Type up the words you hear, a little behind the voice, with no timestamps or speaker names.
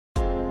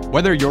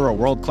Whether you're a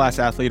world-class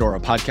athlete or a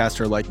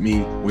podcaster like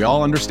me, we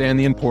all understand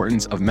the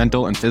importance of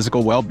mental and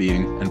physical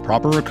well-being and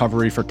proper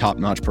recovery for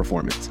top-notch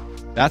performance.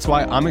 That's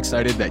why I'm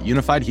excited that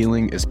Unified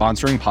Healing is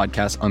sponsoring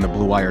podcasts on the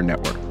Blue Wire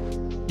Network.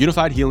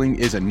 Unified Healing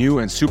is a new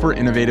and super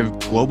innovative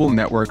global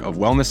network of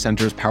wellness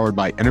centers powered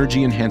by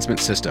Energy Enhancement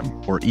System,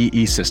 or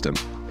EE System.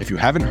 If you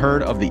haven't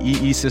heard of the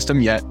EE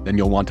System yet, then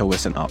you'll want to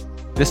listen up.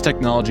 This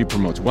technology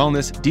promotes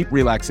wellness, deep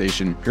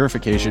relaxation,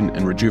 purification,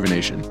 and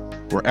rejuvenation.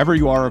 Wherever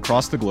you are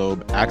across the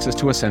globe, access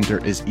to a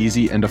center is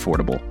easy and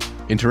affordable.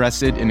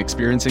 Interested in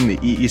experiencing the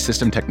EE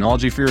System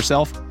technology for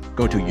yourself?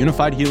 Go to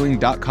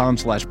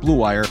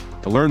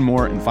unifiedhealing.com/bluewire to learn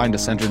more and find a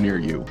center near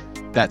you.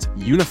 That's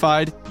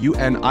unified,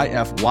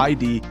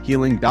 UNIFYD,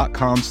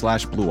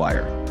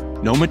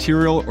 healing.com/bluewire. No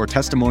material or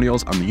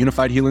testimonials on the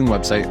Unified Healing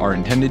website are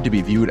intended to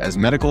be viewed as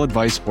medical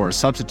advice or a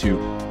substitute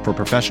for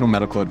professional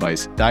medical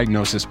advice,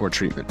 diagnosis, or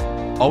treatment.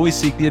 Always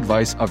seek the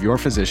advice of your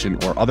physician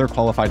or other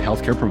qualified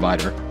healthcare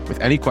provider with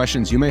any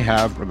questions you may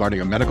have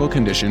regarding a medical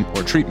condition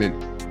or treatment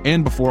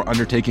and before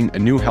undertaking a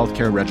new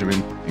healthcare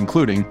regimen,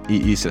 including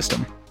EE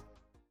System.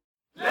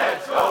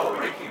 Let's go,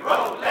 Ricky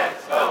Roll.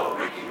 Let's go,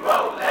 Ricky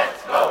Roll.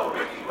 Let's go,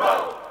 Ricky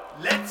Roll.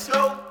 Let's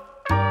go.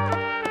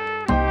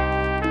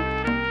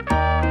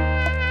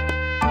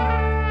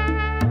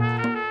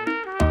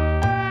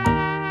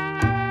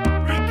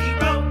 Ricky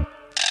Roll.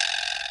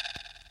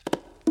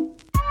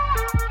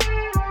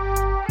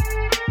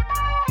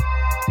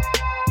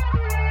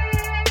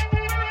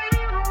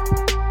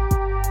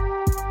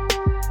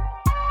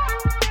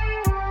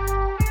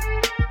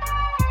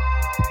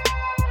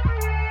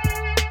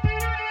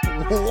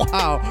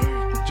 Wow.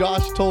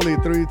 Josh Tolley,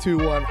 3, 2,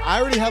 1. I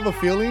already have a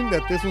feeling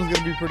that this one's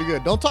going to be pretty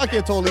good. Don't talk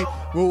yet, Tolley.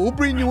 We'll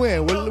bring you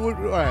in. All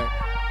right.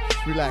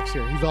 Just relax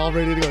here. He's all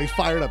ready to go. He's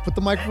fired up. Put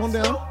the microphone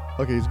down.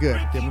 Okay, he's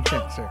good. Give him a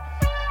chance here.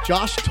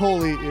 Josh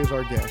Tolley is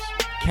our guest.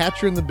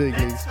 Catcher in the big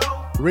leagues.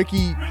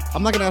 Ricky,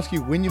 I'm not going to ask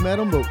you when you met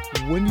him, but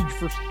when did you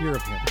first hear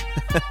of him?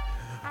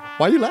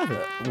 Why are you laughing?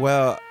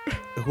 Well,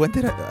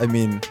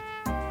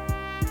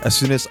 as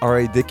soon as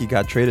R.A. Dickey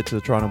got traded to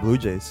the Toronto Blue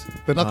Jays.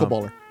 The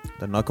knuckleballer.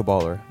 The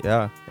knuckleballer,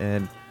 yeah.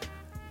 And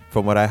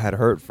from what I had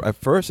heard, at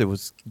first it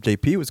was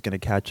JP was going to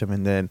catch him,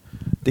 and then I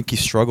think he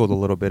struggled a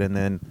little bit. And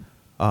then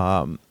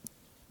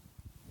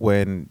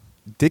when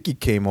Dickey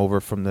came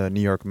over from the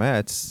New York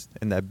Mets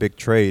in that big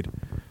trade.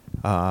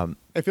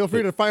 Hey, feel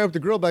free to fire up the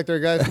grill back there,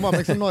 guys. Come on,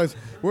 make some noise.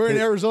 We're in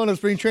Arizona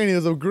spring training.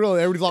 There's a grill.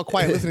 Everybody's all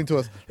quiet listening to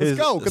us. Let's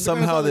go.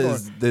 Somehow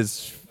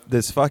this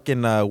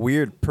fucking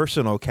weird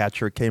personal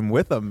catcher came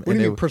with him. What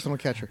do you mean personal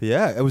catcher?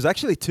 Yeah, it was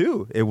actually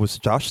two. It was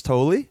Josh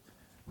Tolley,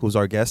 who's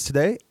our guest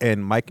today,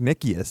 and Mike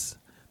Nikias.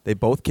 They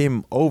both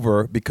came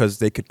over because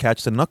they could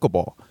catch the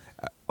knuckleball.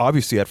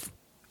 Obviously, at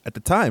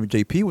the time,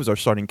 JP was our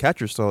starting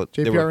catcher. So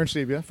JP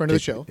Steve, yeah, friend of the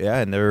show. Yeah,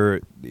 and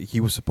he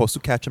was supposed to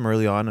catch him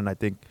early on, and I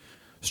think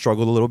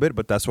struggled a little bit,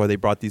 but that's why they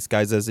brought these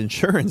guys as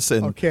insurance.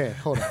 And okay,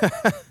 hold on.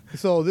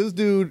 So this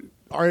dude,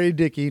 R.A.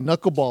 Dickey,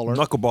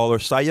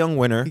 knuckleballer, Cy Young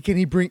winner.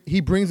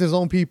 He brings his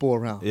own people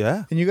around.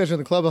 Yeah. And you guys are in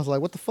the clubhouse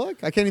like, what the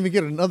fuck? I can't even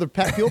get another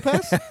field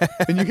pass?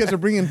 And you guys are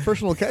bringing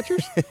personal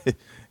catchers?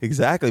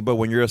 Exactly. But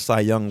when you're a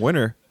Cy Young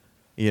winner,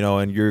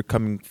 and you're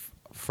coming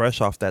fresh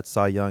off that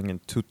Cy Young in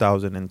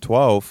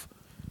 2012,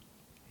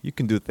 you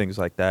can do things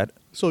like that.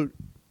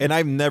 And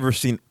I've never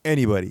seen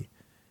anybody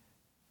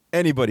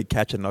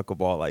catch a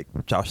knuckleball like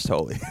Josh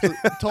Tolley.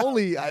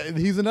 Tolley,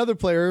 he's another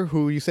player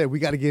who you said we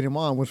got to get him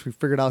on once we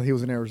figured out he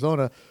was in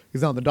Arizona.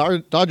 He's on the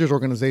Dodgers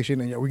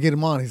organization, and we get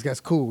him on. He's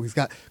got cool. He's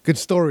got good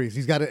stories.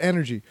 He's got an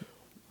energy.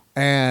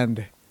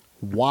 And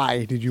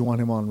why did you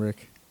want him on,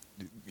 Rick?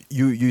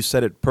 You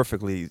said it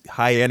perfectly.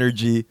 High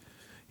energy.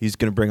 He's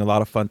going to bring a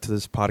lot of fun to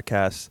this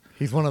podcast.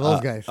 He's one of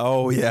those guys.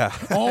 Oh, yeah.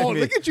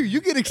 Look at you.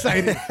 You get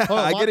excited.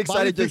 I get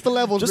excited. Just the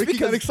levels. Just Ricky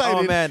because, got excited.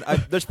 Oh, man.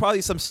 There's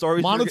probably some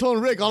stories. Monotone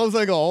Rick. All of a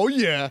sudden, oh,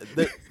 yeah.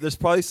 There's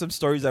probably some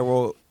stories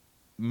that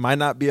might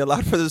not be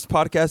allowed for this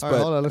podcast. All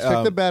right, hold on. Let's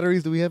check the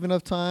batteries. Do we have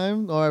enough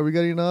time? All right, we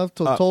got enough.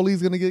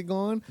 Tolley's going to get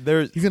going?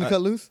 He's going to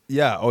cut loose?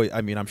 Yeah. Oh,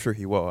 I'm sure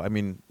he will.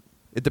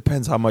 It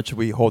depends how much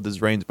we hold his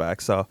reins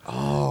back. So,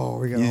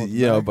 we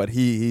got but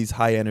he's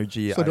high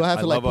energy. So do I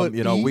have to love put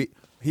him.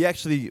 He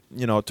actually,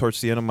 towards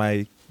the end of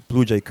my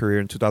Blue Jay career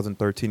in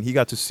 2013, he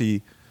got to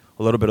see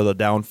a little bit of the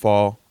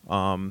downfall.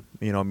 Me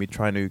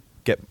trying to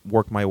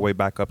work my way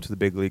back up to the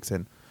big leagues,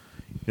 and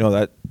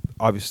that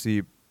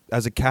obviously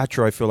as a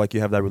catcher, I feel like you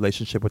have that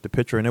relationship with the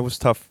pitcher, and it was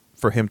tough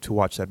for him to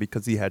watch that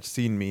because he had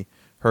seen me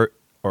heard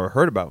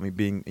about me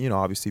being,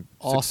 obviously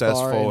all-star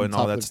successful and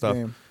all that stuff.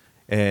 Game.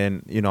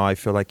 And I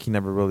feel like he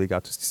never really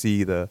got to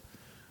see the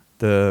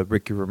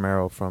Ricky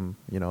Romero from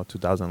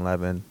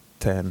 2011,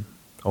 10.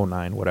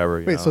 09,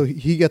 whatever. Wait, so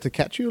he got to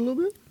catch you a little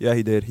bit? Yeah,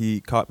 he did. He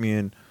caught me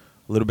in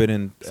a little bit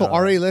in. So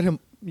RA let him.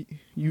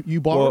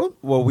 You borrowed him?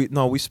 Well,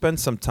 we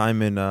spent some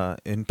time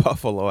in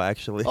Buffalo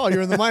actually. Oh,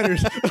 you're in the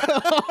minors.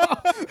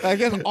 I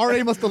guess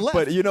RA must have left.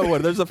 But you know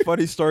what? There's a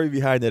funny story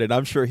behind it, and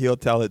I'm sure he'll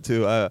tell it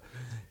too.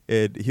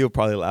 He'll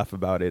probably laugh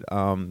about it.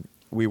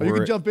 You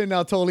can jump in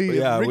now, Tolley.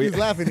 Yeah, Ricky's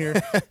laughing here.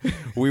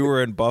 We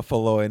were in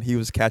Buffalo, and he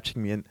was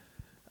catching me, and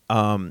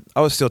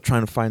I was still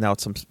trying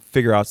to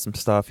figure out some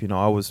stuff. You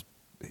know,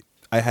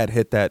 I had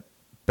hit that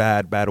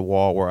bad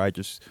wall where I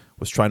just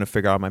was trying to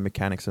figure out my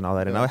mechanics and all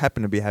that. And I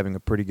happened to be having a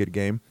pretty good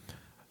game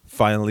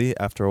finally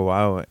after a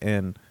while.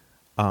 And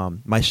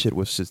my shit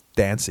was just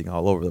dancing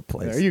all over the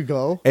place. There you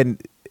go.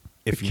 And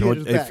if The you know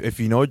kid is back. if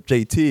you know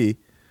JT,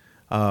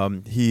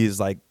 he's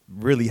like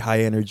really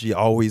high energy,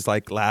 always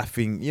like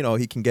laughing. You know,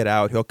 he can get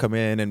out. He'll come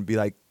in and be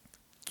like,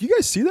 "You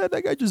guys see that?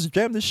 That guy just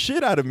jammed the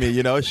shit out of me."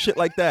 You know, shit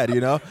like that.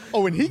 You know.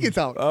 Oh, when he gets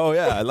out. Oh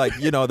yeah, like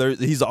you know,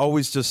 he's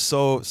always just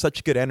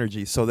such good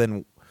energy. So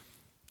then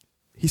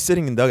he's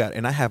sitting in dugout,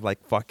 and I have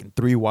like fucking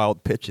 4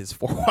 wild pitches.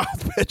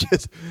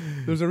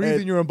 There's a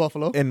reason you're in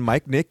Buffalo. And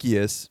Mike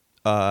Nikias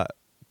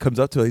comes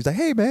up to him. He's like,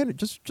 "Hey man,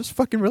 just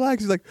fucking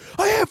relax." He's like,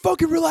 "I am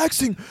fucking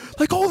relaxing.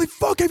 Like holy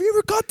fuck, have you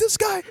ever caught this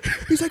guy?"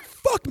 He's like,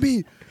 "Fuck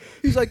me."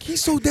 He's like,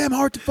 "He's so damn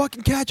hard to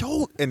fucking catch."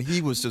 And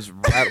he was just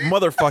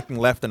motherfucking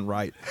left and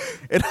right.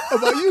 And How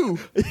about you?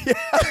 yeah.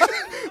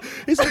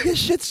 He's like, "His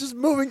shit's just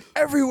moving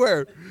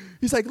everywhere."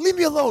 He's like, "Leave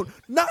me alone.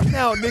 Not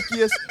now,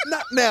 Nikias.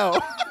 Not now."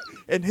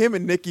 And him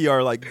and Nikki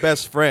are like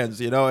best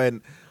friends, you know.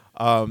 And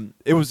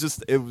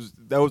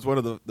that was one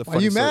of the Why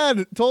funny you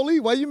mad, Tolly?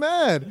 Why you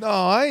mad? No,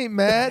 I ain't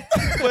mad.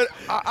 But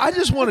I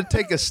just want to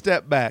take a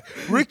step back.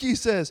 Ricky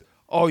says,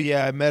 "Oh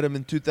yeah, I met him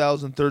in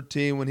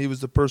 2013 when he was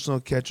the personal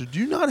catcher." Do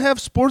you not have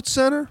Sports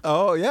Center?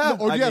 Oh yeah.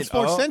 Or you have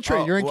Sports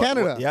Century. You're in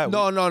Canada. Yeah.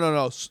 No.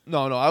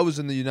 I was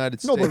in the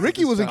United States. No, but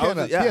Ricky was in at this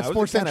Canada. time. Yeah, I was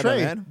Sports in Canada,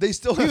 Century. man. They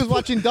still He have was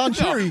watching Don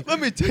Cherry. Let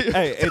me tell you.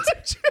 Hey,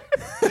 it's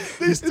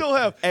They still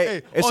have.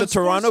 it's on the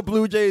Toronto Sports-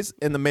 Blue Jays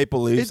and the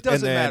Maple Leafs, It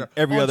doesn't and then matter.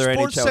 every on other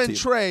Sports NHL team.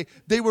 Centre,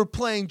 they were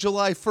playing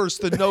July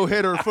 1st, the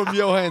no-hitter from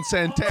Johan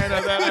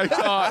Santana that I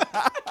caught.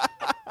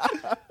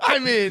 I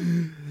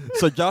mean,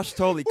 So Josh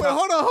Tolley. Wait,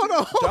 hold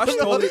on. Josh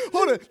Tolley.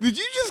 Hold on. Did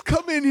you just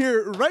come in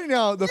here right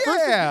now? The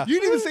first Yeah. thing, you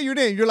didn't even say your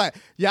name. You're like,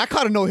 yeah, I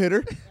caught a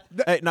no-hitter.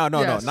 Hey, no,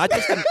 Yes.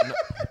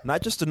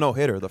 not just a no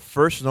hitter. The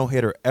first no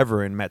hitter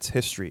ever in Mets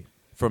history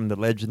from the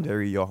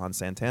legendary Johan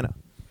Santana.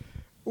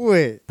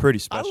 Wait. Pretty I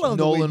special. love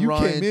the way Nolan you came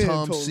Ryan, in,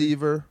 Tom Tolly.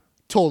 Seaver.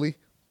 Tolly.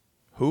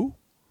 Who?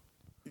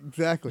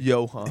 Exactly.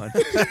 Johan.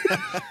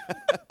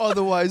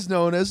 Otherwise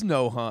known as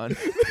Nohan.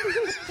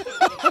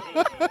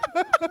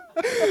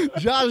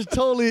 Josh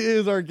Toley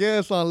is our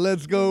guest on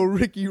Let's Go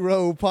Ricky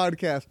Rowe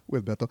podcast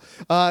with Beto.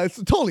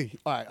 It's Toley.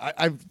 All right,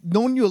 I've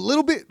known you a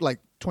little bit, like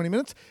 20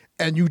 minutes,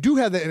 and you do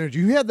have that energy.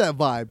 You have that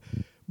vibe.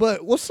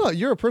 But what's up?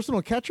 You're a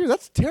personal catcher?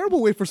 That's a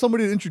terrible way for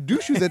somebody to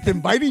introduce you that's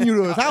inviting you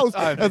to his house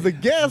as a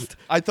guest.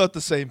 I thought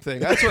the same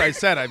thing. That's what I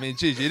said. I mean,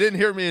 geez, you didn't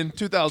hear me in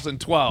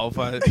 2012.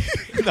 No.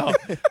 No,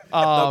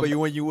 but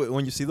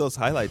when you see those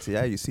highlights,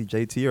 yeah, you see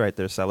JT right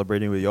there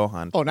celebrating with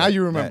Johan. Oh, now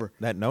you remember.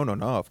 No,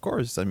 of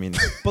course. I mean,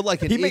 But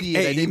like an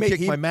idiot, I didn't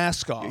kick my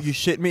mask off. You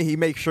shit me. He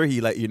makes sure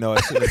he let you know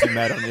as soon as he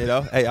met him. You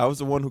know, hey, I was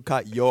the one who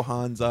caught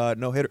Johan's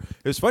no hitter.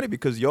 It was funny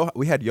because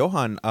we had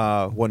Johan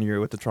 1 year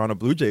with the Toronto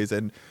Blue Jays,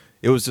 and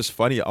it was just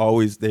funny.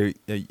 Always there,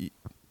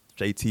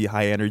 JT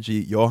high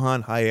energy,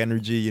 Johan high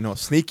energy. You know,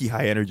 sneaky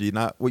high energy,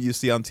 not what you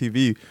see on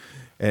TV.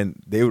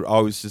 And they would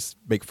always just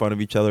make fun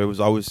of each other. It was.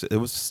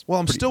 Well,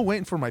 I'm still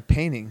waiting for my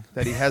painting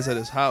that he has at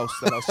his house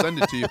that I'll send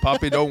it to you,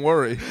 Poppy. Don't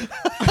worry.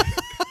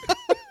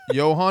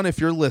 Johan, if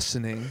you're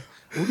listening,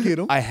 We'll get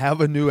him. I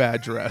have a new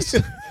address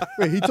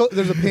Wait,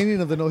 there's a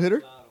painting of the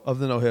no-hitter of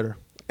the no-hitter.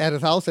 at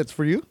his house that's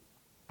for you?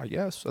 I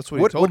guess that's what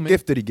he What told me.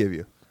 gift did he give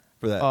you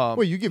for that?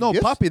 Wait, you give no,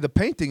 gifts? Poppy, the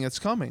painting, it's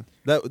coming.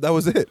 that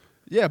was it.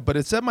 Yeah, but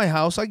it's at my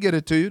house. I get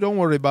it to you. Don't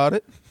worry about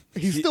it.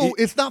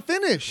 It's not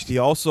finished. He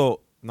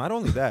also not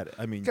only that.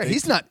 I mean, Okay,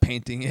 he's not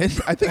painting it.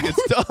 I think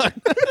it's done.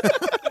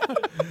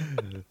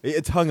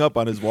 it's hung up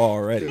on his wall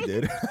already,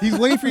 dude. He's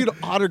waiting for you to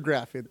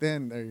autograph it.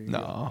 Then there you go.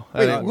 No.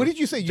 Wait, I- what did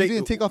you say? You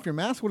didn't take off your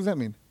mask? What does that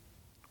mean?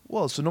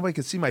 Well, so nobody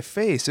could see my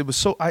face. It was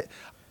so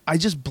I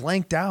just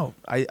blanked out.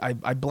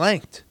 I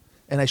blanked,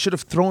 and I should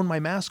have thrown my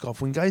mask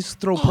off. When guys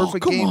throw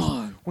perfect come games,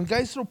 on. when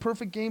guys throw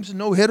perfect games and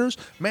no hitters,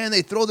 man,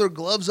 they throw their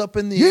gloves up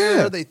in the Yeah.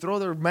 air. They throw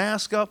their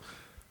mask up.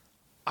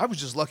 I was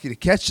just lucky to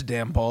catch the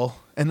damn ball,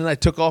 and then I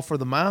took off for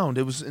the mound.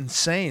 It was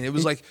insane. It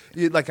was like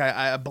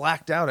I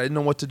blacked out. I didn't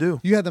know what to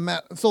do. You had the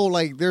mask. So,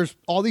 like, there's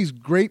all these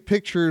great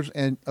pictures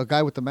and a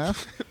guy with the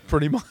mask.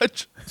 Pretty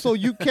much. So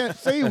you can't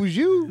say it was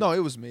you. No, it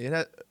was me. It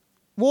had,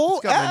 Well,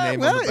 It's got my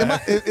name on the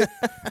back.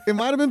 it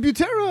might have been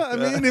Butera. I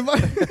mean,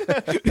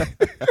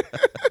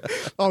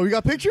 oh, we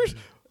got pictures?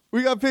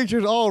 We got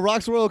pictures. Oh,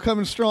 Rox Royal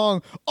coming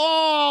strong.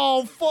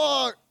 Oh,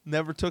 fuck.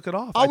 never took it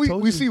off. Oh, I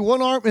told we you. see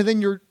one arm, and then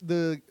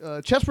the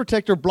chest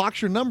protector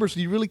blocks your number, so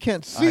you really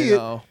can't I see it.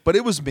 know. But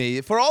it was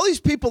me. For all these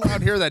people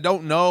out here that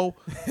don't know,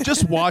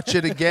 just watch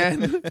it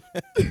again.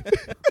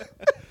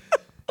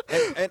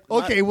 And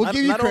Okay, we'll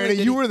give you not only credit.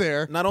 did You he- were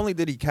there. Not only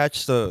did he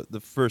catch the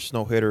first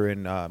no hitter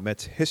in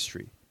Mets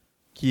history,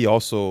 he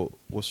also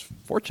was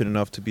fortunate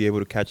enough to be able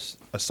to catch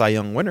a Cy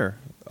Young winner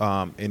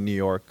in New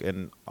York,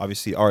 and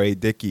obviously R.A.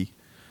 Dickey.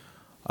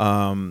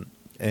 How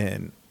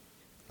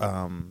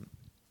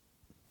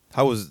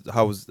was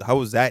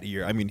that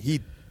year? I mean,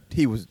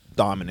 he was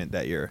dominant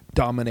that year.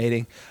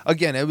 Dominating.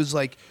 Again, it was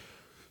like,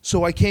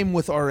 so I came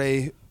with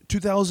RA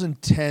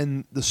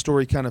 2010, the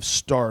story kind of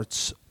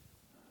starts.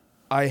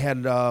 I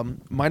had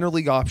minor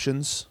league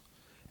options,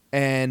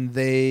 and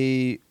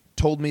they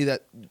told me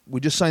that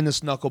we just signed this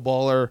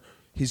knuckleballer.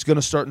 He's going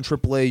to start in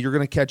AAA. You're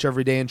going to catch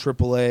every day in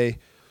AAA.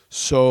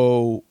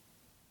 So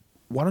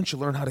why don't you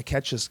learn how to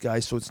catch this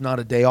guy so it's not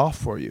a day off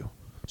for you?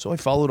 So I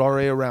followed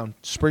RA around.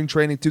 Spring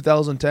training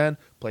 2010,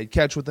 played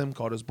catch with him,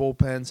 caught his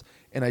bullpens,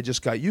 and I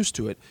just got used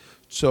to it.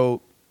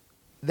 So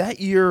that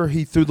year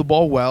he threw the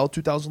ball well.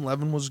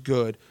 2011 was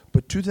good,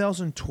 but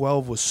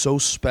 2012 was so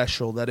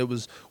special that it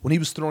was when he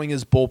was throwing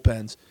his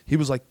bullpens, he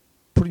was like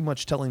pretty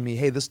much telling me,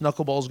 hey, this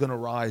knuckleball is going to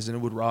rise, and it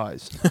would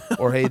rise.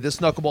 Or, hey, this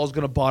knuckleball is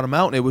going to bottom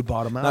out, and it would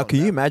bottom out. Now, can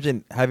you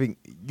imagine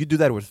you do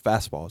that with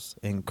fastballs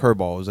and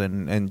curveballs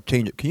and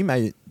change it? Can you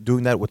imagine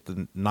doing that with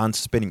the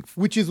non-spinning?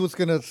 Which is what's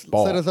going to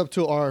Ball. set us up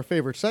to our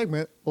favorite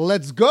segment.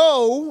 Let's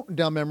go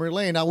down memory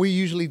lane. Now, we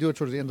usually do it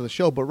towards the end of the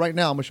show, but right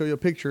now I'm going to show you a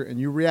picture, and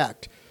you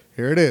react.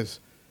 Here it is.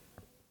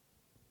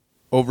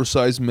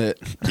 Oversized mitt.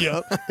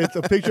 Yep. It's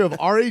a picture of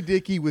R.A.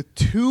 Dickey with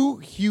two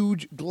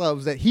huge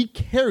gloves that he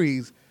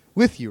carries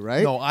with you,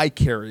 right? No, I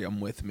carry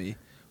him with me.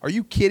 Are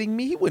you kidding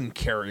me? He wouldn't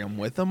carry him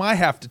with him. I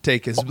have to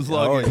take his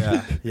luggage.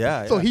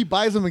 Yeah. So he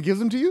buys them and gives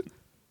them to you?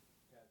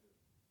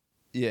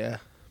 Yeah,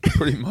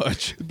 pretty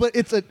much. But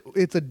it's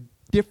a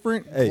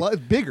different glove.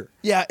 It's bigger.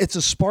 Yeah, it's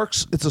a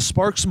Sparks. It's a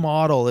Sparks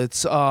model.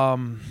 It's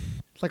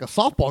It's like a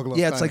softball glove.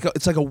 yeah,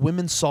 it's like a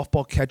women's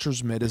softball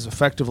catcher's mitt is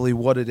effectively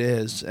what it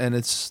is, and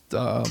it's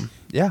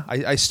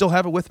I still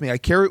have it with me. I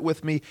carry it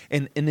with me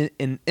in an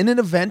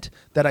event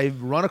that I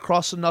run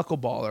across a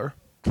knuckleballer,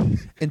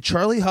 and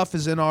Charlie Huff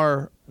is in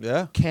our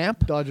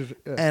camp. Dodgers.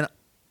 Yeah. And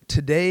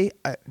today,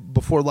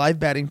 before live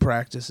batting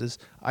practices,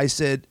 I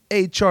said,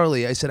 hey,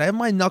 Charlie, I said, I have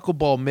my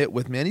knuckleball mitt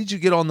with me. I need you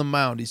to get on the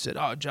mound. He said,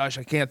 oh, Josh,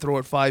 I can't throw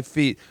it 5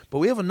 feet. But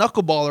we have a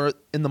knuckleballer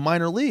in the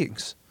minor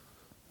leagues.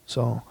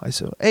 So I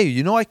said,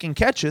 hey, I can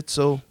catch it,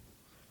 so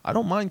I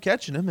don't mind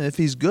catching him. And if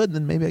he's good,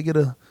 then maybe I get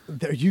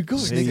there you go.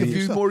 sneak a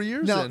few more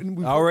years now,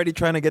 in. Already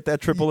trying to get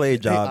that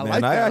AAA job,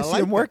 man. I see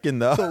him working,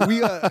 though. So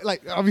we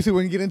obviously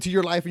we're gonna get into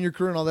your life and your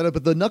career and all that,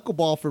 but the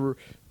knuckleball for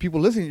people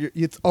listening,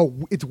 it's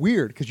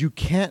weird because you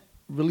can't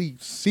really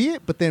see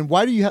it. But then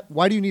why do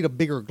you need a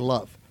bigger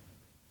glove?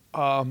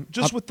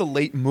 Just with the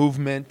late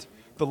movement,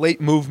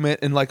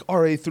 and like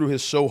RA threw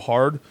his so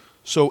hard.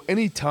 So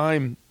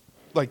anytime,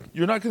 like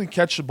you're not going to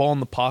catch the ball in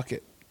the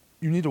pocket.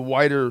 You need a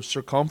wider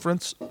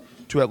circumference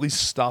to at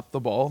least stop the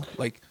ball.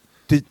 Like,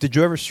 did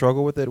you ever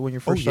struggle with it when you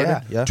first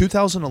started? Yeah.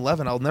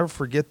 2011, I'll never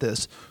forget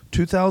this.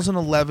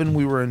 2011,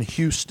 we were in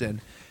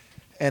Houston,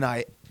 and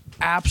I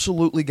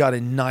absolutely got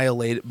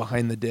annihilated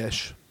behind the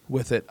dish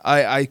with it.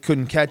 I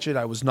couldn't catch it.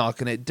 I was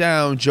knocking it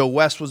down. Joe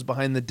West was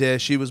behind the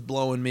dish. He was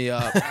blowing me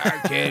up.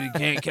 You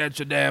can't catch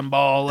a damn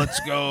ball. Let's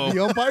go.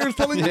 The umpire's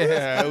telling you.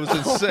 Yeah, it was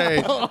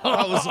insane.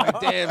 I was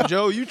like, damn,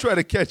 Joe, you try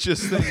to catch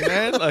this thing,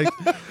 man. Like,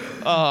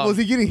 was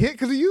he getting hit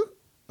because of you?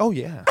 oh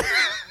yeah.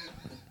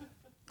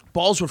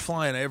 Balls were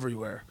flying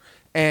everywhere.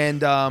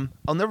 And I'll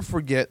never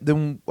forget,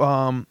 then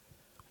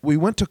we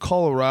went to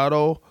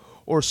Colorado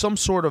or some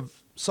sort of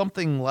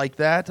something like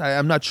that.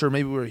 I'm not sure.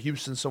 Maybe we were in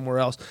Houston, somewhere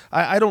else.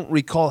 I don't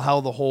recall how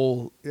the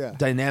whole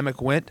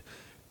dynamic went.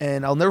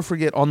 And I'll never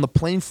forget, on the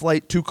plane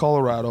flight to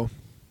Colorado,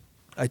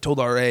 I told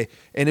RA,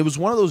 and it was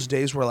one of those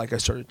days where like I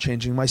started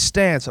changing my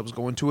stance. I was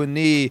going to a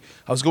knee.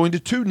 I was going to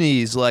two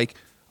knees. Like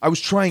I was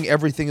trying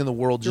everything in the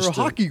world. You're a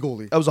hockey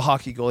goalie. I was a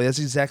hockey goalie. That's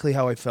exactly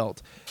how I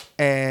felt.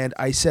 And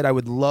I said I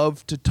would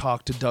love to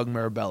talk to Doug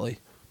Marabelli.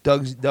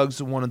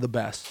 Doug's one of the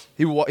best.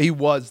 He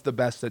was the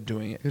best at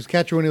doing it. He was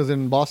catcher when he was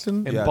in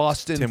Boston? In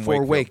Boston Tim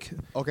for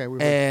Wakefield. Wake. Okay.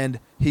 And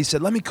he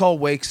said, let me call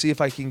Wake, see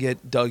if I can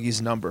get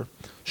Dougie's number.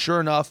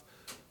 Sure enough,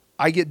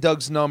 I get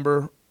Doug's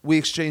number. We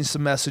exchange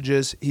some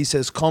messages. He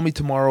says, call me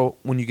tomorrow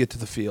when you get to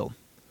the field.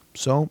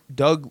 So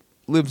Doug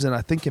lives in,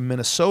 I think, in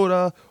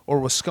Minnesota or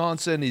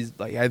Wisconsin. He's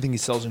like, I think he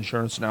sells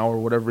insurance now or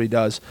whatever he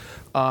does.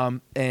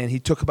 And he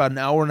took about an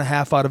hour and a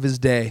half out of his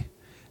day.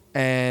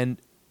 And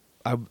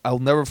I'll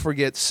never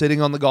forget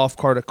sitting on the golf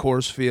cart at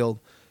Coors Field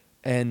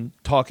and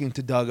talking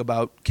to Doug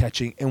about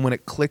catching. And when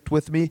it clicked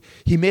with me,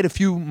 he made a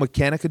few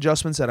mechanic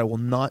adjustments that I will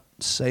not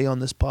say on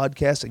this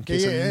podcast in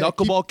case any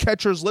knuckleball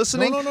catchers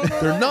listening. No,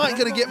 they're not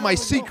going to get my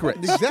secrets.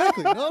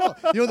 Exactly. No.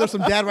 There's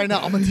some dad right now.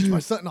 I'm going to teach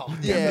my son. No,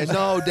 Yeah,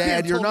 no,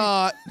 Dad, you're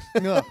not.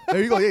 No.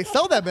 There you go. Hey,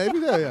 sell that, baby.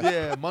 Yeah.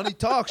 Yeah, money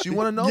talks. You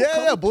want to know?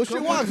 Yeah,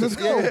 bullshit walks. Let's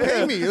go.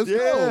 Pay me. Let's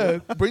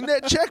go. Bring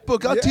that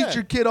checkbook. I'll teach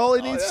your kid all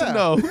he needs to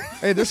know.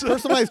 Hey, there's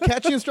personalized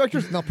catching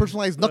instructors. No,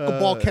 personalized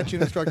knuckleball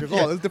catching instructors.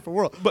 Oh, that's a different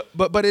world.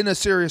 But in a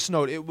serious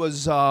note, it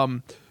was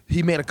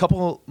he made a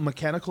couple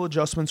mechanical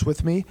adjustments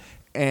with me,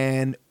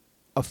 and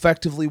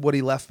effectively what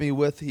he left me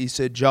with, he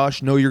said,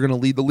 Josh, know you're going to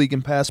lead the league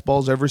in pass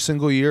balls every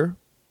single year.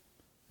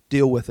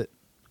 Deal with it.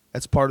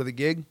 That's part of the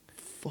gig.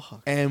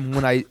 Fuck. And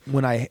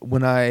when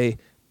I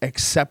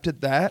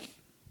accepted that,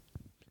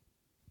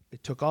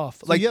 it took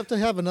off. So you have to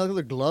have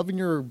another glove in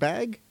your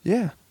bag?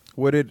 Yeah.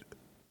 What did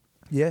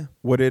Yeah.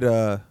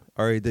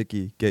 R.A.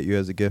 Dickey get you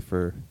as a gift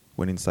for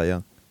winning Cy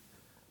Young?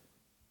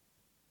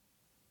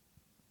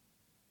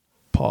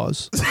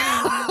 Pause.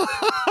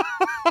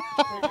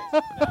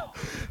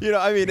 You know,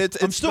 I mean,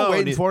 it's. I'm still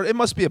waiting for it. It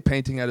must be a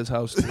painting at his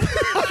house. Too.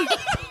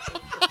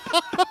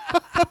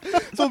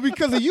 So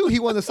because of you, he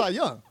won the Cy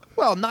Young.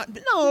 Well,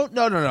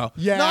 no.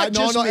 Yeah, not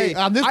just no. me. Hey,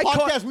 on this I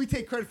podcast, we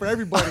take credit for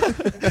everybody.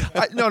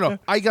 No.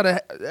 I got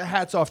a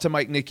hats off to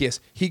Mike Nikias.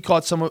 He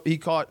caught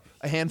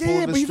a handful Yeah,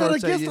 of but his he's not a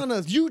starts. guest on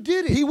us. You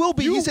did it. He will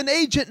be. You- He's an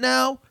agent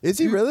now. Is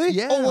he really?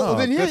 Yeah. Oh, well,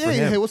 then good yeah. for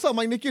him. Hey, what's up,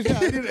 Mike Nikias? Yeah,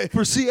 I did it.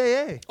 For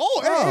CAA.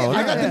 Oh, hey,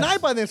 I got yeah. denied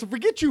by then, so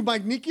forget you,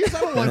 Mike Nikias. I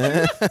don't want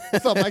you.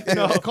 What's up, Mike?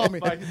 No, call me.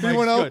 Mike,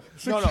 310.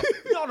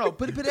 No.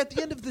 But at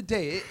the end of the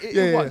day,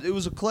 Yeah. it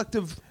was a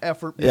collective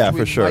effort between Yeah,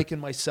 for sure. Mike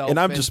and myself. And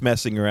I'm just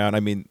messing around. I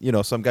mean, you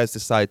know, some guys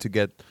decide to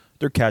get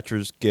their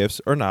catchers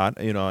gifts or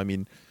not. You know, I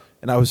mean,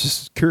 and I was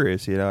just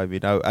curious. You know, I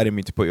mean, I didn't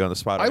mean to put you on the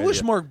spot. I already.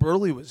 wish Mark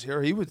Burley was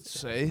here. He would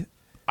say,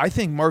 I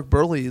think Mark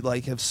Burley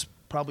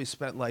probably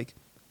spent like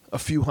a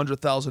few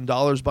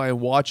 $100,000 buying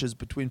watches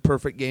between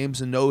perfect games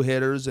and no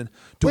hitters and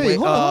Wait,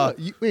 hold on.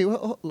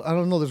 I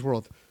don't know this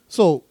world.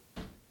 So,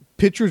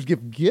 pitchers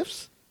give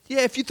gifts?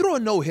 Yeah, if you throw a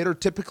no hitter,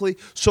 typically.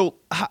 So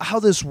how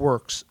this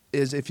works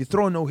is if you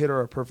throw a no hitter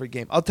or a perfect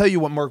game. I'll tell you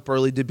what Mark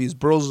Burley did because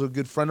Burley's a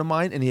good friend of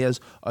mine, and he has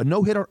a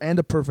no hitter and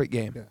a perfect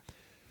game. Yeah.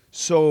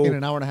 So In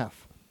an hour and a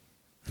half.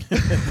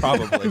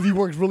 Probably. Because he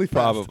works really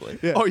fast. Probably.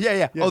 Yeah. Oh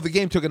yeah. Yeah. Oh, the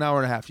game took an hour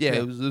and a half. Yeah, Yeah.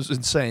 It was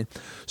insane.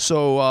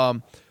 So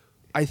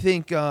I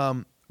think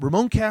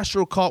Ramon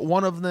Castro caught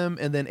one of them,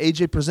 and then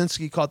AJ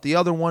Przinsky caught the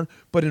other one.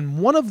 But in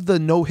one of the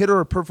no hitter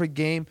or perfect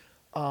game,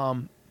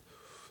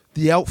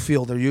 the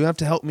outfielder, you have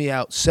to help me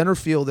out, center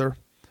fielder.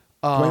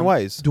 Dwayne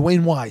Wise.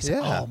 Dwayne Wise.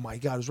 Yeah. Oh my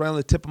God, it was right on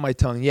the tip of my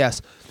tongue.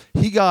 Yes,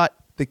 he got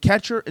the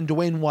catcher and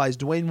Dwayne Wise.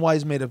 Dwayne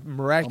Wise made a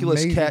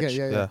miraculous Amazing catch. catch,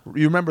 yeah.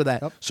 You remember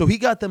that? Yep. So he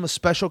got them a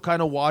special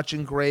kind of watch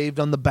engraved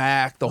on the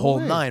back, the whole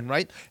way. nine,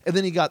 right? And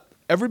then he got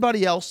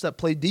everybody else that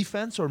played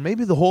defense, or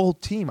maybe the whole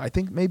team. I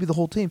think maybe the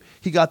whole team.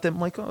 He got them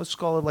like, let's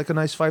call it like a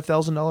nice $5,000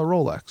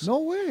 Rolex. No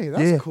way.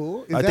 That's Yeah.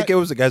 cool. I think it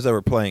was the guys that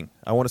were playing.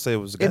 I want to say it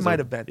was the guys. It might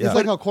have been. It's Yeah.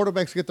 like how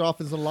quarterbacks get their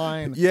offensive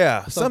line.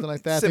 Yeah, Something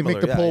like that. They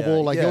make similar. the Yeah, Pro yeah,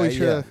 Bowl. Like, yeah, yo, you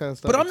should yeah. have kind of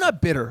stuff. But I'm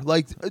not bitter.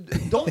 Like,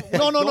 don't.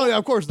 No,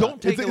 of course not.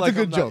 Don't take it's it like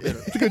a good I'm not joke. bitter.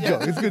 It's a good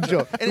joke. It's a good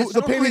joke. And it's The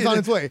normally painting's on an-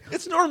 its way.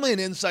 It's normally an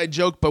inside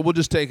joke, but we'll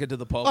just take it to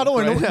the public. Oh, don't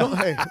worry. right No, now.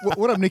 hey,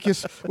 what up,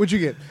 Nikias? What'd you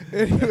get?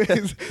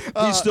 Anyways,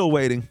 He's still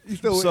waiting. he's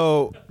still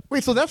So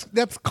wait. So that's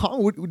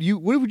common. What would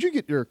you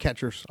get your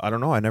catchers? I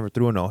don't know. I never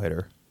threw a no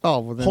hitter. Oh,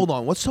 well then. Hold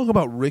on. Let's talk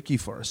about Ricky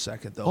for a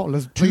second, though. Oh,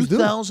 please do.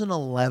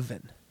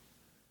 2011.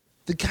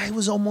 The guy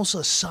was almost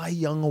a Cy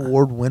Young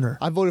Award winner.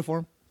 I voted for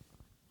him.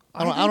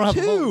 I don't did have a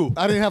too. vote.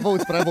 I didn't have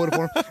votes, but I voted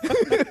for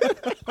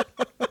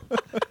him.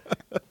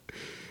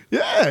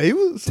 Yeah, he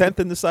was. 10th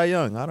in the Cy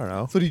Young. I don't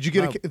know. So did you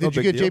get? No- no Did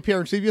you big get deal. JPR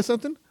and Stevie or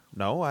something?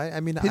 No, I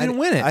mean He didn't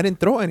win it. I didn't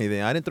throw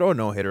anything. I didn't throw a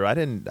no hitter. I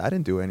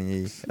didn't do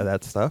any of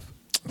that stuff.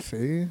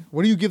 See,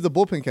 what do you give the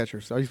bullpen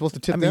catchers? Are you supposed to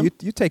tip I mean, them?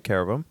 you take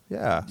care of them.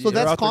 Yeah. So You're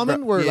that's out there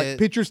common, where Yeah. like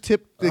pitchers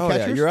tip the oh, yeah.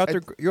 catchers.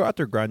 You're out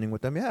there grinding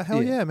with them. Yeah,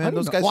 hell Yeah. yeah, I man. didn't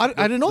Those know. guys. Well,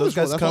 I didn't know those this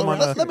guys rule. That's come why on.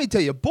 we're a- Let me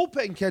tell you,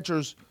 bullpen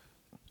catchers,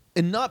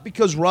 and not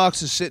because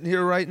Rox is sitting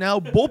here right now,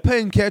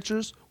 bullpen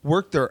catchers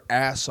work their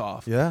ass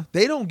off. Yeah.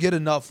 They don't get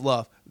enough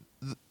love.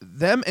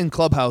 Them and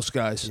clubhouse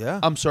guys. Yeah.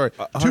 I'm sorry.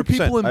 100%. Two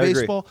people in I agree.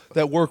 baseball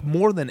that work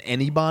more than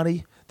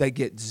anybody that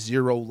get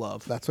zero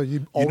love. That's why you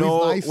You always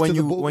know, nice when to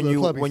you the when the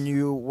you clubbies. when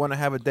you want to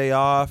have a day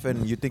off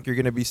and you think you're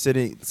going to be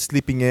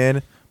sleeping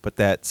in, but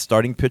that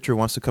starting pitcher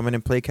wants to come in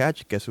and play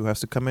catch. Guess who has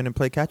to come in and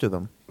play catch with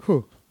them?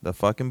 Who? The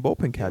fucking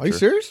bullpen catcher. Are you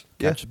serious?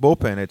 Catch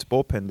bullpen. It's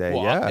bullpen day.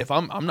 Well, yeah. if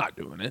I'm not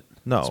doing it.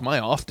 No. It's my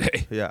off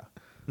day. Yeah.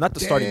 Not the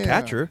starting Damn.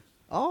 catcher,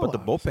 Oh, but the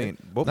bullpen.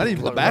 Not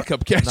even the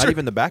backup catcher. Not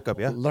even the backup.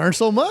 Yeah. Learn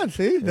so much.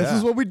 See, this Yeah.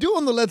 is what we do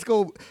on the Let's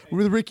Go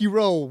with Ricky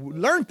Rowe.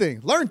 Learn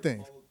things. Learn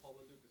things.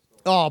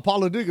 Oh,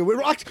 Paulo Duca.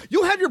 Rox,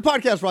 you have your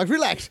podcast, Rox.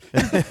 Relax.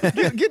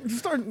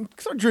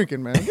 Start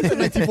drinking, man. Get that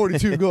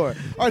 1942 going.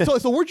 All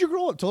right, so where'd you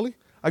grow up, Toli?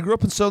 I grew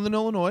up in Southern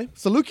Illinois.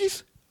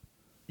 Salukis?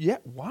 Yeah.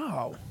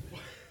 Wow.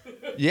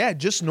 Yeah,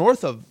 just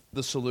north of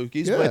the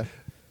Salukis. Yeah. But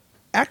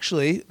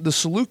actually, the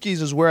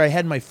Salukis is where I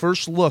had my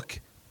first look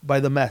by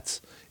the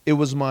Mets. It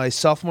was my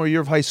sophomore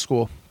year of high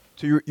school.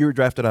 So you were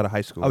drafted out of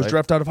high school. I was right?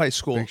 drafted out of high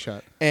school. Big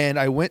shot. And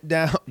I went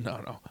down.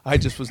 No. I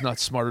just was not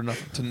smart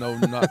enough to know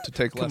not to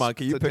take less. Come on,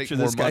 can you to take picture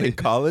more this guy money. in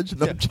college?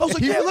 No, Yeah. I was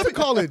like, He yeah, went let to me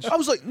college. I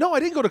was like, no, I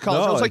didn't go to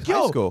college. No, I was like, it's high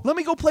yo, school. let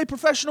me go play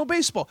professional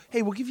baseball.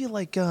 Hey, we'll give you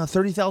like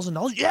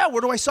 $30,000. Yeah,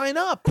 where do I sign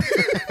up?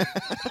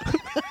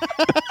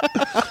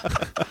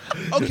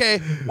 Okay,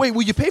 wait,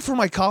 will you pay for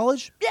my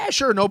college? Yeah,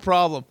 sure, no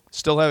problem.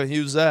 Still haven't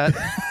used that.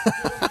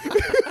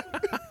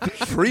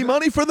 Free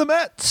money for the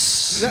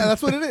Mets. Yeah,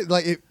 that's what it is.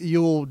 Like, if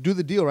you'll do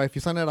the deal, right? If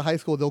you sign out of high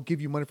school, they'll give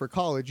you money for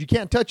college. You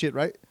can't touch it,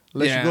 right?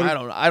 Unless Yeah, you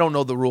go to, I don't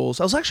know the rules.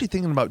 I was actually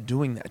thinking about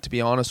doing that, to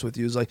be honest with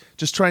you. Is like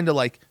just trying to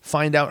like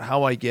find out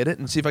how I get it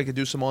and see if I could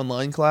do some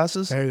online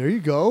classes. Hey, there you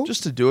go.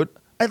 Just to do it.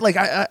 I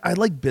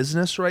like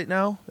business right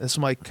now. That's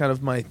my kind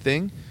of my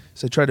thing.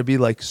 So I try to be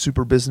like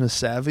super business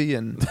savvy,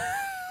 and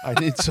I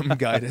need some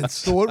guidance.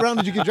 So what round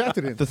did you get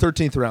drafted in? The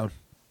 13th round.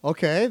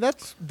 Okay,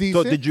 that's So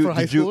decent for a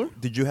high schooler.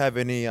 did you have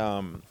any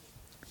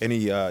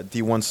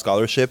D1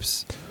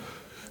 scholarships?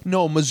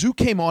 No, Mizzou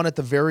came on at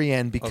the very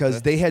end because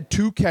Okay. they had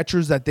two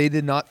catchers that they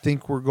did not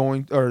think were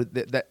going, or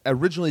that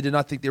originally did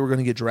not think they were going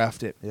to get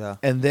drafted. Yeah.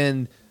 And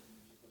then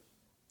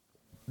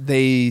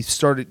they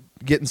started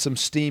getting some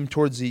steam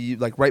towards the,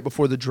 like, right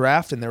before the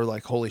draft, and they were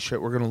like, holy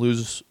shit, we're going to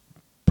lose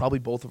probably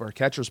both of our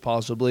catchers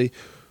possibly.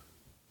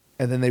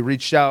 And then they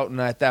reached out, and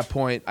at that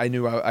point,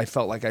 I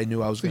felt like I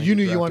knew I was So going to you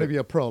knew you wanted to be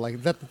a pro. Like,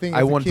 is that the thing? I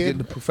as a wanted to kid? get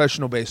into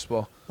professional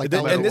baseball. Like, no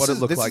that- matter and this what is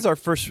it looked this like. is our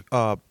first.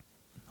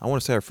 I want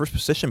to say our first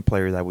position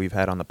player that we've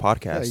had on the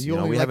podcast. Yeah, you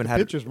only we like haven't the had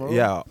pitchers, bro.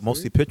 Yeah, See?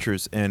 mostly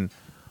pitchers, and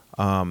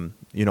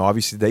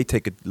obviously they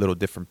take a little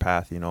different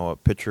path. A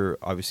pitcher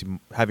obviously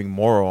having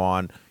Morrow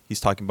on, he's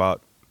talking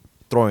about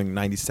throwing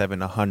 97,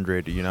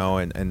 100,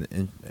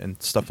 and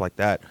stuff like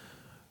that.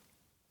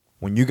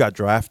 When you got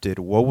drafted,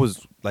 what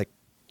was like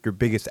your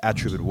biggest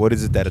attribute? What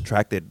is it that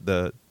attracted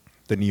the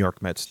New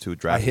York Mets to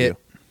draft hit.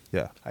 you?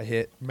 Yeah. I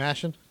hit.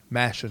 Mashing?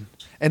 Mashing.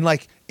 And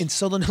like in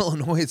Southern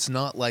Illinois, it's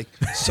not like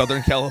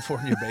Southern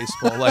California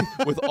baseball. Like,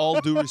 with all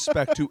due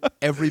respect to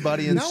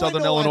everybody in Now I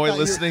Southern know why I Illinois thought you're-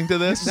 listening to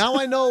this. Now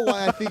I know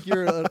why I think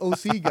you're an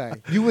OC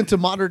guy. You went to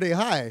Mater Day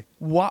High,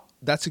 What?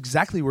 That's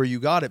exactly where you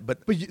got it. But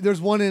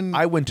there's one in.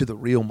 I went to the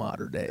real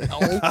Mater Day.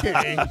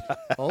 Okay.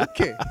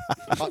 Okay.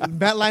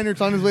 Matt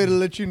Leinert's on his way to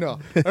let you know.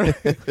 All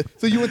right.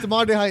 So you went to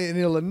Mater Day High in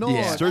Illinois.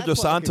 Yeah. That's Sergio why-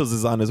 Santos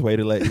is on his way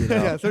to let you know.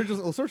 Yeah,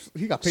 Sergio,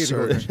 he got paid to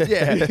go Surge.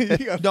 there. Yeah.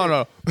 He got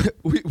No.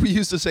 We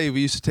used to say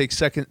we used to take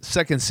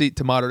second seat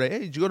to Mater Day. Hey,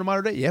 did you go to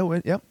Mater Day? Yeah,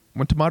 went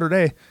to Mater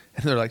Day.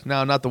 And they're like,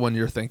 no, not the one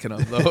you're thinking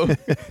of, though.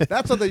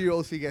 That's how you're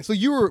OC guy. So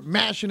you were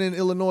mashing in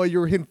Illinois. You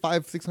were hitting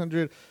 500,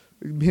 600,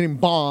 hitting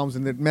bombs,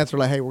 and the Mets were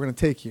like, "Hey, we're gonna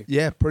take you."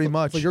 Yeah, pretty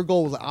much. So your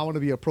goal was, like, I want to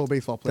be a pro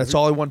baseball player. That's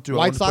all I want to do. I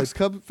White want to play- Sox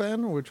Cub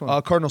fan or which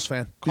one? Cardinals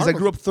fan. Because I Cardinals.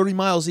 grew up 30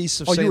 miles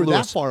east of Oh, St. you were Louis.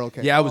 that far?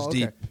 Okay. Yeah, I was Oh, okay.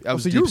 deep. I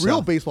was so deep you're real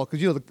south. baseball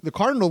because the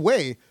Cardinal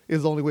way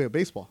is the only way of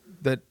baseball.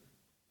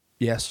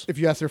 Yes. If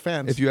you ask their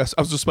fans, If you ask,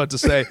 I was just about to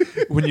say,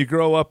 when you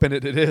grow up in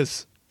it, it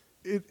is.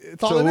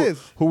 it's all it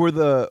is. Who were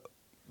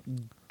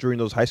during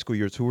those high school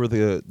years? Who were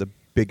the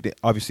big?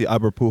 Obviously,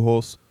 Albert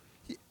Pujols.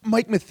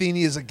 Mike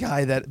Matheny is a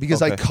guy that,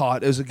 because I Okay.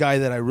 caught, is a guy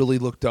that I really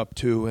looked up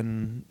to,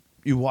 and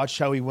you watched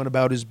how he went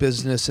about his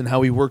business and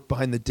how he worked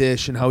behind the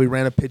dish and how he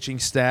ran a pitching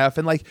staff,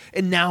 and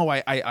now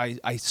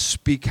I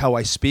speak how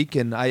I speak,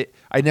 and I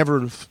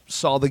never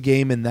saw the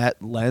game in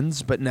that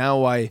lens, but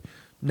now I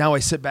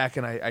sit back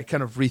and I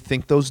kind of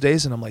rethink those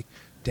days, and I'm like,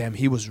 damn,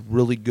 he was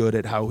really good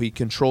at how he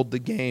controlled the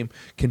game,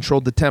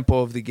 controlled the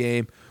tempo of the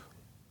game,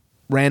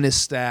 ran his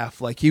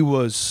staff like he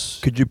was.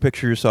 Could you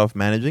picture yourself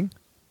managing?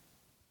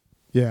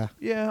 Yeah.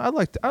 Yeah, I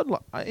like This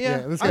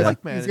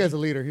managing. guy's a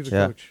leader. He's a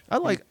Yeah. coach. I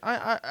would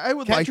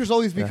like. Catchers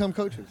always become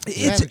coaches.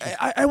 It's. Managers.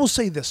 I will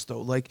say this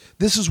though, like,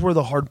 this is where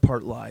the hard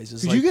part lies.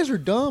 Is 'Cause like, you guys are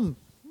dumb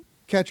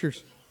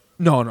catchers.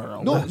 no.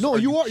 No,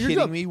 you you're kidding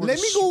dumb. me? We're Let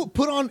the me go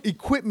put on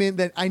equipment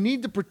that I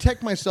need to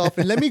protect myself,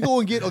 and let me go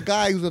and get a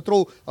guy who's gonna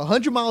throw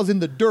 100 miles in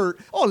the dirt.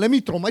 Oh, let me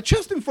throw my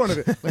chest in front of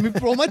it. Let me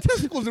throw my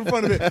testicles in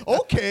front of it.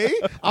 Okay,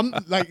 I'm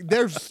like,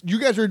 you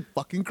guys are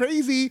fucking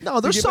crazy. No,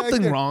 to there's get back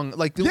something there. wrong.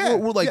 Like, Yeah,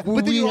 we're like, yeah, but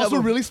then we you're have also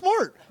a- really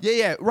smart.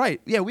 Yeah, right.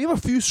 Yeah, we have a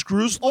few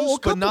screws Oh, a loose,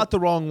 but couple. not the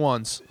wrong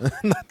ones.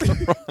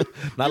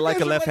 Not like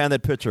guys a are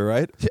left-handed pitcher,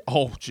 right?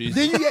 Oh, jeez.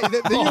 Then you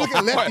look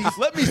at lefties.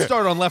 Let me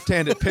start on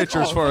left-handed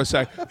pitchers for a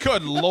sec.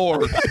 Good Lord.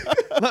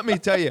 Let me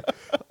tell you.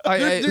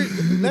 They're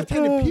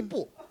left-handed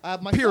people.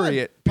 My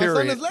Period. Son, my son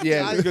Period. is lefty.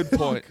 Yeah, good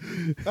point.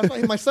 That's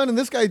why my son and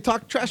this guy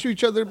talk trash to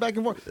each other back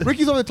and forth.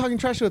 Ricky's over there talking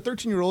trash to a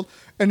 13-year-old,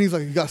 and he's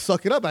like, "You gotta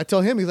suck it up." I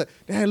tell him, he's like,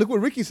 "Dad, look what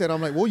Ricky said." I'm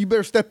like, "Well, you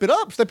better step it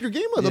up. Step your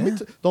game up. Yeah.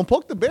 Don't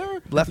poke the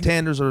bear."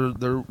 Left-handers are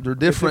they're different.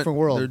 different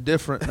world. They're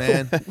different,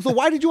 man. So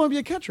why did you want to be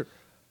a catcher?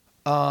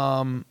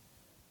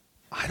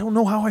 I don't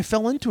know how I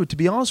fell into it, to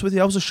be honest with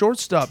you. I was a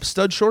shortstop,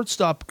 stud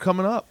shortstop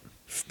coming up.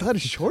 Stud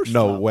shortstop.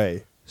 No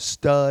way.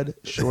 Stud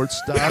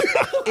shortstop.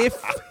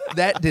 If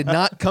that did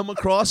not come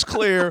across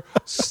clear,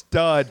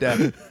 stud.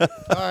 All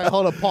right,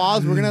 hold up.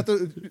 Pause. We're gonna have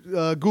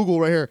to Google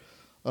right here.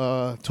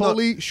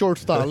 Totally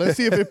shortstop. Let's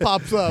see if it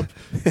pops up.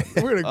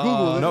 We're gonna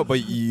Google it. No, but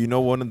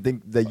one of the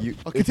things that you,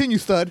 I'll continue,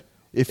 stud.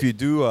 if you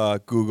do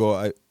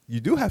Google, you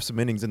do have some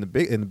innings in the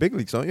big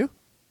leagues, don't you?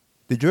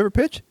 Did you ever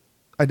pitch?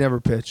 I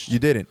never pitched. You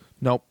didn't.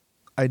 Nope.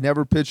 I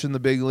never pitched in the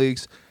big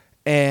leagues.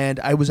 And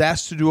I was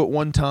asked to do it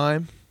one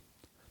time,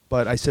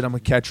 but I said I'm a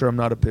catcher, I'm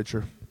not a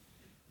pitcher.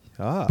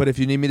 Ah, But if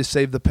you need me to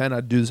save the pen,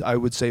 I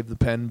would save the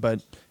pen,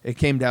 but it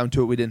came down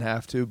to it, we didn't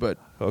have to, but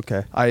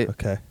okay. I-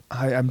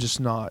 I'm just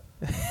not.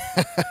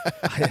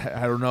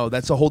 I don't know.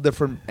 That's a whole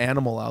different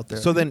animal out there.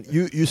 So then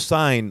you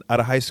sign out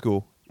of high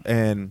school,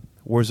 and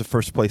where's the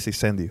first place they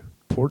send you?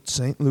 Port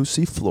St.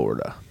 Lucie,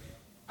 Florida.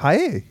 High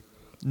A.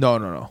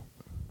 No.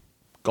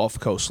 Gulf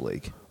Coast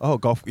League. Oh,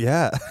 golf.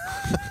 Yeah.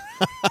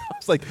 I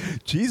was like,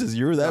 Jesus,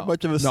 you were that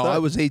much of a No, stud. I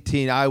was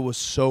 18. I was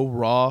so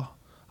raw.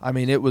 I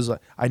mean, it was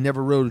like, I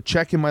never wrote a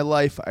check in my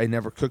life. I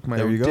never cooked my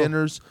There own you go.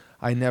 dinners.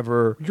 I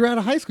never. You're out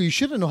of high school. You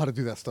shouldn't know how to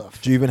do that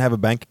stuff. Do you even have a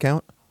bank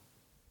account?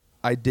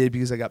 I did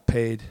because I got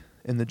paid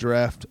in the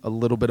draft a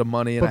little bit of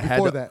money, and But I had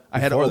before to, that? I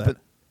had to Before open.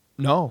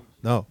 that? No.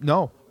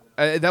 No.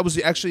 That was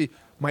actually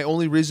my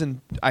only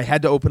reason I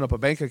had to open up a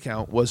bank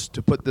account was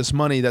to put this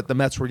money that the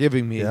Mets were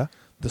giving me, Yeah.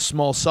 the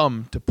small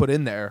sum to put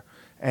in there,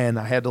 and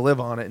I had to live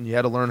on it, and you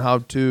had to learn how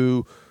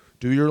to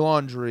do your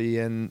laundry,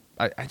 and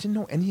I didn't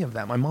know any of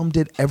that. My mom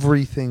did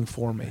everything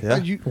for me. Yeah.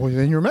 Well,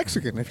 then you're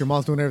Mexican if your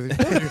mom's doing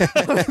everything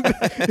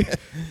for you.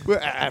 Well,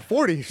 at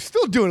 40,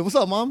 still doing it. What's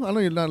up, Mom? I know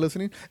you're not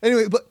listening.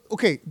 Anyway, but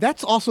okay,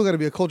 that's also got to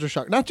be a culture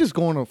shock. Not just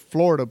going to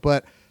Florida,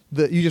 but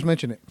you just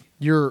mentioned it.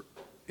 You're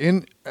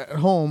at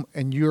home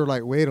and you're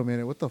like, wait a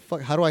minute, what the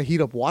fuck? How do I heat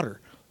up water?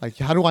 Like,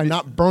 how do I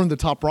not burn the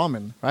top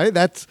ramen? Right?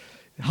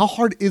 How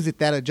hard is it,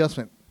 that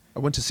adjustment? I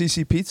went to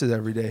CC Pizzas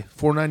every day,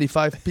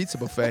 $4.95 pizza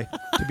buffet.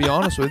 To be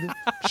honest with you,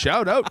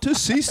 shout out to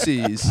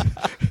CC's.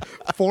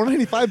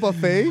 $4.95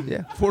 buffet?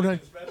 Yeah,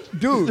 $4.95.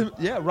 Dude.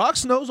 Yeah,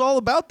 Rox knows all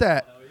about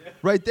that.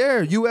 Right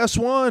there, US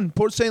 1,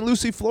 Port St.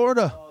 Lucie,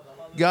 Florida.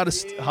 Got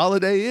a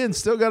Holiday Inn,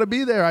 still got to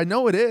be there. I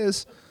know it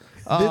is.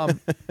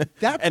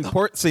 And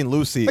Port St.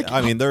 Lucie,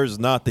 I mean, there's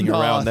nothing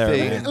around there,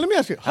 Nothing. man. Let me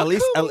ask you. how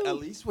come- At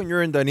least when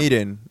you're in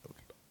Dunedin,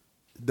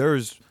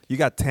 you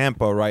got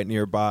Tampa right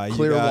nearby. You got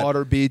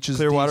Clearwater Beach is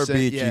Clearwater decent,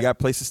 Beach. yeah. You got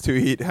places to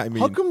eat. I mean,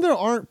 How come there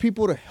aren't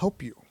people to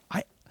help you?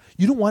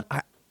 You know what?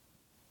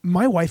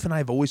 My wife and I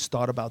have always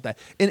thought about that.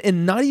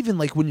 And not even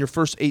like when you're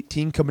first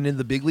 18 coming into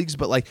the big leagues,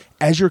 but like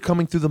as you're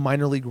coming through the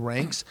minor league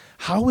ranks,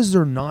 how is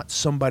there not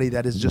somebody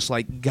that is just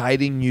like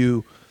guiding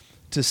you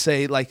to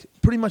say, like,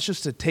 pretty much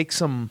just to take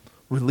some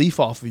relief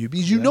off of you?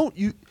 Because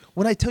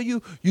when I tell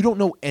you, you don't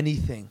know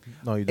anything.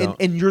 No, you don't.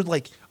 And you're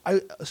like,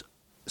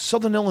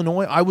 Southern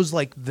Illinois, I was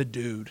like the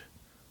dude.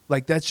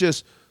 Like, that's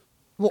just...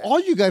 Well,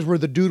 all you guys were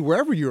the dude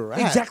wherever you were at.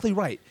 Exactly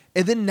right.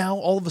 And then now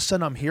all of a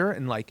sudden I'm here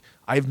and like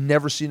I've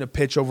never seen a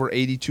pitch over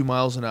 82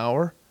 miles an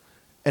hour.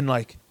 And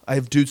like I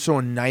have dudes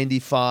throwing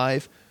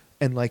 95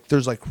 and like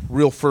there's like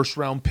real first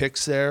round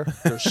picks there.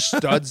 There's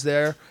studs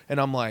there.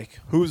 And I'm like,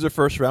 who was the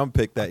first round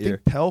pick that I year?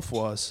 think Pelf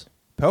was.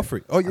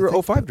 Pelfrey. Oh, you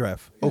were 05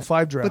 draft.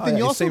 05 draft. But then yeah,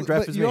 you you also, same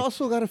draft as me.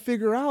 also got to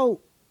figure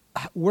out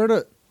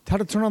how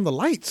to turn on the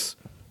lights.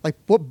 Like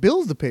what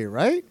bills to pay,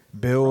 right?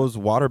 Bills,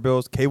 water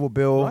bills, cable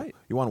bill. Right.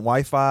 You want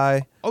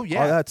Wi-Fi. Oh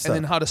yeah. All that stuff.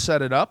 And then how to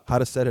set it up. How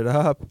to set it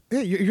up. Yeah,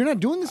 you're not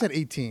doing this at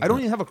 18. I don't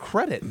even have a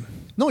credit.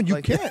 No, you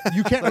like- can't.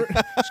 You can't.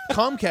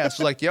 Comcast is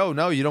like, yo,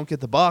 no, you don't get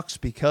the box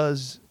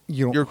because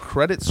You don't- your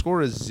credit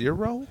score is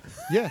 0.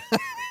 Yeah.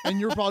 And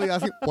you're probably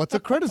asking, what's a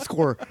credit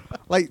score?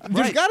 Like,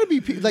 there's Right. got to be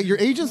like your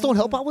agents don't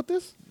help out with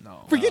this. No.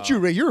 Forget you,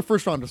 Ray. You're a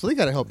first rounder, so they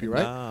got to help you,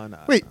 right? No.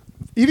 Wait,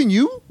 even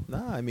you?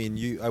 Nah, I mean,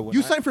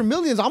 you signed for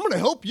millions. I'm going to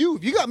help you.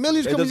 If you got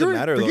millions It coming, doesn't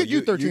matter. forget though.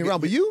 you 13 round,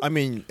 but you? I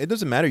mean, it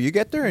doesn't matter. You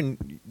get there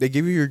and they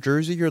give you your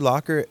jersey, your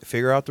locker.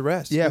 Figure out the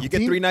rest. Yeah. You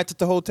get 3 nights at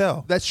the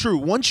hotel. That's true.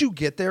 Once you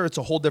get there, it's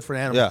a whole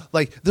different animal. Yeah.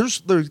 Like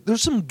there's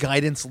some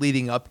guidance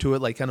leading up to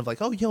it, like kind of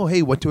like, oh, yo,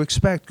 hey, what to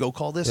expect? Go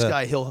call this Yeah.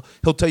 guy. He'll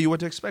tell you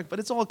what to expect. But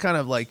it's all kind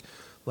of like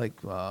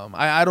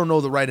I don't know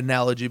the right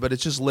analogy, but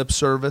it's just lip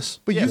service.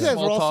 But Yeah, you guys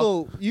small are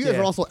also talk. you guys Yeah.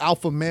 are also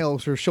alpha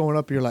males who are showing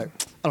up. You're like,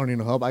 I don't need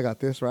no help. I got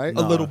this, right?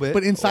 A little bit.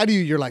 But inside of you,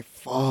 you're like,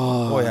 fuck.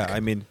 Oh yeah. I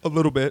mean, a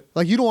little bit.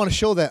 Like you don't want to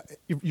show that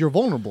you're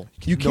vulnerable.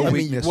 You No can't. I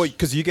weakness. mean,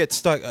 because you get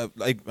stuck.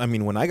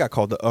 When I got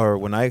called or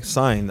when I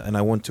signed and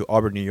I went to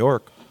Auburn, New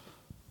York,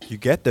 you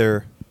get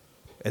there,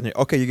 and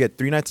you get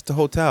 3 nights at the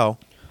hotel,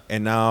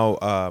 and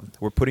now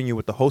we're putting you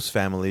with the host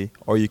family,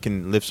 or you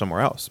can live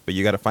somewhere else. But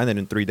you got to find it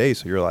in 3 days.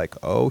 So you're like,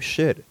 oh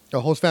shit. A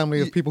host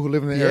family of people who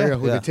live in the Yeah. area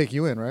who Yeah. they take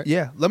you in, right?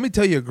 Yeah, let me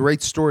tell you a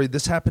great story.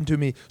 This happened to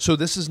me. So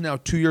this is now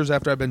 2 years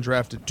after I've been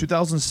drafted.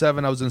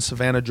 2007, I was in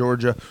Savannah,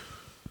 Georgia.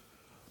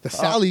 The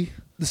Sally.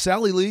 The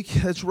Sally League.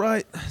 That's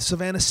right.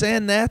 Savannah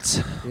Sand Gnats.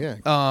 Yeah.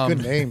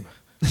 Good name.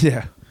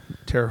 Yeah.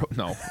 Terrible.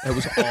 No, it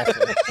was awful.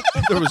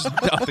 There was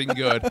nothing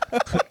good.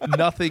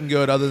 Nothing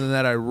good other than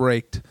that I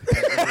raked.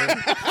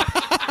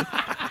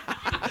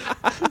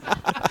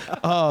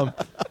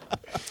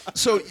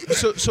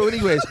 So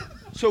anyways,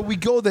 so we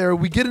go there,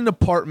 we get an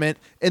apartment,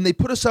 and they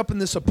put us up in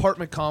this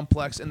apartment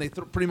complex, and they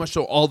pretty much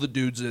throw all the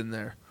dudes in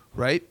there,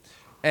 right?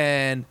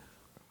 And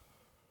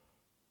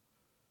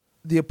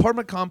the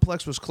apartment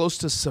complex was close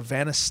to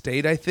Savannah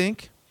State, I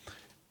think.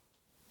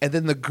 And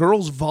then the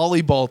girls'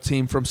 volleyball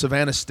team from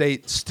Savannah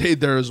State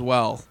stayed there as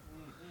well.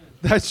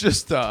 That's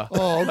just Oh,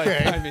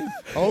 okay. I mean,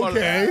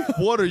 Okay.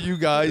 what are you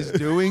guys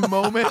doing?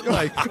 Moment,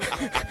 like,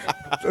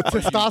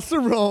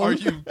 Testosterone. are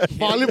you kidding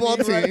volleyball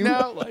me right team?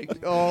 now?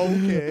 Like,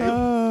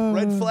 Okay.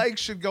 red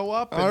flags should go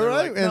up. And All they're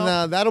right, like, and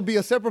no. that'll be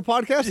a separate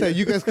podcast that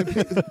you guys can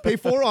pay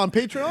for on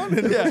Patreon.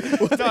 And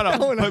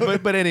Yeah, no.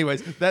 But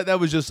anyways, that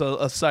was just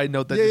a side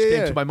note that Yeah, just yeah, came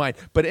yeah. to my mind.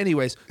 But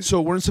anyways,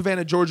 so we're in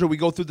Savannah, Georgia. We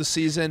go through the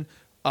season.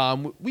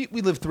 We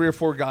live 3 or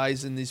 4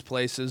 guys in these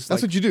places.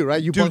 That's what you do,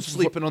 right? You dudes bunch-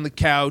 sleeping on the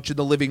couch in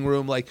the living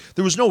room. Like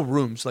there was no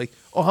rooms. Like,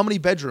 oh, how many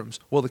bedrooms?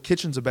 Well, the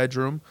kitchen's a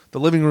bedroom. The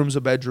living room's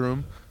a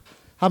bedroom.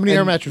 How many air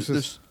And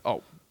mattresses?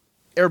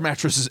 air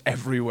mattresses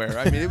everywhere.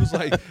 I mean, it was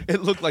like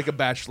it looked like a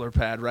bachelor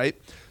pad, right?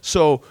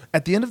 So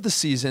at the end of the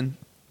season,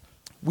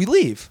 we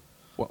leave.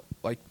 Well,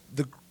 like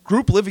the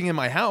group living in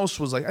my house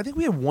was like, I think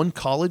we had 1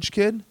 college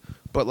kid,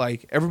 but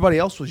like everybody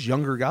else was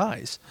younger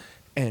guys,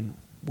 and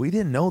we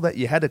didn't know that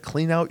you had to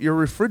clean out your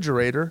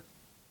refrigerator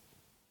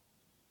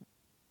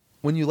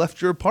when you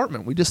left your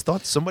apartment. We just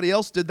thought somebody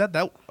else did that.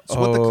 That's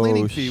what the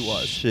cleaning fee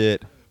was.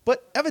 Shit.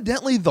 But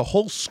evidently, the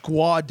whole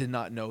squad did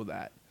not know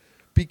that,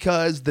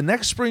 because the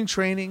next spring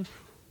training,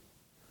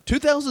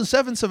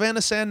 2007 Savannah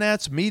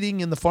Sandnats meeting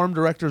in the farm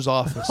director's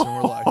office, and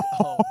we're like,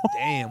 oh,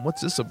 damn,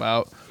 what's this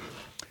about?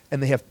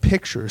 And they have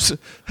pictures.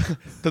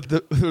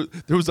 There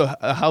was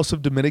a house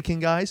of Dominican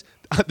guys.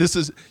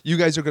 You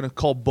guys are going to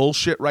call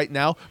bullshit right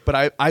now,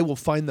 but I will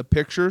find the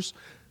pictures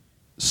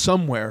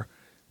somewhere.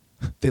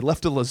 They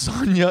left a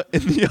lasagna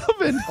in the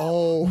oven.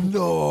 Oh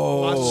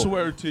No. I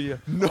swear to you.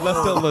 Left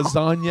a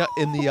lasagna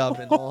in the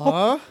oven.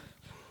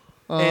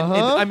 And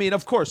I mean,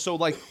 of course, so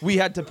like we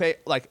had to pay,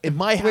 like in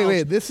my house.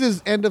 Wait, this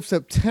is end of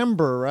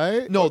September,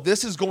 right? No,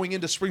 this is going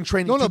into spring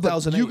training. No, but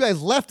 2008. you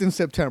guys left in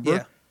September.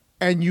 Yeah.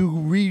 And you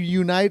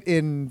reunite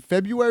in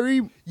February,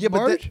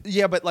 March?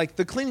 But like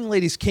the cleaning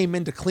ladies came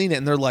in to clean it,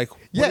 and they're like,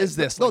 "What is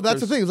this?" No, Like,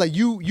 that's the thing. It's like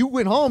you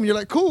went home, you're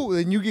like, cool,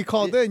 and you get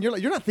called in, you're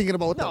like, you're not thinking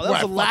about what No, the that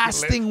was the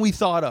last thing we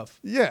thought of.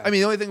 Yeah. I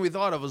mean, the only thing we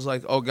thought of was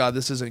like, "Oh God,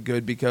 this isn't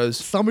good," because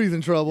somebody's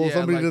in trouble, Yeah,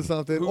 somebody like, did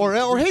something, who or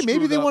hey, maybe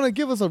screwed they up? want to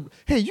give us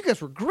hey, you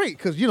guys were great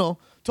because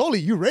totally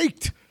you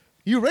raked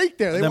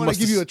there. They That want to must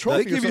give you a have-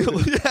 trophy. they give or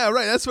something. you, yeah,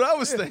 right. That's what I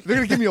was thinking. They're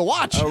gonna give me a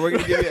watch. Oh, we're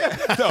gonna give you.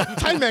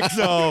 Timex.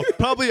 No,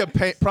 probably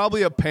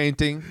a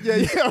painting.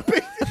 Yeah.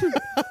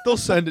 They'll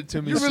send it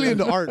to me. You're really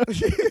soon. into art.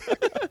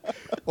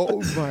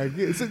 Oh my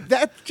god! So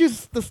that's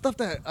just the stuff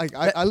that I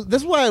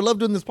that's why I love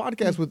doing this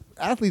podcast with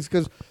athletes,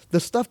 because the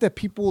stuff that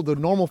people, the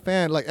normal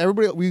fan, like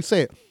everybody, we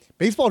say it.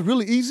 Baseball is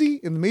really easy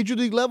in the major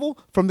league level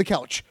from the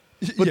couch,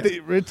 but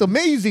Yeah. it's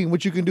amazing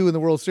what you can do in the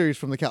World Series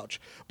from the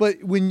couch. But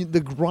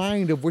the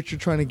grind of what you're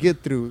trying to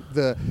get through,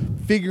 the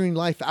figuring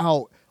life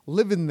out,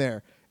 living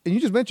there, and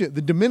you just mentioned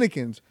the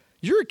Dominicans.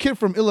 You're a kid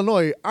from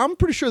Illinois. I'm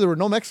pretty sure there were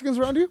no Mexicans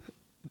around you.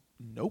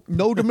 Nope.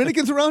 No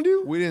Dominicans around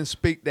you. We didn't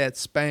speak that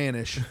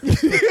Spanish.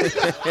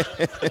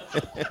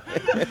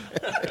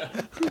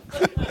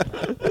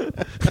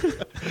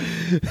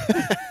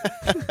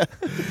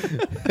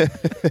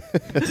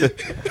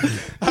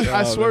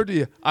 I swear to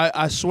you,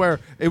 I swear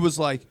it was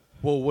like,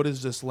 well, what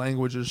is this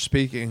language they're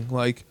speaking?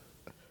 Like,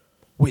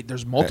 wait,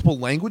 there's multiple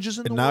languages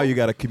in And the now world? you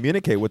got to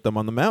communicate with them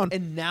on the mound.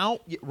 And now,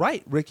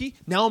 right, Ricky,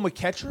 now I'm a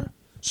catcher.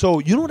 So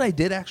you know what I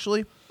did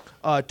actually?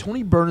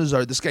 Tony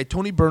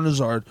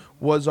Bernazard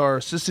was our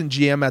assistant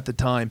GM at the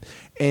time,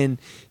 and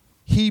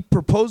he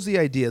proposed the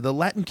idea. The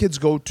Latin kids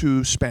go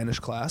to Spanish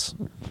class,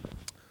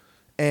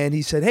 and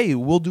he said, hey,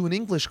 we'll do an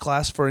English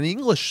class for an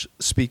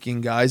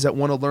English-speaking guys that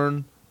want to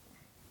learn,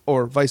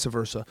 or vice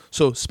versa.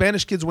 So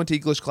Spanish kids went to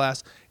English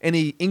class.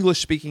 Any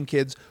English-speaking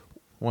kids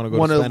Want to go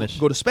want to to Spanish?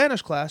 go to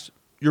Spanish class,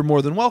 you're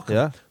more than welcome.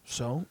 Yeah.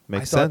 So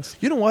Makes I thought, sense.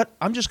 you know what?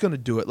 I'm just going to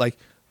do it. Like,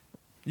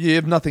 you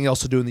have nothing else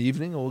to do in the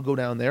evening, we'll go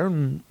down there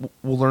and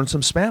we'll learn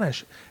some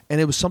Spanish.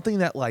 And it was something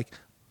that, like,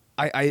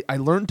 I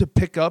learned to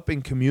pick up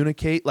and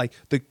communicate, like,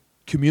 the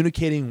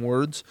communicating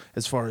words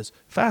as far as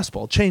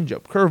fastball,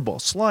 changeup,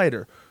 curveball,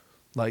 slider,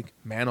 like,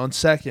 man on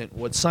second,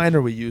 what sign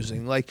are we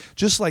using? Like,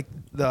 just like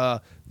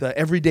the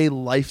everyday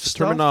life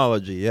stuff.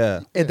 Terminology,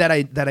 yeah. And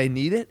that I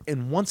needed.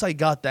 And once I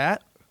got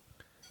that,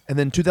 and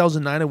then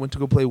 2009 I went to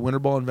go play winter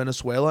ball in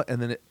Venezuela, and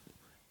then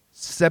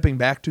stepping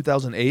back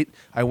 2008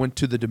 I went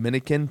to the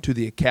Dominican, to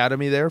the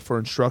academy there for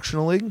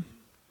instructional league.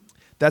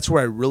 That's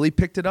where I really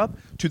picked it up.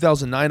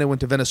 2009 I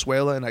went to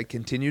Venezuela and I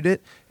continued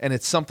it, and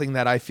it's something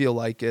that I feel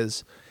like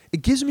it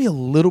gives me a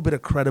little bit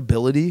of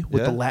credibility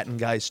with the Yeah. Latin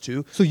guys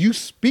too. So you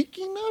speak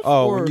enough?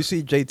 Oh, or? when you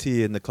see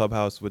JT in the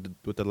clubhouse with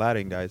the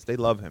Latin guys, they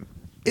love him.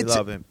 They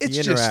love him. He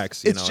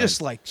interacts. It's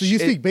just like So you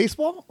speak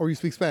baseball or you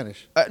speak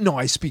Spanish? no,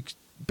 I speak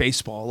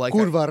baseball. Like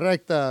Curva,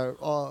 recta,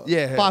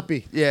 yeah,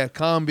 papi. yeah,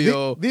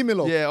 cambio.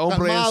 Dímelo, Yeah,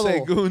 hombre en calmado.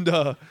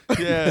 segunda.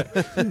 Yeah,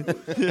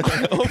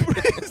 yeah,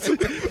 hombre en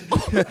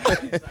segunda.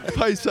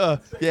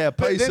 Paisa. Yeah,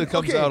 But paisa then,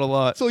 comes okay, out a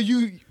lot. So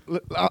this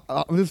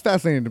is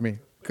fascinating to me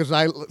because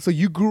so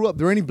you grew up.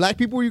 There any black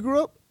people where you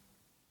grew up?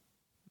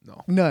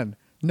 No. None.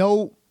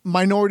 No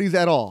minorities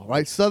at all.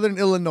 Right? Southern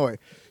Illinois.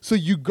 So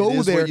you go It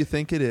is there. what you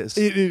think it is.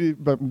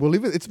 But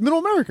believe it, it's Middle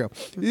America.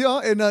 Yeah,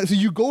 and so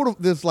you go to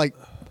this like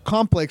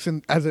complex,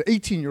 and as an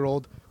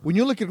 18-year-old, when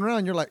you're looking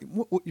around, you're like,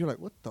 what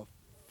the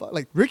fuck?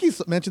 Like Ricky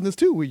mentioned this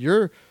too. Where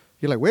you're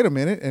like, wait a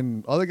minute,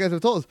 and other guys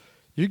have told us.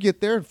 You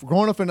get there,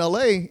 growing up in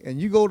LA,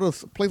 and you go to a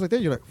place like that,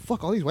 you're like,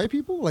 fuck, all these white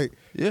people? Like,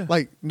 Yeah.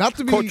 like not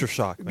to be culture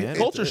shock, man.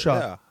 Culture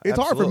shock. Yeah, It's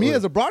hard for me absolutely.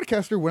 as a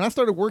broadcaster. When I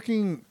started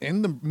working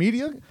in the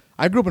media,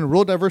 I grew up in a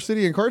rural diverse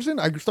city in Carson.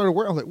 I started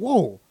working. I was like,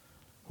 whoa,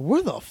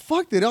 where the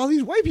fuck did all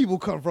these white people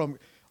come from?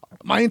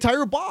 My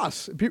entire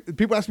boss.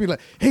 People ask me like,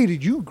 hey,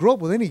 did you grow up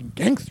with any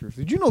gangsters?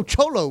 Did you know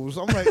cholos?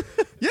 I'm like,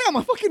 yeah,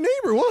 my fucking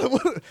neighbor.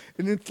 What?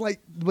 And it's like,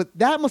 but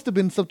that must have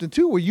been something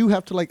too, where you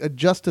have to like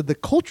adjust to the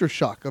culture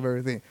shock of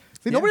everything.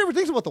 See, nobody ever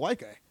thinks about the white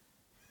guy.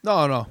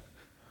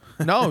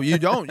 No, you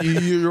don't.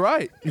 You're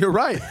right. You're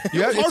right. hard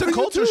It's for a you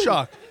culture too.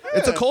 shock.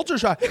 It's a culture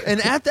shock.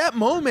 And at that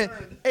moment,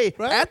 hey,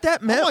 Right? at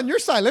that I'm moment, on your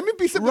side. Let me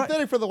be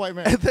sympathetic for the white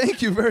man.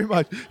 Thank you very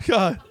much.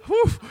 God.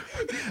 Whew.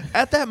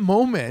 At that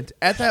moment,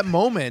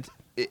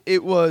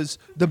 it was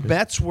the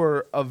Mets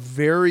were a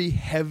very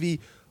heavy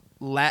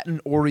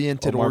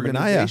Latin-oriented Omar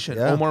Minaya, organization.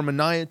 yeah. Omar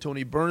Minaya,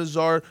 Tony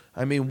Bernazar.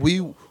 I mean,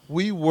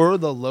 we were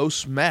the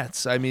Los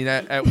Mets. I mean,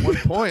 at one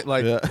point,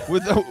 like,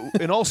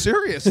 in all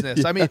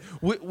seriousness, I mean,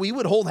 we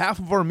would hold half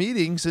of our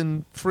meetings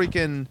and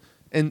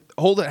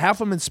hold it half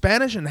of them in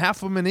Spanish and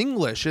half of them in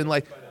English, and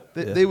like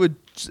they would.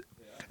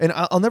 And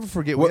I'll never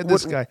forget, we had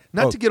this guy,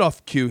 not to get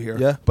off cue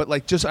here, but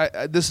like this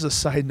is a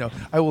side note.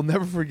 I will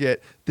never forget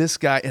this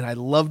guy, and I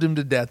loved him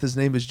to death. His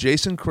name is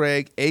Jason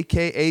Craig,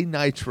 a.k.a.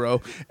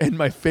 Nitro, and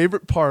my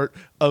favorite part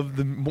of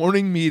the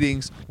morning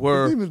meetings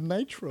were... His name is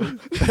Nitro.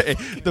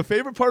 The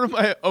favorite part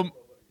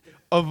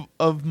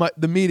of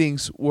the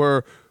meetings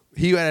were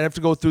he would have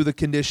to go through the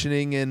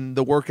conditioning and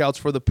the workouts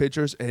for the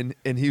pitchers, and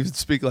he would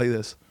speak like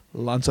this: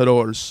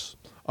 Lanzadores,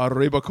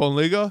 arriba con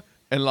liga,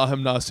 en la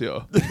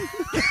gimnasio.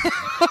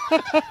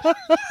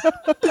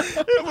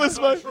 It was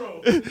my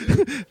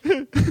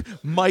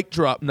mic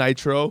drop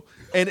Nitro,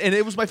 and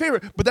it was my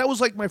favorite. But that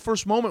was like my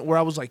first moment where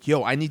I was like,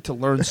 "Yo, I need to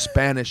learn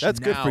Spanish." That's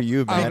good now. for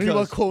you, man.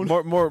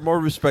 More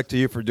respect to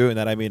you for doing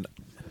that. I mean,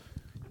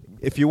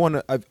 if you want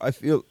to, I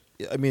feel.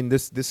 I mean,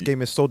 this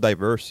game is so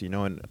diverse, you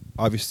know, and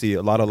obviously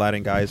a lot of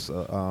Latin guys,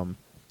 and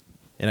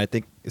I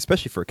think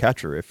especially for a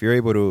catcher, if you're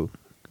able to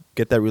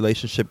get that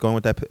relationship going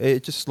with that,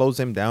 it just slows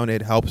him down.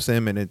 It helps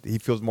him, and he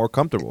feels more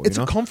comfortable. It's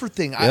a comfort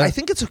thing. Yeah. I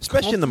think it's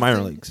especially in the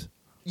minor leagues.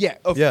 Yeah,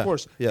 of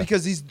course. Yeah.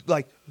 Because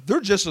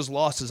they're just as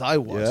lost as I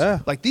was.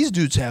 Yeah. Like these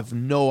dudes have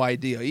no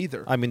idea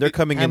either. I mean, they're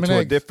coming into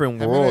a different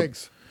world.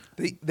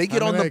 They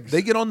get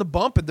on the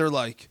bump and they're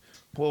like,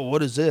 "Well,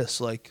 what is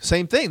this?" Like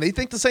same thing. They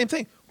think the same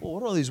thing. Well,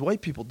 what are all these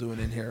white people doing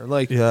in here?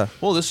 Like,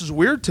 well, this is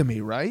weird to me,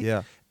 right?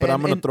 Yeah. But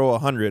I'm gonna throw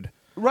 100.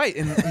 Right,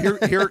 and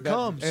here it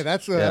comes. Hey,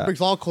 that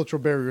breaks all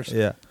cultural barriers.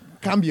 Yeah.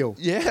 Cambio.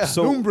 Yeah.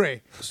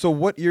 So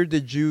what year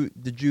did you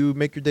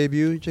make your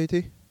debut,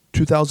 JT?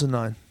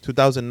 2009.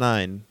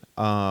 2009.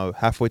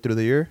 Halfway through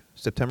the year,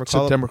 September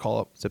call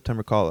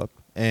up,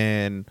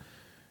 and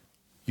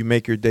you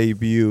make your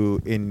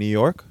debut in New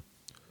York.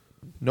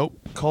 Nope,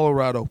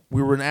 Colorado.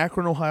 We were in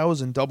Akron, Ohio. I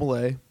was in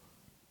AA.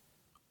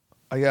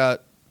 I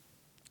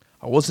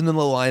wasn't in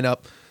the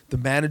lineup. The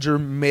manager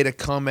made a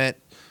comment.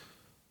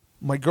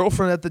 My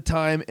girlfriend at the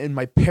time and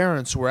my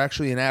parents were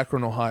actually in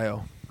Akron,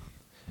 Ohio.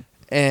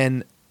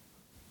 And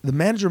the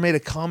manager made a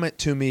comment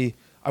to me.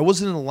 I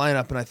wasn't in the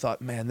lineup, and I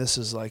thought, man, this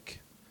is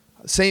like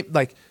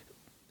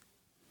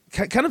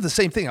kind of the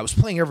same thing. I was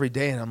playing every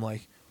day, and I'm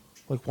like,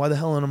 why the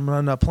hell am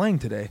I not playing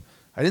today?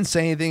 I didn't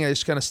say anything. I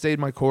just kind of stayed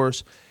my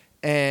course.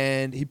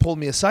 And he pulled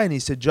me aside, and he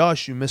said,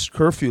 "Josh, you missed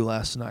curfew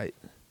last night."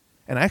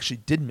 And I actually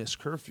did miss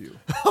curfew.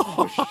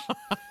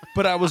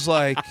 But I was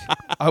like,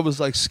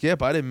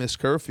 Skip, I didn't miss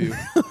curfew.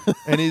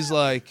 And he's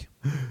like,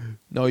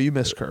 "No, you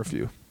missed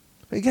curfew."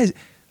 Hey, guys,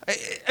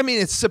 I mean,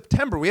 it's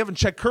September. We haven't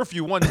checked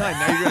curfew one time.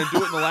 Now you're going to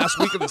do it in the last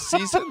week of the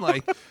season?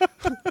 Like,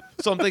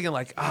 so I'm thinking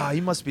like, he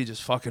must be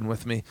just fucking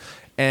with me.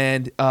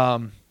 And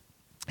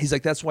he's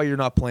like, "That's why you're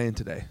not playing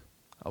today."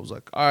 I was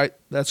like, "All right,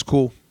 that's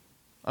cool.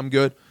 I'm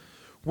good."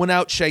 Went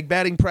out, shag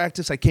batting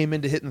practice. I came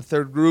in to hit in the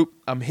third group.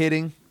 I'm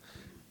hitting.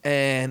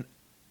 And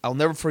I'll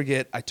never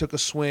forget, I took a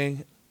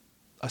swing.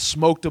 I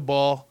smoked a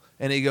ball.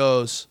 And he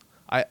goes,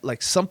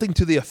 something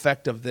to the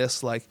effect of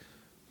this, like,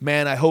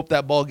 "Man, I hope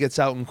that ball gets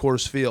out in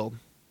Coors Field."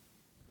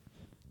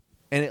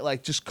 And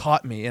it just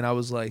caught me, and I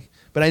was like,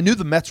 but I knew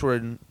the Mets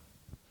were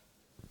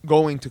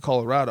going to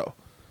Colorado,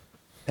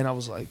 and I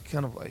was like,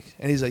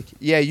 and he's like,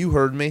 "Yeah, you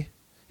heard me."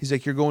 He's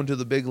like, "You're going to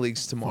the big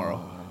leagues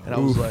tomorrow," and I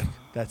was like,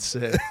 "That's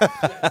sick."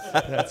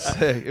 That's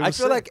sick. I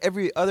feel like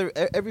every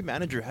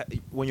manager,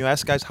 when you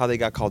ask guys how they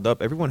got called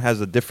up, everyone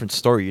has a different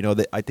story. You know,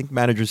 I think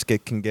managers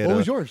can get. What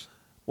was yours?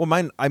 Well,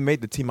 mine, I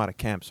made the team out of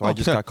camp, so I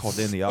just got called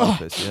in the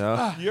office, you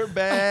know? You're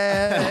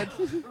bad.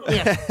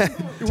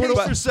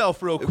 Taste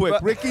yourself real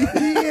quick, Ricky.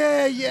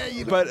 Yeah.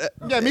 You know. But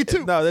yeah, me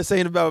too. No, this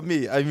ain't about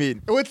me. I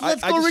mean, Let's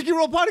Go Ricky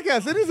Roll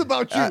podcast. It is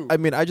about you. I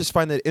mean, I just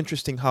find it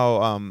interesting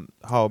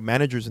how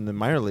managers in the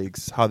minor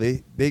leagues, how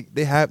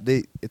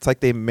it's like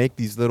they make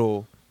these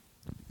little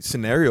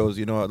scenarios,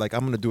 you know, like,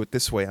 I'm gonna do it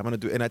this way,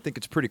 and I think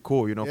it's pretty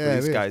cool, you know, for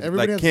these guys. Everybody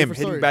like has Kim different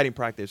hitting stories. batting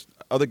practice,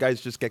 other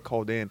guys just get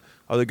called in,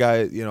 other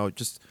guys, you know,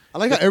 just. I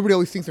like how everybody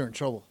always thinks they're in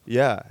trouble.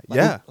 Yeah.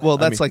 Well,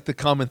 that's like the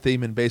common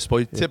theme in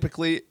baseball.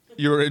 Typically,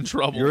 you're in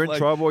trouble. You're in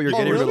trouble. You're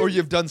getting or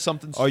you've done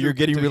something. Or you're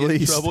getting stupid to get in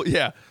released. trouble.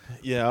 Yeah.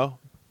 You know,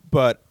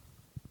 but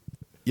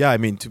yeah, I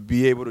mean, to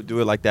be able to do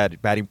it like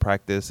that, batting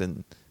practice,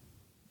 and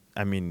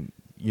I mean,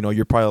 you know,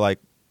 you're probably like,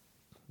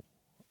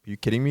 are you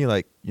kidding me?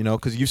 Like, you know,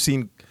 because you've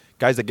seen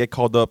guys that get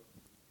called up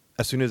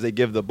as soon as they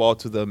give the ball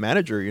to the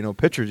manager, you know,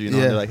 pitchers, you know,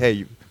 they're like,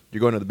 "Hey, you're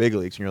going to the big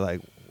leagues," and you're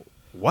like,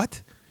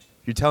 "What?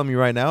 You're telling me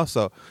right now?"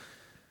 So,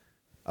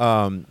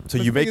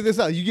 you make this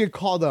out. You get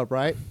called up,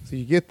 right? So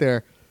you get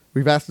there.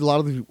 We've asked a lot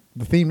of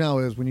the theme now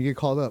is when you get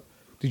called up,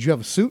 did you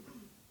have a suit?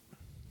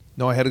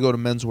 No, I had to go to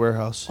Men's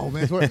Warehouse. Oh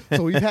man, so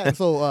we have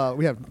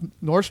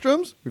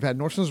Nordstrom's. We've had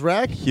Nordstrom's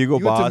Rack. Hugo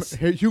Boss.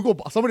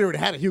 Somebody already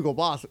had a Hugo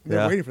Boss.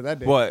 They're waiting for that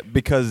day. What?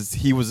 Because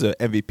he was an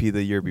MVP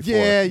the year before.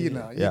 Yeah, you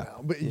know.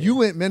 But you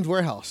went Men's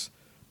Warehouse.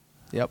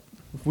 Yep.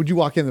 Would you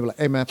walk in and be like,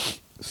 "Hey man,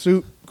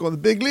 suit, go to the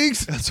big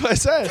leagues. That's what I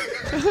said.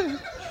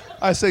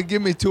 I said,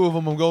 give me 2 of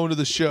them. I'm going to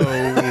the show.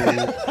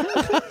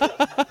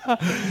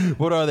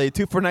 What are they?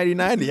 2 for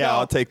 $99? Yeah,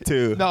 I'll take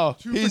 2. No,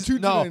 Two for he's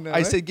 $2.99, no. I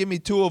right? said, give me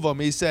 2 of them.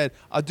 He said,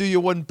 I'll do you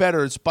one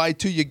better. It's buy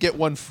 2, you get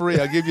 1 free.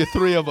 I'll give you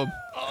 3 of them.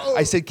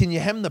 I said, can you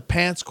hem the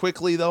pants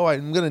quickly though?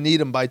 I'm gonna need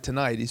them by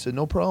tonight. He said,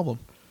 no problem.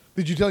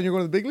 Did you tell him you're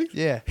going to the big leagues?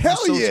 Yeah. Hell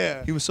He was so-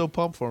 yeah. He was so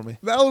pumped for me.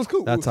 That was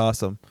cool. That's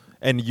awesome.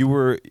 And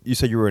you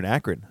said you were in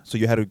Akron, so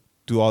you had to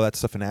do all that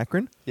stuff in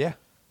Akron? Yeah.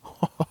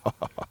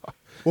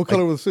 What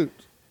color was the suit?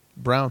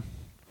 Brown.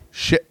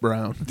 Shit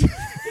brown.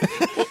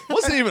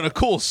 Wasn't even a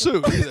cool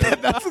suit either.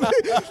 That's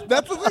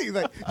the thing.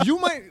 Like you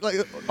might like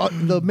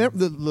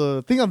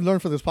the thing I've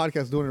learned from this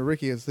podcast doing it,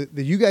 Ricky, is that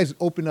you guys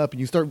open up and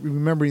you start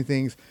remembering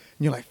things,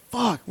 and you're like,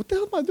 "Fuck, what the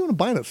hell am I doing?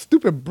 Buying a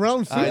stupid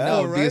brown suit?" I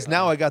know, for, right? because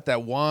now I got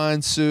that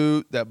wine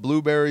suit, that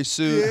blueberry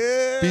suit.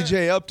 Yeah.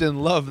 BJ Upton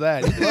loved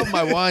that. He loved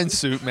my wine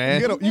suit,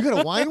 man. you got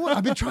a wine one.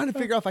 I've been trying to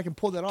figure out if I can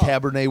pull that off.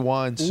 Cabernet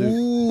wine suit.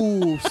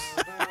 Ooh.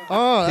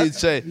 Oh, He'd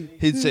say,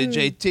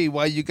 JT,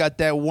 why you got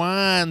that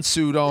wine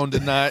suit on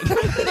tonight?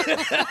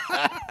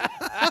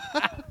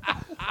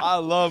 I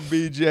love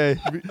BJ.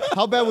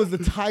 how bad was the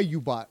tie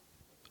you bought?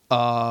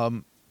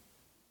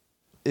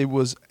 It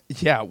was,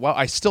 yeah. Well,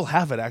 I still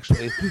have it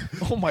actually.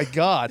 Oh my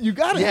God, You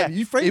gotta have it.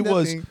 You framed it that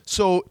was thing.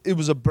 so. It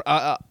was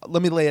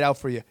let me lay it out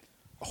for you.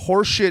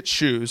 Horseshit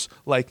shoes,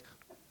 like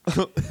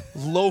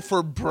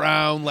loafer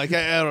brown, like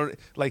I don't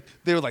like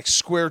they were like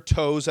square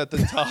toes at the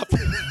top.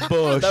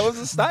 Bush. That was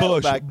the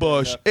style back then,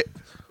 Bush. yeah.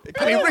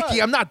 I mean,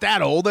 Ricky, I'm not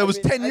that old. That was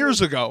 10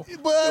 years ago.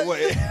 But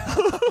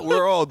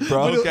We're old,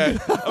 bro.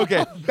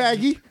 Okay.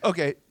 baggy.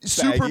 Okay,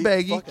 super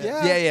baggy. Fuck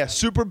yeah. Yeah,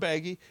 super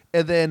baggy.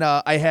 And then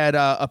I had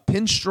a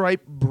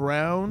pinstripe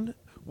brown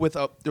with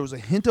there was a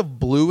hint of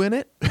blue in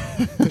it.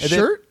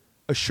 Shirt.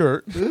 A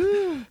shirt.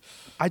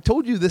 I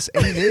told you this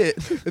ain't it.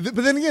 But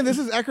then again, this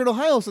is Akron,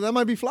 Ohio, so that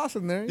might be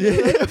flossing there.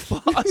 Yeah,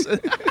 floss.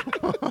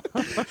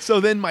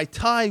 So then my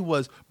tie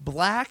was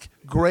black,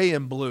 gray,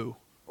 and blue.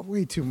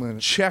 Way too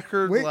much.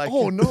 Checkered Wait, like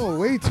oh no,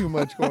 way too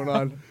much going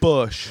on.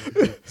 Bush.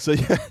 So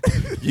yeah,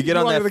 you get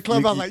on Walk that to the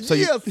club, I'm like, so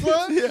yeah, son, so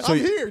I'm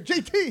you- here,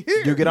 JT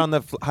here. you get on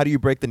the. How do you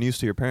break the news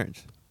to your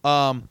parents?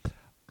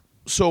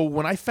 So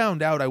when I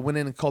found out, I went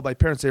in and called my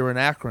parents. They were in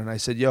Akron. I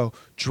said, yo,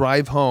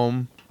 drive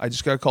home. I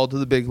just got called to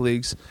the big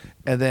leagues.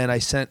 And then I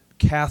sent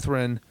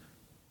Catherine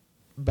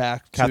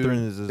back.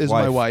 Catherine is his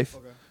my wife.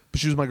 wife. But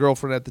she was my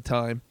girlfriend at the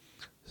time.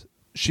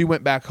 She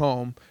went back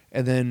home,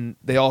 and then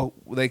they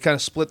kind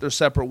of split their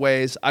separate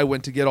ways. I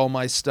went to get all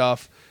my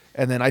stuff,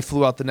 and then I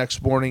flew out the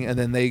next morning, and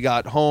then they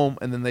got home,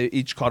 and then they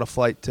each caught a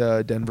flight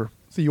to Denver.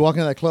 So you walk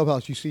into that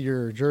clubhouse, you see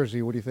your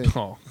jersey. What do you think?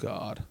 Oh,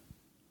 God.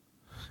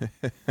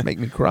 Make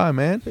me cry,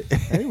 man.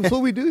 Hey, that's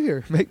what we do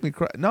here. Make me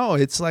cry. No,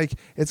 it's like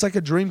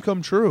a dream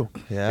come true.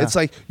 Yeah. It's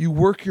like you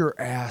work your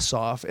ass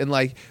off, and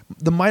like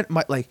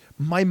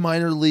my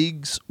minor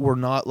leagues were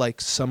not like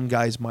some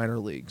guys' minor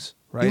leagues,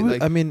 right? You would-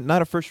 Like I mean,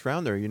 not a first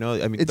rounder. You know,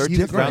 I mean, it's 13th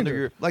different. rounder.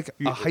 You're, Like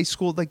a high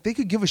school, like they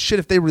could give a shit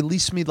if they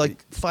released me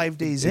like 5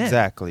 days in.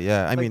 exactly.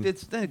 Yeah. I mean,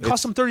 it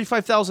cost them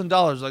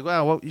 $35,000. Like,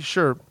 wow, well,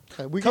 sure.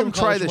 We give Come them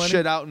try college this money.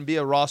 shit out and be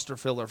a roster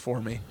filler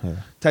for me,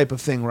 type of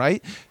thing,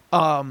 right?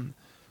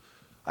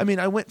 I mean,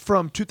 I went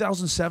from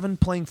 2007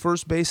 playing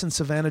first base in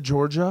Savannah,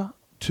 Georgia,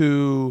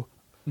 to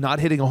not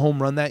hitting a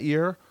home run that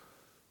year,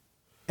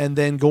 and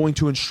then going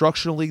to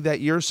instructional league that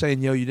year,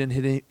 saying, "Yo, you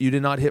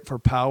did not hit for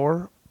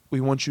power.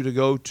 We want you to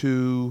go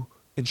to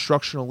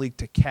instructional league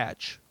to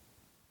catch."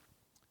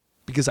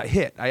 Because I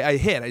hit, I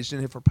hit. I just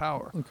didn't hit for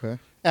power. Okay.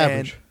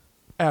 Average.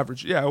 And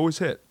average, yeah, I always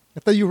hit. I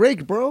thought you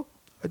raked, bro.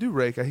 I do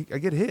rake. I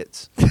get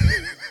hits.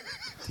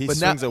 he but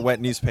swings now- a wet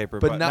newspaper.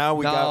 But But now, now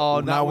we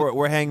got. Now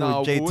we're hanging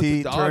with the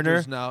JT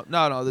Dodgers Turner.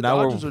 now. No, the Now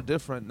we're- Dodgers are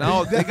different.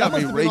 Now they got that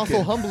me must have been raking.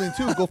 also humbling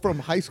too. Go from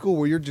high school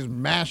where you're just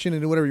mashing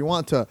and do whatever you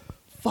want to,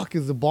 fuck,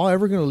 is the ball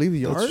ever going to leave the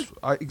yard?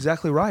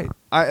 Exactly right.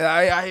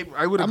 I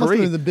would That must have agree.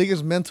 been the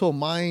biggest mental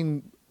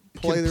mind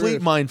play there Complete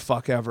is. mind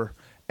fuck ever.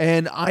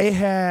 And I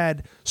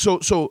had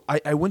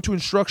I went to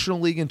instructional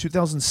league in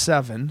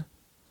 2007.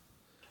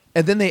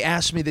 And then they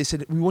asked me, they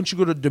said, we want you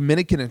to go to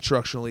Dominican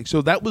Instructional League.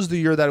 So that was the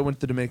year that I went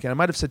to Dominican. I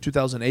might have said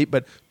 2008,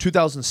 but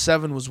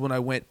 2007 was when I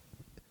went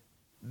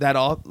that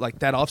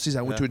offseason.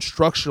 I went to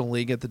Instructional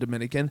League at the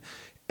Dominican.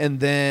 And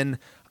then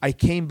I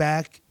came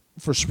back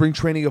for spring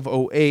training of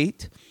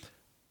 2008,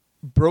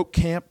 broke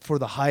camp for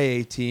the high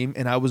A team,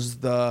 and I was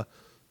the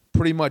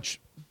pretty much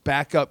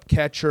backup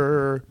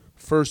catcher,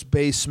 first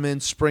baseman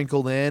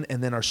sprinkled in,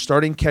 and then our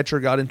starting catcher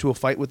got into a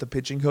fight with the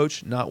pitching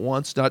coach, not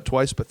once, not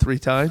twice, but 3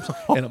 times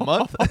in a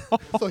month.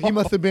 So he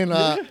must have been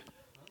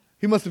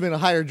a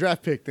higher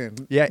draft pick then.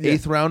 Yeah,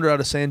 8th rounder out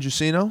of San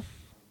Jacinto.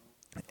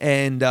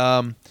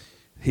 And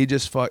he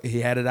just fought,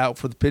 he had it out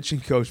for the pitching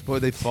coach. Boy,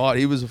 they fought.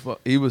 He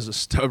was a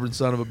stubborn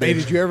son of a Hey, bitch.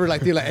 did you ever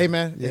be like, hey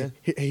man, Yeah.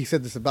 he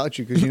said this about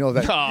you because you know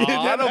that. No,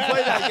 I don't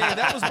play that game.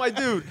 That was my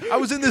dude. I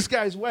was in this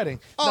guy's wedding.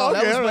 Oh, No, that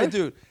okay, was all my right.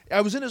 dude.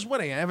 I was in his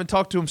wedding. I haven't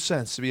talked to him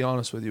since, to be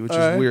honest with you, which All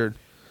is right. weird.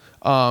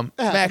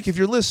 Mac, if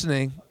you're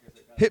listening,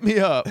 hit me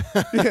up.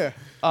 Yeah,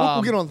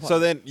 we'll get on. The So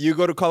then you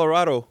go to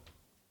Colorado.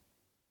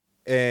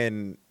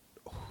 And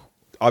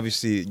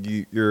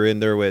obviously, you're in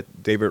there with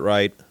David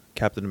Wright,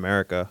 Captain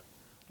America,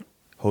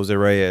 Jose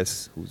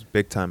Reyes, who's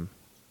big time,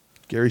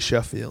 Gary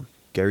Sheffield,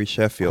 Gary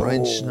Sheffield.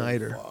 Brian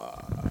Schneider.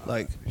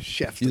 Like,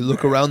 Chef. you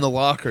look around the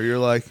locker, you're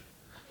like,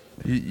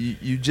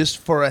 you just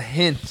for a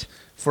hint,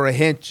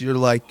 you're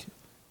like,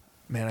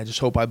 man, I just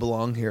hope I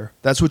belong here.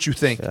 That's what you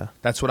think. Yeah.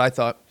 That's what I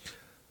thought.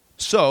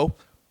 So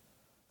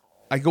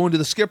I go into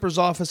the skipper's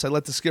office. I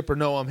let the skipper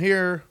know I'm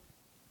here.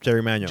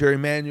 Jerry Manuel. Jerry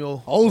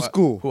Manuel, Old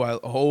school.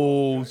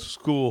 Old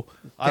school.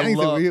 Danny's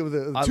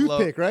the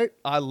toothpick, right?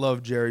 I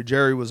love Jerry.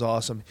 Jerry was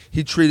awesome.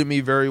 He treated me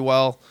very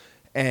well,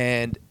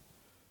 and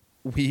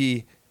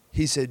he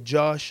said,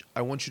 Josh,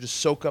 I want you to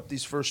soak up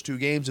these first 2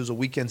 games. It was a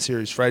weekend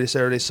series, Friday,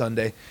 Saturday,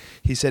 Sunday.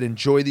 He said,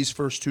 enjoy these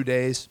first 2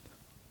 days.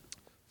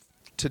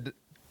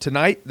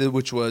 Tonight,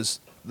 which was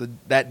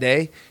that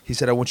day, he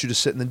said, I want you to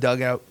sit in the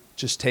dugout,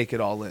 just take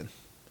it all in.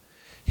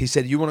 He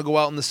said, you want to go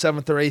out in the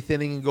 7th or 8th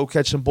inning and go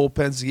catch some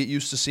bullpens to get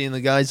used to seeing the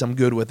guys? I'm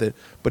good with it.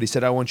 But he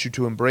said, I want you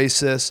to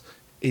embrace this.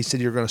 He said,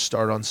 you're going to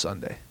start on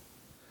Sunday.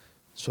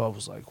 So I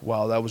was like,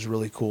 wow, that was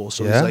really cool.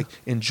 So Yeah. he's like,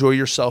 enjoy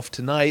yourself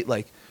tonight.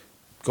 Like,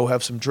 go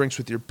have some drinks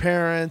with your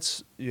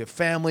parents. You have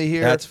family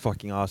here. That's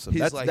fucking awesome.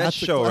 He's That's like- that's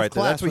That's show the- right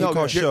there. That's what you No,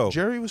 call show.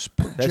 Jerry was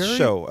That's Jerry,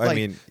 show. I like,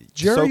 mean,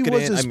 Jerry soak it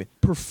was in. as I mean-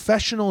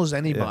 professional as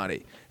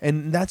anybody,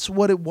 and that's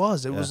what it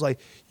was. It was Yeah. like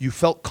you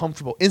felt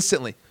comfortable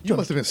instantly. You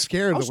must have been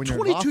scared I was when you're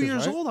in 22 office,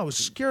 years right? old. I was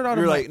scared out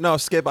You're of like, no,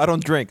 Skip, I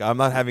don't drink. I'm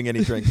not having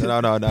any drinks. No.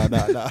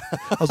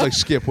 I was like,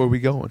 Skip, where are we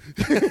going?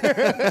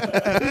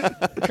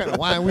 What kind of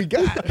wine we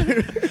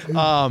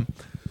got?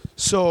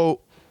 So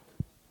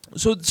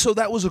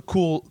that was a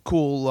cool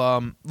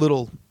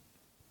little.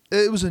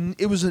 It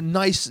was a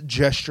nice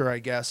gesture, I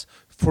guess,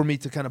 for me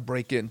to kind of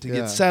break in, to Yeah.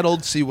 get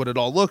settled, see what it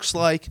all looks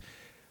like.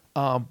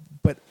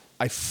 But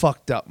I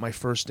fucked up my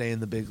first day in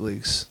the big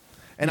leagues.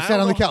 And You I sat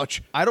don't on the know-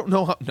 couch. I don't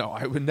know how. No,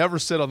 I would never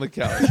sit on the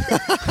couch.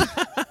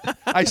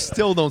 I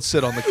still don't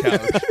sit on the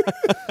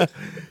couch.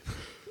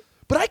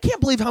 But I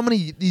can't believe how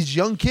many these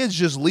young kids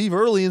just leave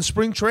early in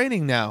spring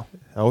training now.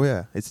 Oh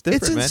yeah, it's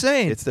different. It's man.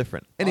 insane. It's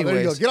different. Oh, there you go.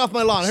 Anyways, Get off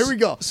my lawn. Here we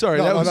go. sorry,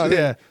 No, that no, was no,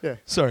 yeah. yeah.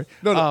 Sorry.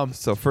 No, no.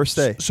 So first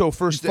day. So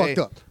first You day, fucked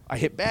up. I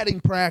hit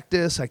batting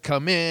practice. I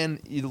come in,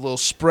 eat a little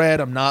spread.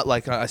 I'm not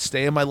like I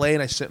stay in my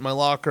lane. I sit in my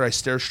locker. I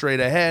stare straight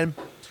ahead.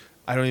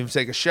 I don't even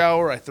take a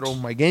shower. I throw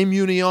my game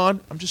uni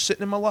on. I'm just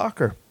sitting in my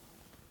locker.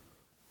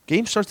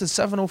 Game starts at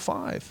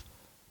 7:05.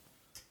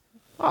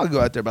 I'll go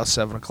out there about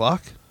 7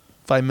 o'clock,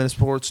 5 minutes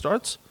before it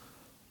starts.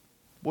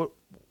 What?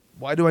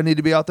 Why do I need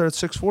to be out there at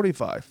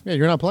 6:45? Yeah,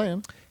 you're not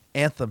playing.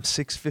 Anthem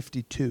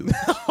 6:52.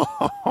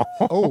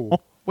 Oh,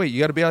 Wait, you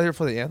got to be out here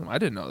for the anthem? I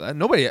didn't know that.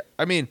 Nobody.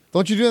 I mean,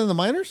 don't you do that in the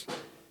minors?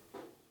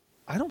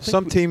 I don't think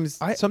Some we- teams.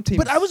 Some teams.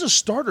 But I was a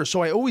starter,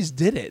 so I always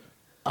did it.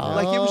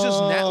 Like it was just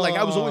like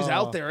I was always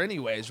out there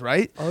anyways,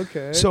 right?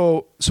 Okay.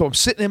 So I'm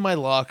sitting in my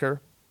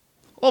locker.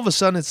 All of a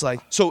sudden, it's like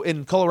so.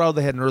 In Colorado,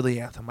 they had an early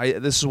anthem.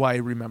 This is why I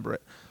remember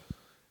it.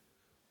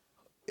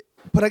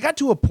 But I got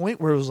to a point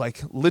where it was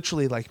like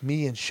literally like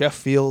me and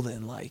Sheffield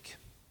and like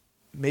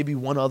maybe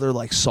one other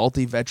like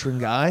salty veteran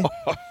guy.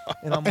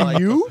 And I'm like,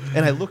 you?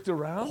 And I looked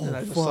around and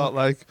I just thought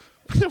like,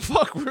 what the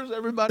fuck? Where's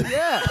everybody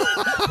at?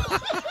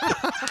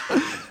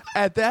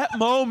 At that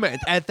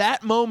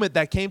moment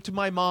that came to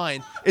my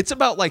mind. It's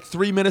about like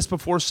 3 minutes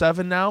before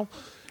 7 now.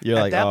 You're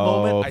At like, that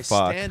moment, oh, I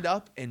fuck. stand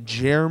up and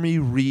Jeremy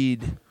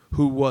Reed,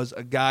 who was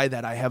a guy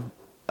that I have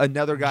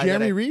another guy.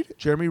 Jeremy Reed?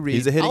 Jeremy Reed.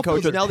 He's a hitting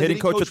coach. He's now the Hitting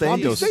coach with the Long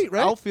Beach Angels. State,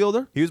 right?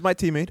 Outfielder. He was my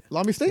teammate.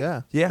 Long Beach State?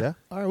 Yeah. Yeah.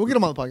 All right, we'll get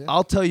him on the podcast.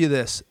 I'll tell you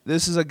this.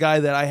 This is a guy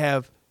that I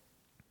have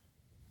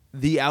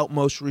the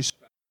utmost respect.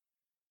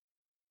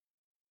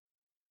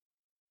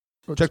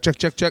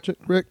 Check.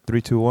 Rick,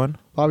 3, 2, 1.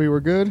 Bobby, we're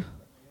good.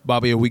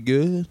 Bobby, are we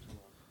good?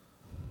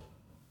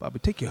 Bobby,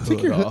 take your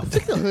hood off.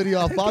 Take the hoodie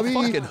off, Bobby.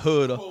 Fucking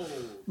hood off.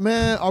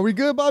 Man, are we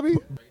good, Bobby?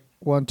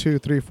 1, 2,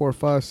 3, 4,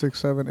 5, 6,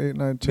 7, 8,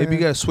 9, 10. Maybe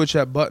you gotta switch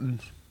that button.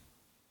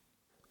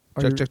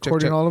 Are check, you check, check,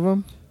 recording check. all of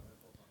them?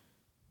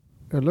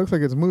 It looks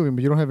like it's moving,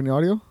 but you don't have any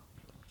audio?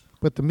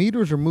 But the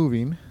meters are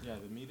moving. Yeah,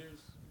 the meters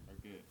are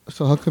good.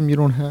 So how come you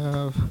don't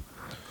have...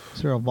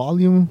 Is there a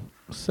volume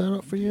set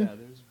up for you? Yeah,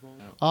 there's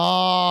volume.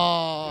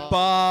 Oh,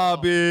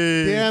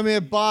 Bobby. damn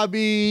it,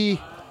 Bobby.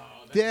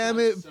 Damn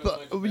it.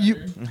 You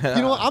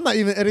know what? I'm not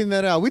even editing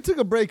that out. We took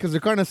a break because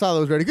the carne asada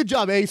was ready. Good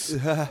job, Ace.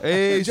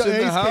 Ace in the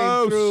Came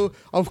house. through.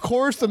 Of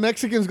course, the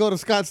Mexicans go to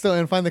Scottsdale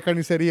and find the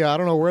carniceria. I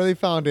don't know where they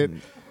found it,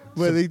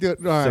 but they do it.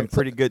 All Some right.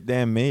 pretty good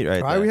damn meat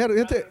right All right, there. we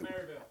had to.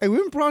 Hey, we've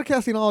been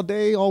broadcasting all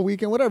day, all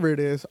weekend, whatever it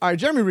is. All right,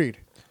 Jeremy Reed,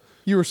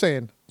 you were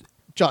saying,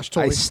 Josh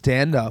told I me.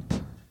 stand up.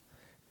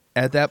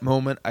 At that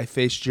moment, I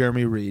face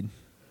Jeremy Reed.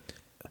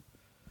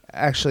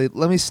 Actually,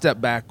 let me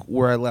step back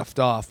where I left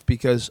off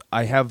because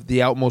I have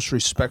the utmost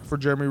respect for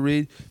Jeremy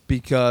Reed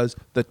because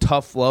the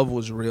tough love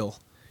was real.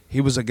 He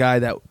was a guy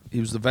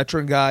he was the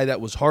veteran guy that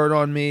was hard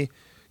on me,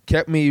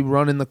 kept me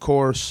running the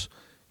course,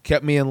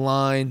 kept me in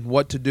line,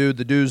 what to do,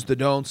 the do's, the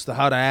don'ts, the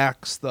how to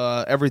act,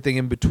 the everything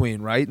in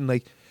between, right? And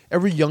like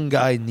every young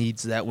guy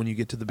needs that when you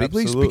get to the big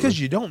leagues Absolutely. because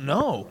you don't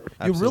know. You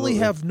really Absolutely.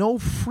 have no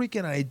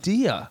freaking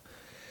idea.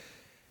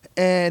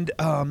 And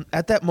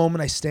at that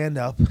moment, I stand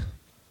up,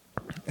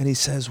 and he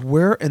says,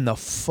 "Where in the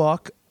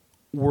fuck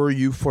were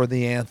you for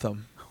the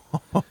anthem?"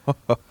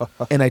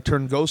 And I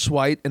turned ghost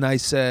white, and I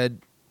said,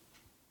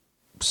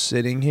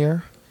 "Sitting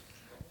here."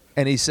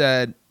 And he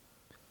said,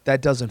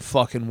 "That doesn't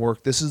fucking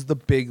work. This is the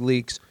big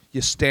leagues.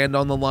 You stand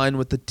on the line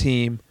with the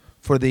team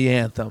for the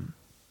anthem."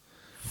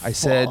 I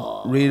said,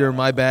 "Reader,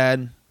 my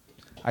bad."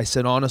 I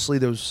said, "Honestly,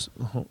 there was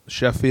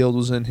Sheffield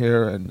was in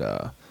here and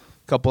a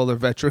couple other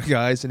veteran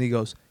guys." And he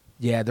goes,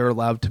 "Yeah, they're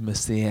allowed to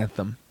miss the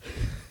anthem."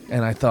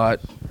 And I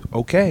thought,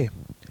 okay.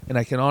 And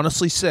I can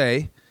honestly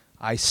say,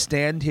 I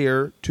stand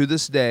here to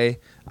this day.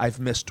 I've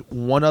missed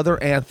one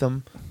other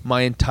anthem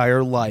my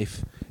entire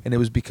life, and it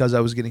was because I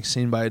was getting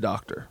seen by a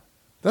doctor.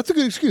 That's a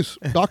good excuse,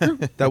 doctor.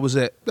 That was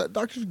it. That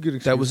doctor's a good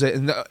excuse. That was it.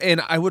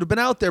 And I would have been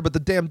out there, but the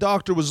damn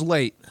doctor was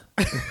late.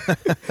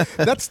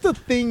 That's the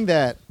thing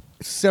that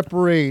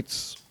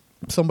separates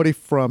somebody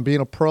from being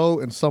a pro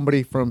and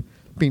somebody from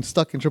being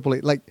stuck in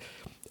AAA. Like,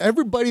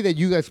 everybody that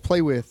you guys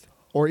play with,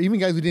 or even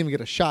guys who didn't even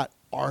get a shot,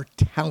 are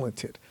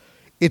talented.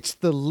 It's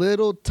the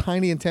little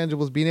tiny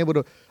intangibles, being able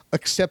to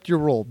accept your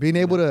role, being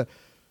able to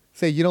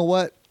say, you know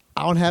what,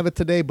 I don't have it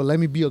today, but let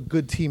me be a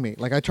good teammate.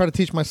 Like, I try to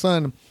teach my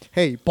son,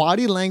 hey,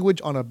 body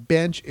language on a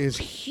bench is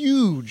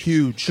huge.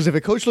 Huge. Because if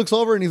a coach looks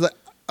over and he's like,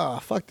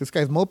 fuck, this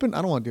guy's moping,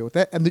 I don't want to deal with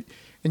that.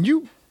 And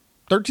you,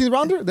 13th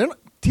rounder,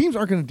 teams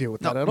aren't going to deal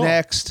with that at all.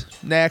 Next.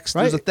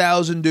 Right? There's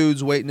 1,000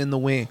 dudes waiting in the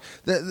wing.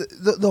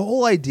 The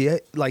whole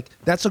idea, like,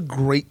 that's a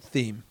great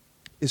theme,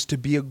 is to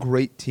be a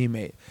great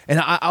teammate. And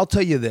I'll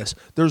tell you this.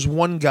 There's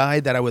one guy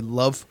that I would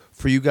love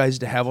for you guys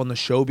to have on the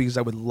show because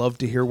I would love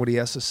to hear what he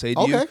has to say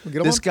to you. Get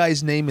him This on.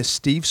 guy's name is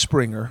Steve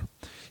Springer.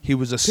 He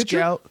was a Pitcher?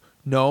 scout.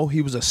 No,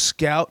 he was a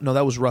scout. No,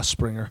 that was Russ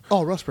Springer.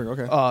 Oh, Russ Springer,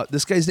 okay.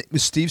 This guy's name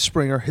is Steve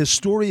Springer. His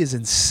story is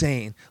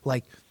insane.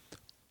 Like,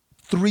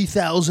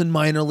 3,000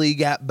 minor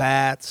league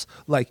at-bats,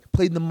 like,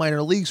 played in the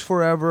minor leagues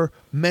forever,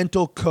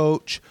 mental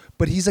coach,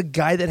 but he's a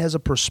guy that has a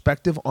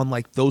perspective on,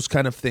 like, those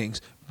kind of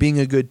things, being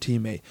a good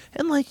teammate.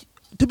 And, like,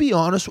 to be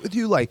honest with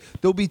you, like,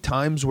 there'll be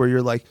times where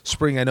you're like,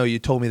 Spring, I know you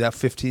told me that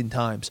 15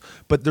 times,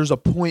 but there's a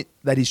point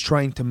that he's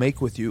trying to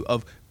make with you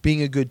of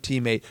being a good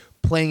teammate,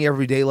 playing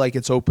every day like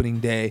it's opening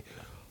day,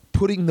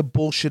 putting the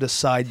bullshit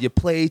aside. You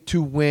play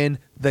to win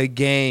the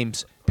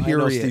games. Period.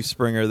 I know Steve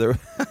Springer. There,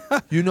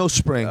 You know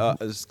Spring.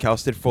 Cal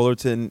State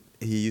Fullerton.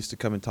 He used to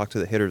come and talk to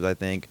the hitters, I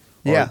think.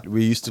 Or Yeah.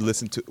 we used to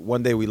listen to.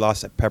 One day we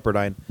lost at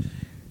Pepperdine,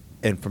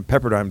 and from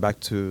Pepperdine back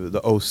to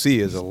the OC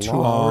is a 2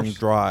 long hours.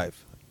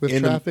 drive. With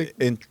in traffic?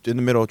 in the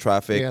middle of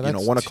traffic. Yeah, you know,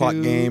 that's 1 o'clock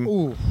 2 game.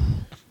 Ooh.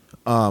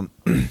 And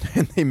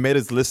they made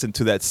us listen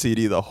to that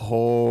CD the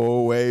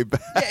whole way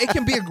back. Yeah, it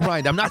can be a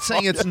grind. I'm not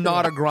saying it's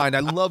not a grind. I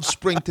love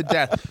Spring to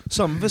death.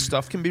 Some of his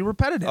stuff can be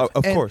repetitive.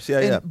 Of course,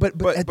 yeah. But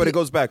it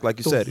goes back, like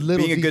you those said,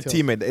 little being a good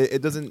details. teammate.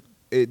 It doesn't.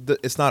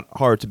 It's not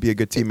hard to be a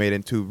good teammate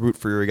and to root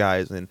for your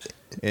guys and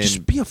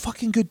just be a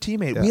fucking good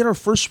teammate. Yeah. We had our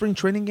first spring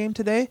training game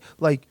today,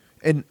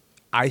 and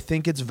I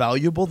think it's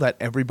valuable that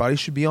everybody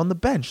should be on the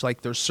bench.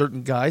 Like, there's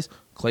certain guys.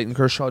 Clayton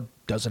Kershaw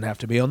doesn't have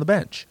to be on the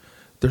bench.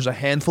 There's a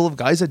handful of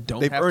guys that don't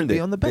They've have to earned be it.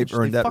 on the bench. They've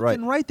earned They're that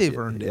fucking right. They've Yeah,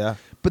 earned it. yeah.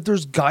 But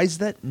there's guys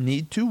that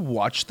need to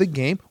watch the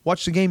game.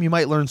 Watch the game. You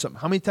might learn something.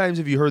 How many times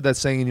have you heard that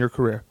saying in your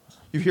career?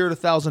 You've heard it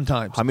 1,000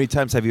 times. How many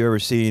times have you ever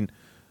seen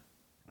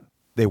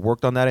they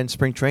worked on that in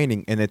spring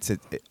training and it's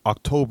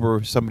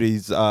October,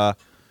 somebody's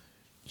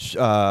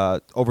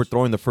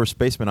overthrowing the first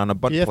baseman on a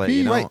butt PFP, play,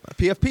 you know? Right.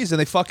 PFPs, and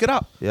they fuck it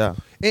up. Yeah.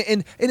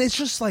 And it's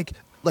just like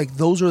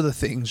those are the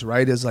things,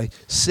 right? Is like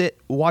sit,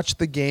 watch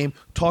the game,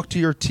 talk to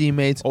your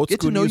teammates, Old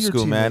get school, to know new your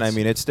school, man. teammates. I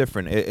mean, it's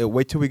different.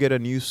 Wait till we get a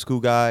new school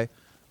guy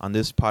on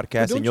this But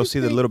podcast don't and you'll you see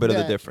the think little bit of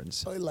the that,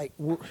 difference. Like,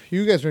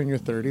 you guys are in your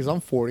 30s.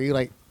 I'm 40.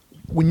 Like,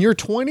 when you're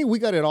 20, we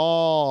got it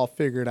all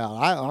figured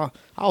out.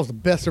 I was the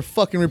best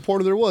fucking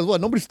reporter there was.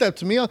 What? Nobody stepped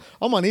to me.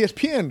 I'm on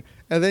ESPN.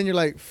 And then you're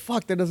like,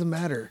 fuck, that doesn't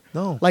matter.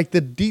 No. Like, the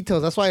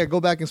details. That's why I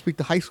go back and speak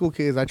to high school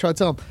kids. I try to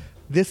tell them,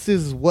 this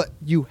is what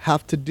you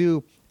have to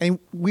do. And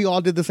we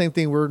all did the same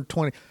thing. We're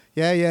 20.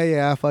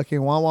 Yeah,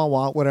 fucking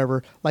wah,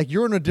 whatever. Like,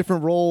 you're in a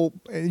different role,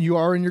 and you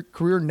are in your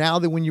career now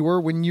than when you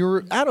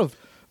were out of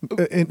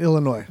in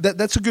Illinois.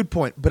 That's a good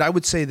point. But I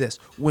would say this.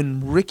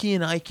 When Ricky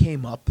and I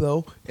came up,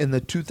 though, in the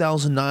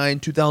 2009,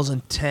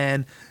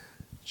 2010,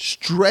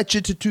 stretch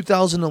it to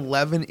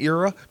 2011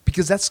 era,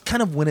 because that's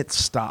kind of when it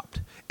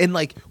stopped. And,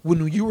 like,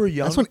 when you were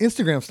young. That's when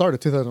Instagram started,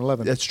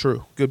 2011. That's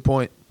true. Good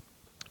point.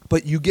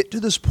 But you get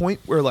to this point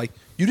where, like,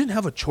 you didn't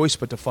have a choice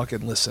but to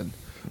fucking listen.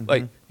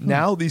 Like,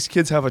 now these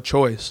kids have a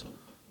choice.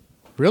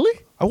 Really?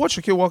 I watched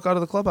a kid walk out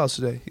of the clubhouse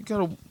today. He got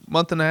a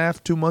month and a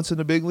half, 2 months in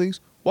the big leagues.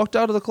 Walked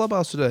out of the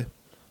clubhouse today.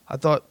 I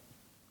thought,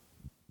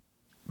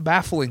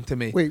 baffling to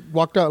me. Wait,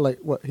 walked out like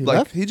what? He like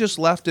left? he just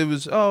left. It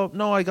was, oh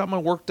no, I got my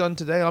work done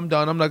today. I'm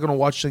done. I'm not going to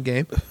watch the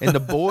game. And the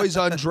boys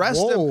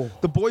undressed Whoa. him.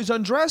 The boys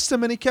undressed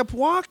him, and he kept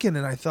walking.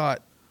 And I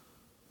thought,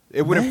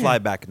 It wouldn't Man. fly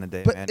back in the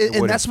day, but man. It and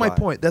wouldn't that's my fly.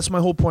 point. That's my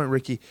whole point,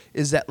 Ricky.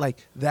 Is that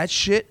like that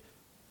shit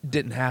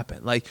didn't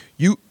happen. Like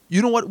you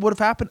You know what would have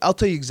happened? I'll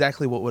tell you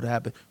exactly what would have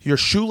happened. Your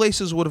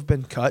shoelaces would have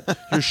been cut.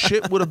 Your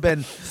shit would have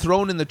been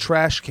thrown in the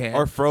trash can.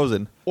 Or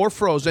frozen. Or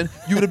frozen.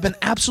 You would have been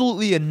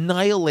absolutely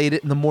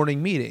annihilated in the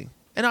morning meeting.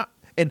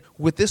 And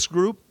with this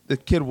group, the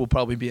kid will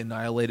probably be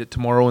annihilated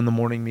tomorrow in the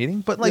morning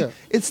meeting. But, like,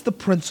 it's the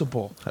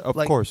principle. Of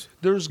Like, course.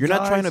 You're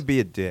not trying to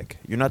be a dick.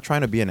 You're not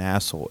trying to be an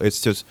asshole.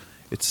 It's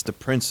the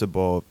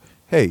principle of,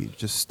 hey,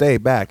 just stay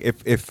back.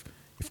 If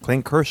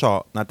Clayton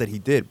Kershaw, not that he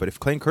did, but if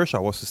Clayton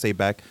Kershaw wants to stay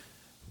back,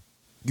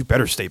 you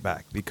better stay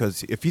back.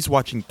 Because if he's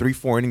watching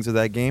 3-4 innings of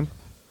that game,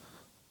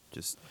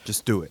 just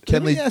do it.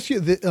 Let me ask you,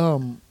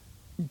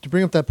 to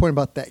bring up that point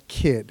about that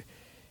kid,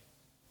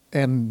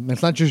 and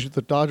it's not just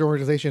the Dodger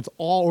organization; it's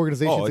all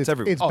organizations. Oh, it's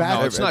everywhere. It's Oh, bad.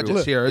 no, it's not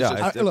just here. It's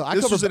Yeah, just,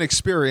 this was an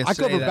experience. I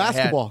cover today that I had.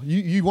 basketball.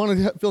 You want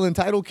to feel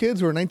entitled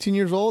kids who are 19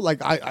 years old?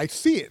 Like I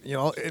see it,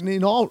 and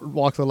in all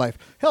walks of life.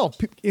 Hell,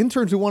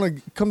 interns who want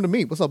to come to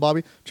me. What's up,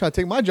 Bobby? Try to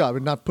take my job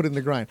and not put in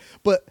the grind.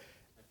 But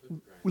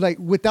like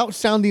without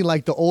sounding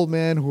like the old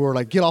man who are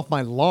like, get off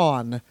my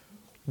lawn.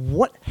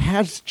 What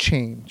has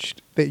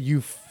changed that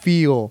you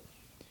feel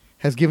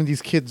has given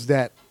these kids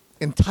that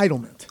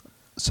entitlement?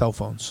 Cell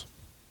phones.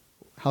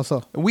 How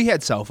so? We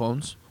had cell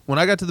phones. When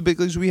I got to the big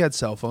leagues, we had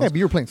cell phones. Yeah, but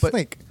you were playing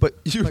Snake. But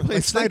you were Like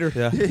playing Snake. Snyder.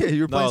 Yeah. Yeah,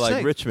 you were playing No, like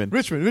Snake. Richmond.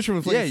 Richmond was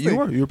Yeah, playing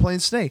Snake. you were playing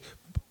Snake.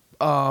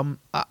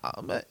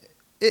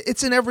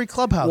 It's in every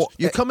clubhouse. Well,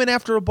 You come in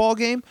after a ball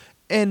game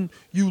and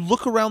you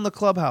look around the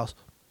clubhouse.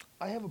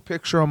 I have a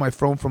picture on my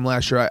phone from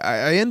last year.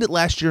 I ended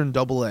last year in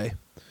AA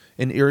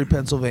in Erie,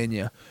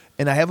 Pennsylvania,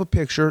 and I have a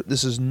picture.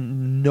 This is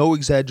no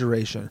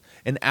exaggeration.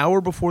 An hour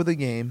before the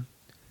game,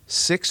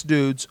 6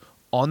 dudes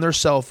on their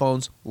cell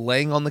phones,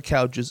 laying on the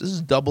couches. This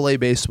is AA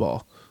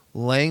baseball,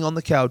 laying on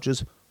the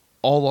couches,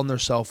 all on their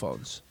cell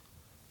phones.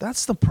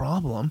 That's the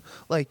problem.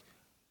 Like,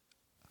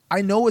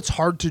 I know it's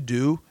hard to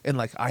do, and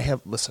like I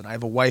have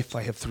a wife,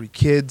 I have 3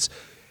 kids.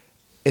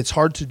 It's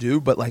hard to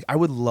do, but like I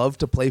would love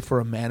to play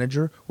for a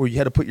manager where you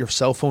had to put your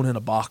cell phone in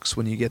a box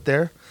when you get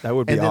there. That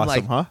would be And then, awesome,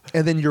 like, huh?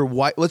 And then your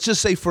wife, let's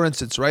just say for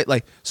instance, right?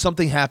 Like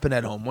something happened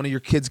at home. One of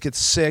your kids gets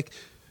sick.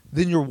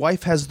 Then your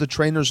wife has the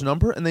trainer's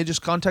number and they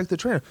just contact the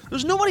trainer.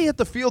 There's nobody at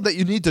the field that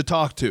you need to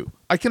talk to.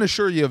 I can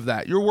assure you of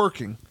that. You're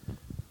working.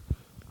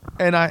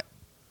 And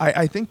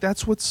I think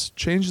that's what's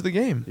changed the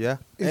game. Yeah,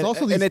 It's and,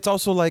 also and these- it's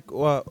also like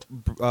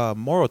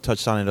Morrow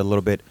touched on it a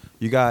little bit.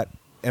 You got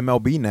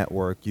MLB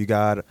Network. You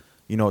got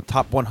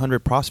top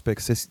 100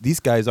 prospects. These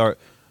guys are.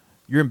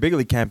 You're in big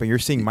league camp and you're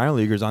seeing minor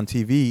leaguers on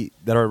TV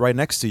that are right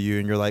next to you,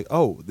 and you're like,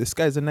 oh, this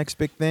guy's the next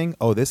big thing.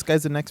 Oh, this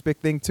guy's the next big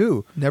thing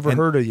too. Never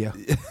heard of you.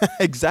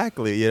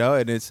 Exactly,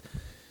 and it's.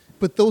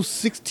 But those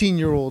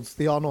 16-year-olds,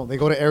 they all know. They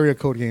go to area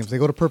code games. They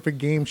go to perfect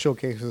game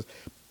showcases.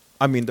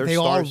 I mean, they're They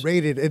stars. all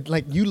rated. It,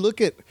 like you look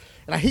at,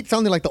 and I hate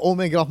sounding like the old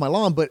man get off my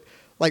lawn, but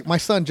like my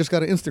son just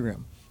got an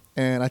Instagram,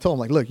 and I told him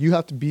like, look, you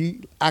have to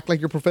act like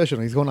you're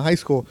professional. He's going to high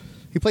school.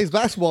 He plays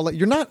basketball. Like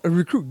you're not a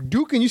recruit.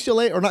 Duke and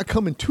UCLA are not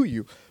coming to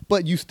you,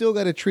 but you still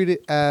got to treat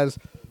it as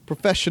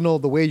professional.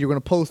 The way you're going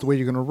to post, the way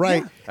you're going to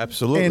write.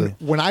 Absolutely. And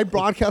when I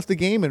broadcast the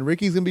game, and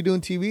Ricky's going to be doing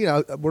TV,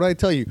 what do I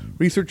tell you?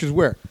 Research is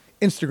where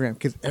Instagram,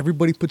 because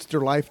everybody puts their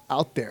life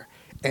out there,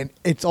 and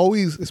it's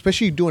always,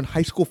 especially doing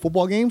high school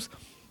football games,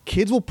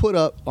 kids will put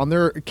up on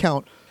their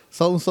account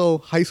so and so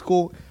high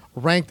school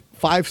ranked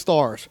 5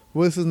 stars.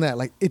 This and that.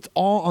 Like it's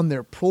all on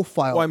their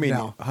profile. Well, I mean,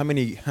 now. how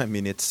many? I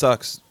mean, it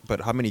sucks, but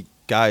how many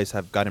guys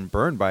have gotten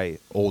burned by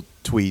old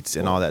tweets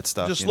and all that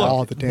stuff? Just you look know?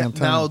 All the damn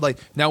now. time. Like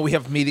now we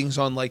have meetings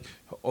on like,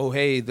 oh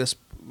hey,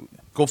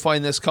 go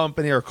find this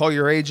company or call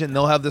your agent and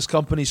they'll have this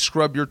company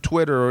scrub your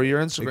Twitter or your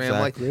Instagram.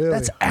 Like Exactly. Really?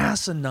 that's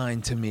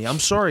asinine to me. I'm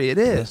sorry, it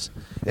is.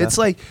 Yeah. It's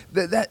like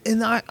that,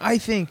 and I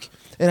think,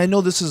 and I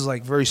know this is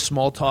like very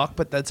small talk,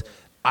 but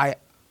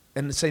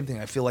and the same thing.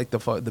 I feel like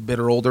the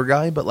bitter older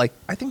guy, but like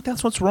I think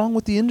that's what's wrong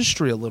with the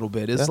industry a little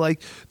bit. It's Yeah.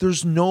 like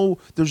there's no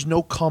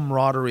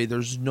camaraderie,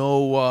 there's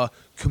no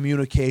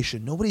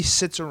communication. Nobody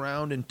sits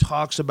around and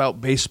talks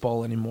about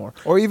baseball anymore.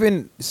 Or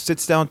even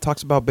sits down,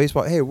 talks about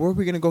baseball. Hey, where are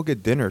we gonna go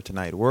get dinner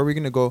tonight? Where are we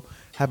gonna go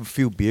have a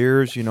few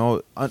beers?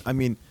 I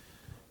mean,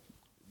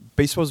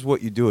 baseball is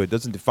what you do. It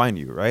doesn't define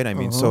you, right? I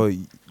mean, so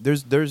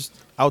there's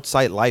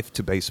outside life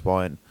to baseball,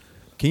 and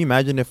can you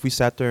imagine if we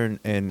sat there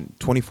and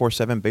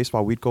 24/7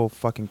 baseball, we'd go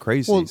fucking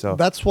crazy. Well, So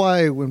that's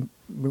why when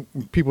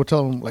people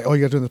tell them like, "Oh,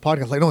 you guys doing this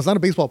podcast?" Like, no, it's not a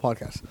baseball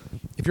podcast.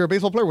 If you're a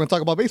baseball player, we're gonna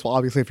talk about baseball.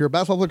 Obviously, if you're a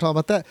basketball player, talk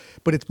about that.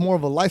 But it's more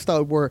of a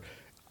lifestyle where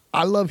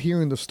I love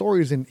hearing the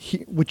stories and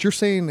what you're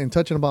saying and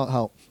touching about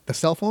how the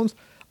cell phones.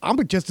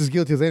 I'm just as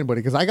guilty as anybody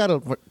because I gotta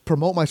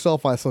promote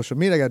myself via social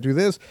media. I gotta do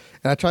this,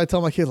 and I try to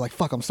tell my kids like,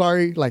 "Fuck, I'm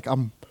sorry. Like,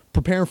 I'm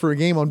preparing for a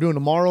game I'm doing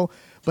tomorrow."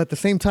 But at the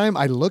same time,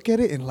 I look at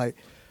it and like.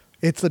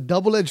 It's a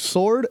double-edged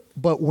sword,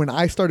 but when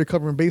I started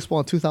covering baseball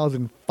in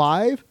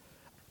 2005,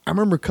 I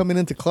remember coming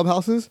into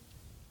clubhouses,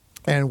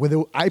 and when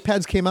the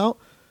iPads came out,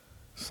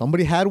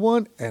 somebody had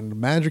one, and the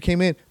manager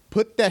came in,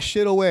 put that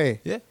shit away.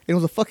 Yeah. It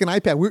was a fucking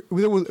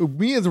iPad.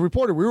 Me as a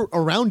reporter, we were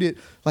around it,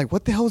 like,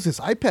 what the hell is this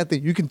iPad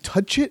thing? You can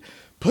touch it,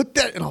 put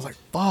that, and I was like,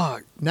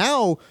 fuck.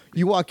 Now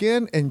you walk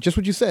in, and just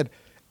what you said,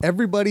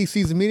 everybody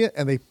sees the media,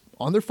 and they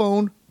on their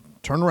phone,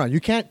 turn around. You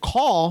can't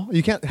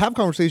have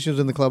conversations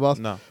in the clubhouse.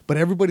 No. But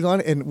everybody's on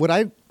it. And what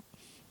I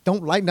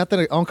don't like, not that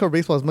I don't cover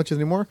baseball as much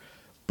anymore,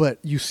 but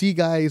you see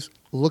guys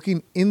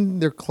looking in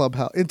their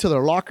clubhouse, into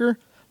their locker,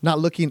 not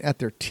looking at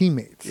their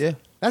teammates. Yeah.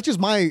 That's just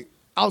my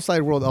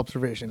outside world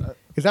observation.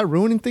 Is that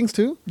ruining things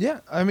too?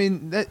 Yeah, I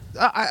mean,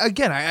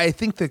 I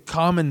think the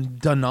common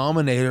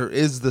denominator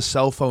is the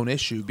cell phone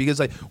issue because,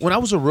 like, when I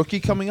was a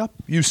rookie coming up,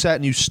 you sat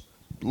and you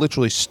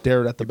literally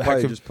stared at the back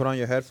Probably of. just put on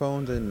your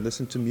headphones and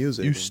listen to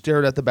music. You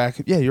stared at the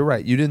back. Yeah, you're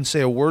right. You didn't say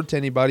a word to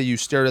anybody. You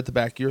stared at the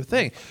back of your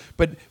thing.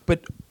 But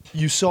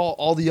you saw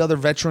all the other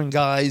veteran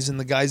guys and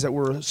the guys that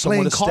were somewhat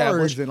Playing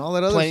established cards and all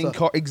that other playing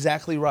stuff.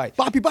 Exactly right.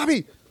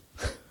 Bobby.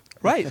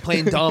 Right,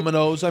 playing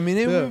dominoes. I mean,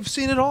 Yeah. we've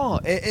seen it all,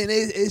 and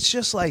it's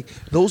just like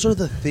those are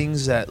the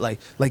things that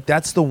like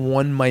that's the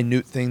one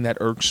minute thing that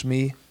irks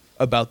me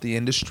about the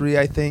industry.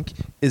 I think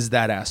is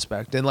that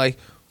aspect, and like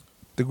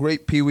the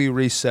great Pee Wee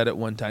Reese said it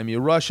one time: "You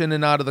rush in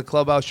and out of the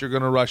clubhouse, you're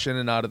going to rush in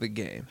and out of the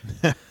game."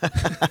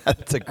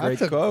 That's a great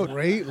That's a quote.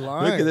 great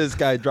line. Look at this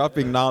guy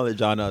dropping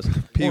knowledge on us.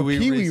 Pee Oh, Wee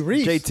Pee-wee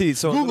Reese. Reese. JT,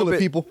 so Google it, bit,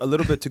 people. a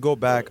little bit to go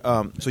back.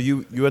 So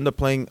you end up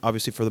playing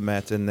obviously for the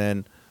Mets and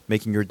then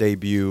making your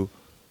debut.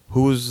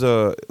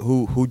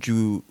 Who'd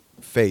you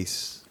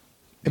face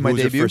In my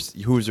debut?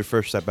 Who was your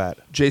first at bat?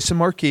 Jason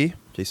Marquis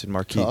Jason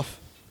Marquis. Tough.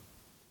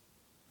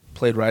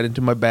 played right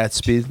into my bat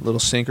speed, little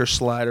sinker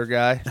slider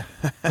guy.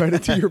 Right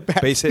into your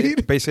back Base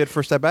speed. hit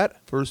first at bat.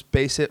 First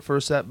base hit,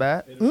 first at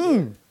bat.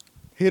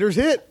 Hitters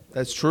hit.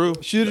 That's true.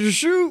 Shooters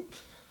shoot.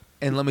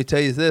 And let me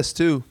tell you this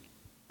too: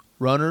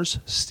 runners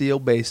steal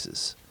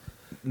bases.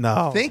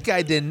 No. Think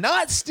I did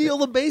not steal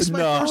the base my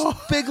No.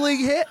 first big league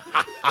hit?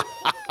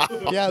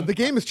 Yeah, the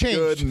game has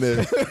changed.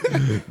 Goodness.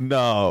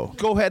 No.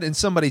 Go ahead and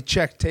somebody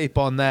check tape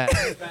on that.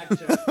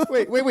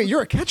 Wait.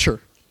 You're a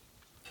catcher.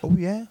 Oh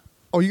yeah,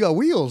 Oh, you got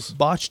wheels.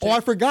 Botched Oh, it. I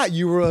forgot.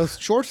 You were a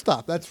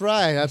shortstop. That's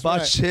right. That's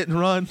botched right. hit and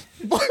run.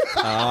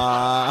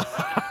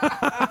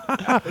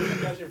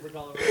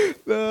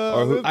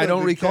 Or who, I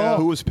don't recall.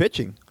 who was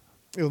pitching.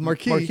 It was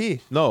Marquis.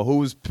 Marquis, No,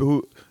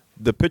 who?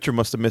 The pitcher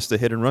must have missed the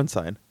hit and run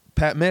sign.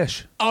 Pat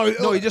Mish. Oh,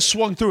 No, he just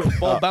swung through it.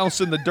 Ball bounced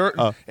in the dirt,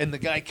 and the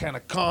guy kind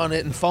of caught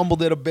it and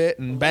fumbled it a bit,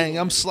 and bang,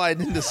 I'm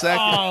sliding into second.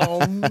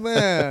 Oh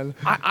man.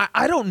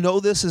 I don't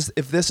know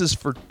if this is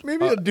for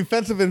Maybe a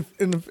defensive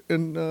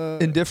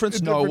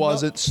indifference. No, it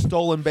wasn't.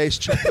 Stolen base,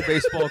 check the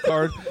baseball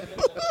card.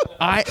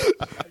 All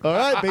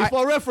right,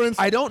 baseball reference.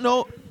 I don't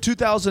know.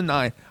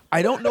 2009.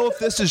 I don't know if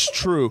this is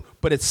true,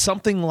 but it's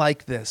something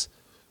like this.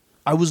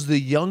 I was the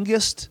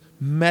youngest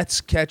Mets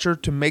catcher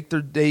to make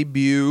their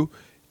debut,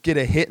 get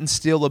a hit and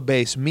steal a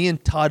base. Me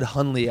and Todd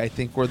Hundley, I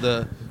think, were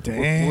the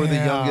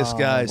youngest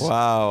guys.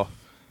 Wow.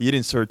 You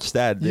didn't search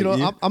that, did You you?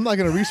 know, I'm not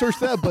going to research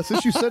that, but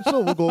since you said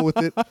so, we'll go with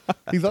it.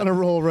 He's on a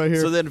roll right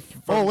here. So then,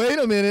 oh, wait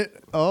a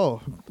minute.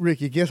 Oh,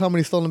 Ricky, guess how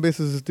many stolen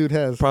bases this dude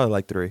has? probably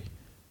like 3.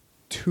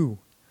 2.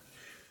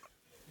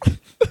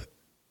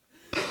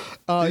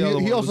 The other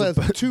He one also was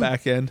has a 2.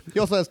 back end. He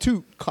also has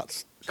 2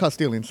 caught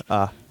stealings.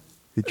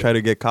 He tried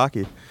to get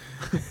cocky.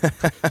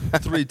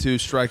 3-2,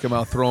 strike him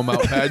out, throw him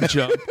out, pad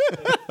jump.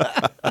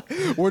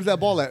 Where's that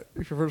ball at?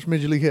 Your first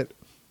major league hit.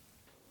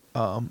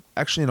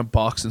 Actually, in a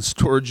box and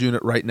storage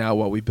unit right now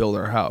while we build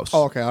our house.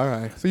 Oh, okay, all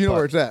right. So you know But-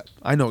 where it's at.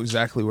 I know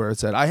exactly where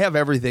it's at. I have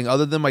everything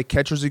other than my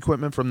catcher's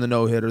equipment from the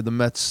no-hitter. The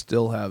Mets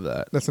still have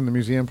that. That's in the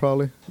museum,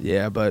 probably.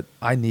 Yeah, but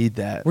I need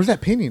that. Where's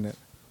that painting at?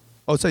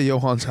 Oh, it's at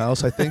Johan's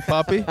house, I think,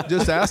 Poppy.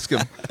 Just ask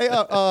him. Hey,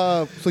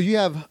 so you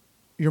have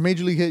your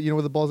major league hit. You know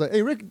where the ball's at.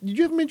 Hey, Rick, did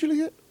you have a major league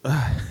hit?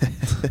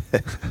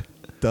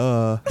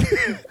 Duh.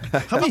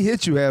 How many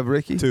hits you have,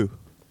 Ricky? 2.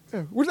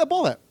 Yeah. Where's that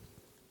ball at?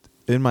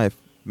 In my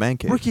man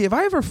cave. Ricky, have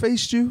I ever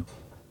faced you?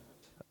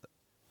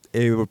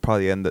 It would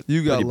probably end it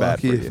You got pretty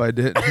bad lucky for if you. I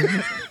did.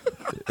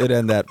 It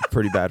ended that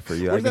pretty bad for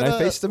you. I Where's mean, that, I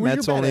faced the where's your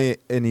Mets bat only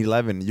in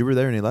 11. You were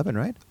there in 11,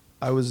 right?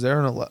 I was there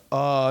in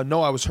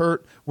no, I was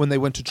hurt when they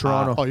went to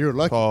Toronto. Oh, you're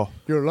lucky. Oh,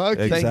 You're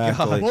lucky. Thank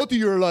exactly. God. Both of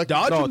you are lucky.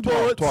 Dodging No,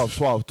 12, bullets.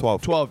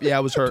 12. 12. Yeah, I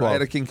was hurt. 12. I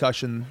had a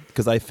concussion.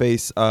 Because I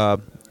faced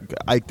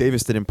Ike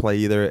Davis didn't play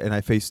either, and I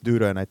faced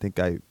Duda, and I think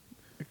I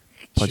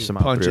punched him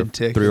out Punching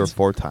 3 or tickets.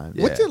 4 times.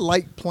 Yeah. What's it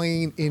like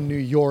playing in New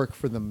York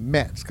for the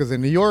Mets? Because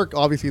in New York,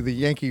 obviously, the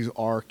Yankees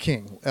are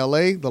king.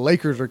 L.A., the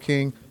Lakers are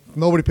king.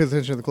 Nobody pays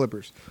attention to the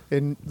Clippers.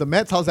 In the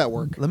Mets, how's that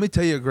work? Let me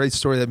tell you a great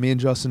story that me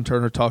and Justin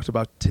Turner talked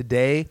about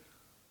today.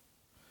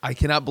 I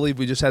cannot believe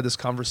we just had this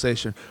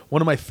conversation.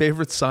 One of my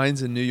favorite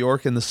signs in New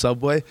York in the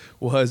subway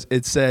was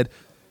it said,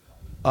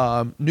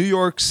 New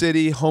York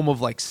City, home of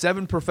like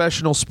 7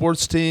 professional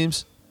sports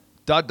teams, ...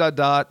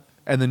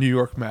 and the New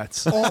York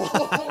Mets.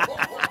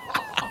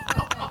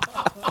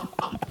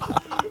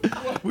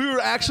 We were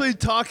actually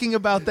talking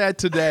about that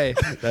today.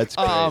 That's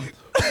great.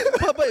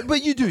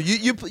 But you do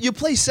you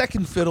play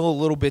second fiddle a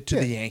little bit to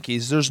the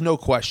Yankees. There's no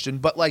question.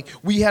 But like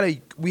we had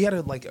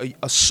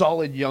a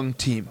solid young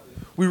team.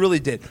 We really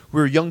did. We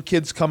were young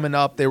kids coming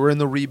up. They were in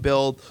the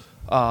rebuild.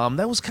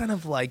 That was kind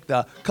of like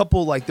the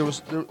couple. Like there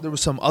was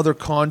some other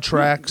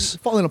contracts.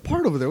 Falling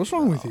apart over there. What's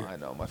wrong with you? I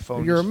know my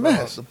phone. You're a just fell off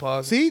mess. the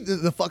pocket. See,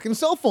 the fucking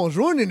cell phone's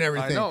ruining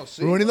everything. I know,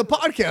 see? Ruining the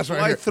podcast right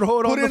Why here. throw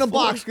it Put on it in the a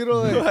floor? box. Get it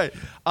away.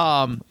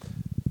 Right.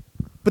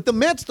 But the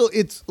Mets, though,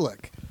 it's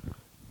look.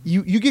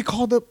 You get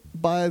called up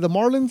by the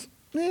Marlins.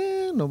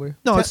 Nobody.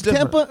 No, it's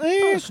different. Tampa. No,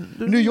 it's-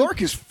 New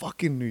York is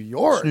fucking New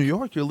York. It's New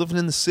York. You're living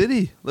in the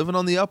city, living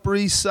on the Upper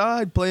East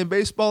Side, playing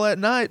baseball at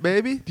night,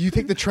 baby. Do you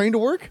take the train to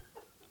work?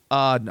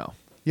 No.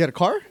 You had a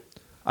car?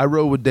 I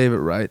rode with David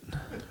Wright.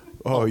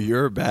 Oh,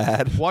 you're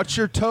bad. Watch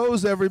your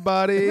toes,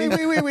 everybody.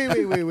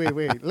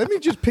 Wait. Let me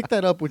just pick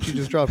that up what you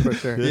just dropped right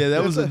there. Yeah,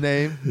 that was a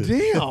name.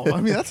 Damn.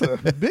 I mean, that's a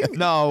big.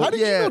 No, How did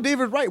yeah. you know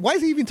David Wright? Why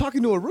is he even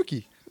talking to a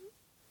rookie?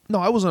 No,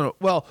 I wasn't.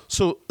 Well,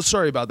 so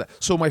sorry about that.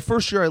 So my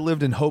first year, I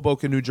lived in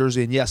Hoboken, New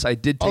Jersey, and yes, I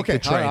did take Okay, the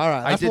train. all right.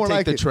 I That's did more take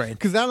like the it. train.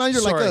 'Cause now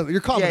you're like Sorry.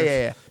 you're confident.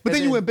 Yeah. But And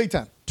then you went big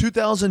time.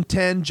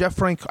 2010, Jeff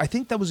Frank. I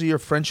think that was the year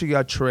Frenchie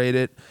got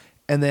traded,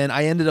 and then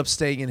I ended up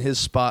staying in his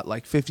spot,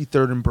 like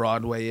 53rd and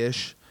Broadway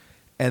ish,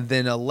 and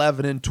then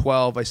 11 and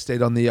 12, I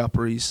stayed on the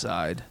Upper East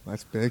Side.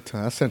 That's big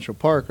time. That's Central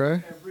Park,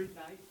 right? Every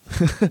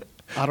night.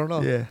 I don't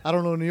know. Yeah. I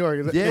don't know New York.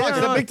 Is that, Yeah, is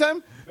that no. big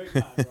time?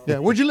 Yeah.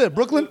 Where'd you live?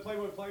 Brooklyn?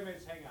 Playboy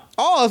Playmates hang out.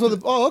 Oh,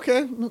 that's what.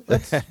 Okay.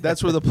 That's,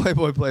 That's where the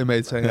Playboy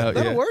Playmates hang out.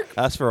 that'll Yeah. work.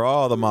 That's for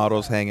all the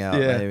models hang out.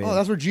 Yeah. Baby. Oh,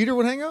 that's where Jeter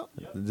would hang out.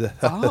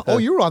 Oh,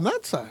 you were on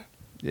that side.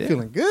 Yeah.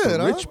 Feeling good, For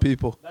huh? rich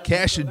people.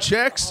 Cash and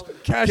checks.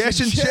 Cash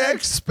and and checks.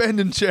 checks.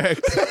 Spending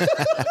checks.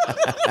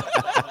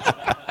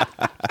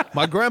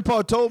 My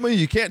grandpa told me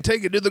you can't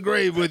take it to the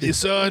grave with you,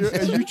 son.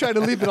 And you tried to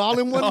leave it all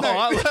in one Oh, night.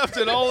 I left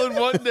it all in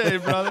one day,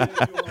 brother.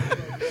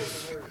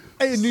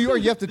 Hey, in New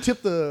York, you have to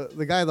tip the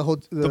guy, the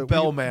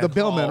bellman. the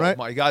bellman, Oh right?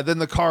 my God. Then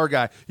the car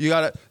guy. You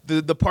got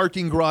the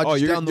parking garage Oh,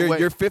 is you're down the way.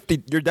 you're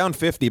 50. You're down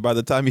 50 by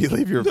the time you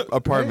leave your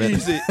apartment.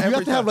 Easy. You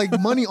have to have like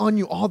money on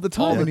you all the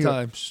time. all in the New York.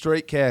 time.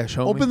 Straight cash,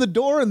 homie. Open the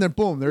door and then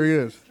boom, there he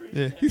is.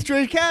 Yeah. He's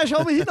straight cash,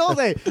 homie. He knows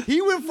that.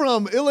 He went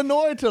from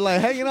Illinois to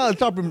like hanging out on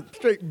top of him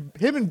straight.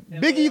 Him and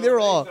Biggie, they were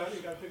all.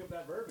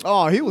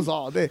 Oh, he was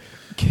all day.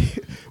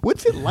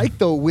 What's it like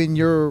though when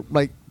you're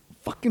like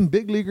fucking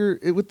big leaguer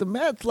with the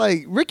Mets?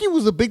 Like Ricky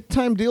was a big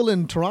time deal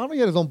in Toronto. He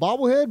had his own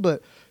bobblehead,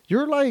 but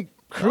you're like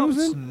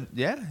cruising.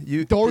 Yeah,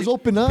 you Doors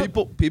open up.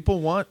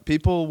 People want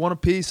a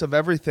piece of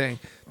everything.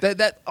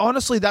 That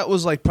honestly, that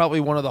was like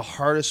probably one of the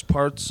hardest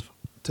parts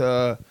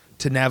to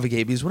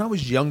navigate, because when I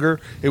was younger,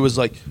 it was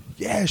like,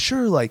 yeah,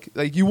 sure, like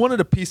you wanted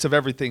a piece of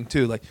everything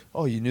too. Like,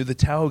 oh, you knew the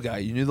Tao guy,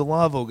 you knew the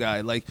Lavo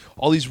guy, like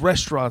all these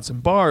restaurants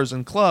and bars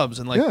and clubs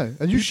and like Yeah,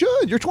 and you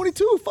should. You're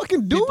 22.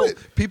 Fucking do people, it.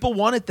 people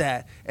wanted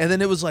that, and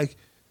then it was like.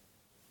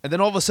 And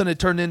then all of a sudden it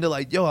turned into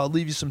like, yo, I'll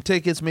leave you some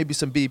tickets, maybe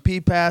some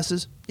BP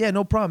passes. Yeah,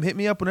 no problem. Hit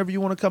me up whenever you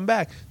want to come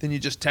back. Then you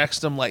just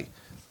text them like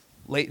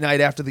late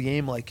night after the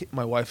game. Like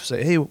my wife would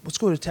say, hey, let's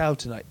go to Tao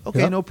tonight. Okay,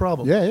 Yeah. no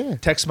problem. Yeah, yeah.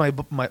 Text my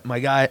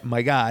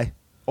guy.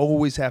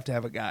 Always have to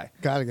have a guy.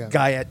 Got it.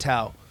 Guy at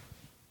Tao.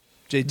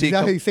 JT. You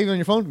got how you save it on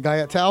your phone? Guy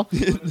at Tao?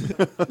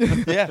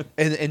 Yeah,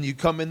 and you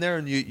come in there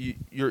and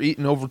you're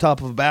eating over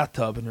top of a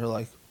bathtub and you're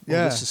like, oh,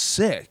 Yeah. this is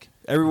sick.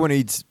 Everyone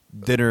eats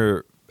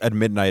dinner at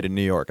midnight in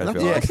New York. I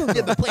feel Yeah, like.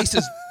 yeah, the place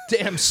is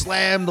damn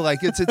slammed. Like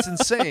it's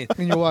insane.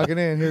 And you're walking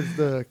in. Here's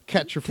the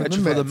catcher for Catcher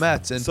the for Mets. the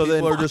Mets, and So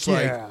people then- are just Fuck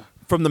like, yeah.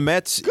 From the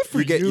Mets, Good for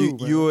you get you,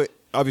 you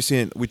obviously,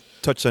 and we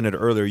touched on it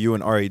earlier. You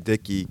and R.A.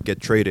 Dickey get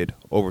traded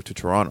over to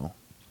Toronto.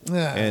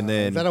 Yeah. And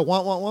then- Is that a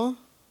want?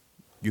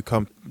 You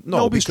come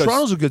no, because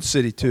Toronto's a good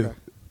city too. Okay.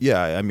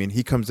 Yeah, I mean,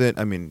 he comes in.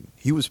 I mean,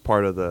 he was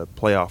part of the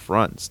playoff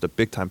runs, the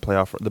big time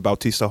playoff, the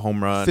Bautista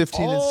home run,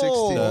 15 and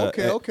 16. Oh,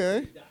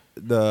 okay.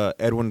 the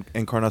Edwin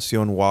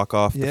Encarnacion walk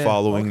off the Yeah,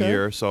 following Okay.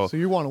 year. So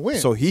you want to win.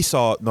 So he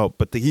saw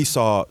he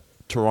saw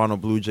Toronto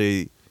Blue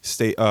Jay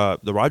State,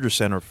 the Rogers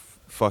Center,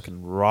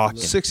 fucking rocking,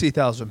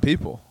 60,000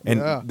 people. and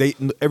Yeah.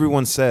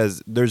 everyone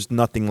says there's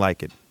nothing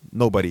like it.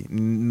 Nobody.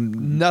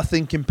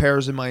 Nothing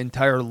compares in my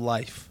entire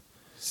life.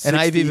 And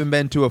I've 60 even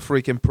been to a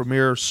freaking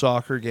premier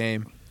soccer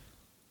game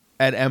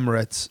at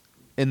Emirates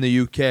in the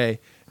UK,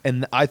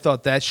 and I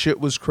thought that shit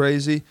was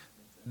crazy.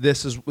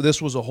 This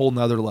was a whole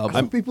nother That's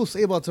level. what people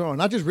say about Toronto.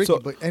 Not just Ricky,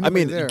 but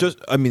anybody there.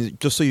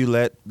 just so you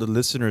let the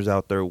listeners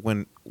out there,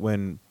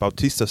 when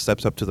Bautista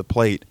steps up to the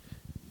plate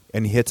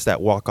and he hits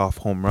that walk off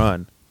home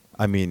run,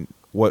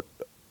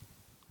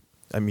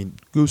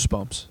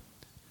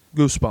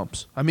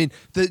 Goosebumps. I mean,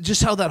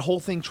 just how that whole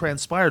thing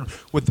transpired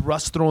with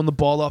Russ throwing the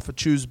ball off of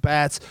Chu's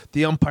bats,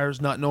 the umpires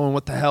not knowing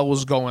what the hell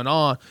was going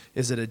on.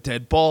 Is it a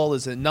dead ball?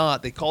 Is it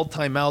not? They called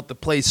timeout. The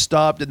play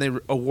stopped, and they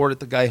awarded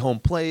the guy home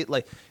plate.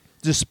 Like,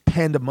 just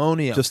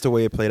pandemonium. just the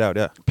way it played out.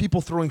 Yeah. People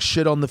throwing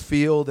shit on the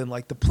field, and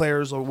like the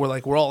players were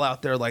like, we're all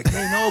out there like,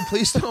 hey, no,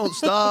 please don't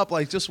stop.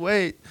 Like, just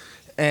wait.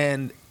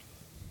 And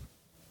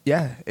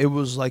yeah, it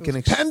was like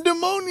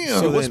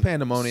pandemonium. It was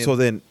pandemonium. So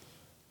then,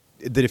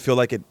 did it feel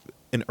like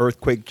an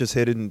earthquake just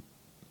hit in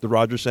the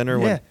Rogers Center?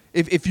 Yeah,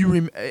 if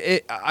you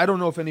I don't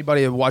know if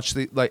anybody have watched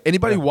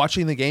anybody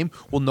watching the game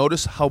will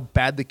notice how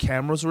bad the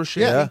cameras were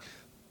shaking. Yeah.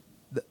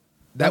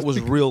 That was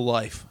real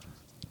life.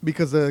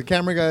 Because the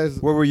camera guys.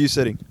 Where were you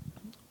sitting?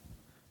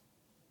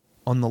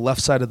 on the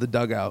left side of the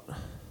dugout,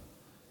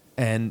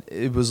 and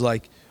it was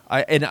like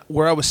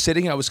where I was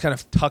sitting, I was kind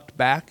of tucked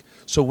back.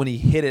 So when he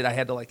hit it, I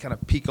had to like kind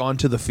of peek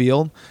onto the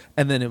field,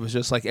 and then it was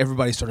just like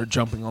everybody started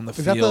jumping on the Is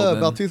field. that the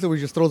and- Bautista where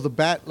he just throws the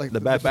bat, like The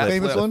bat flip.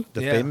 famous one?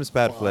 The Yeah. famous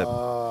bat flip.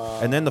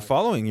 And then the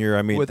following year,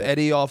 I mean, with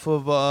Eddie off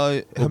of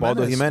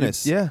Ubaldo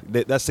Jimenez. Yeah,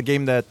 That's the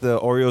game that the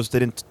Orioles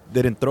didn't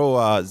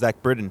throw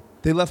Zach Britton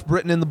they left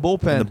Britton in the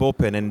bullpen. in the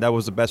bullpen, and that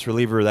was the best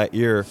reliever that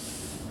year.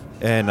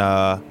 And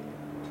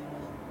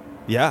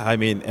yeah, I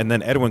mean, and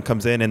then Edwin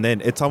comes in, and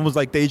then it's almost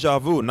like deja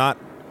vu. Not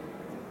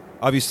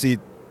obviously,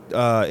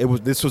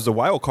 this was the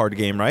wild card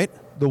game, right?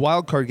 The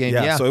wild card game.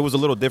 Yeah. So it was a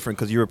little different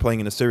because you were playing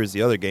in the series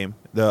the other game,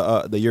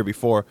 the year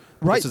before.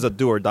 Right. This is a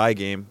do or die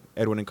game.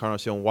 Edwin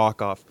Encarnacion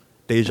walk off,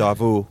 deja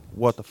vu.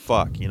 What the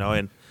fuck, you know?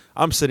 And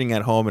I'm sitting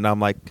at home and I'm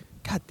like,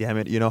 God damn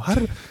it, you know? How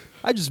did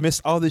I just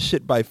missed all this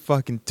shit by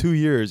fucking 2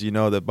 years? You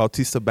know, the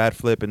Bautista bat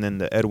flip and then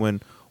the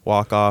Edwin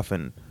walk off,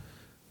 and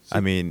I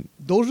mean,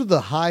 Those are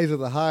the highs of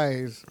the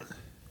highs,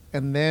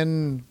 and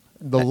then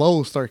the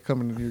lows start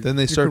coming. In your, Then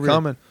they your start career.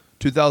 coming.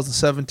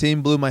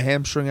 2017, blew my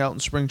hamstring out in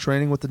spring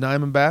training with the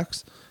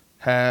Diamondbacks.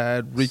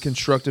 Had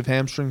reconstructive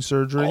hamstring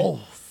surgery. Oh,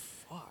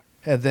 fuck.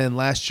 And then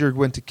last year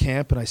went to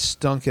camp and I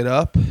stunk it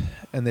up,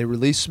 and they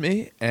released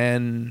me.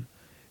 And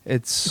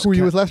it's Who were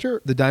you with last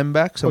year? The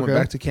Diamondbacks. I went Okay.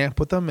 back to camp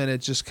with them, and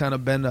it's just kind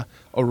of been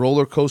a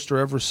roller coaster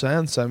ever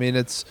since. I mean,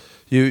 it's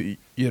you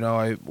know,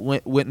 I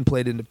went and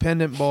played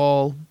independent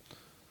ball,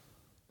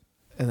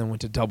 and then went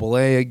to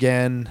AA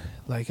again.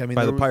 Like, I mean,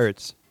 by there the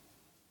Pirates.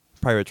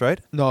 Pirates, right?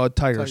 No,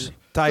 Tigers.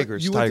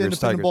 Tigers, You went to Tigers, independent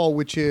Tigers. ball,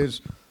 which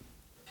is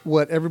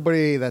what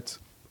everybody that's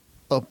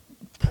a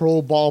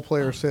pro ball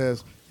player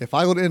says. If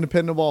I go to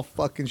independent ball,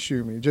 fucking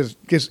shoot me. Just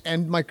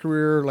end my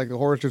career like a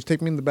horse. Just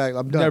take me in the bag.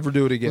 I'm done. Never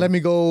do it again. Let me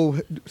go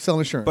sell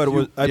insurance. But it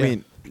was, I Yeah.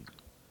 mean,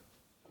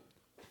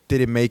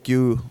 did it make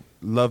you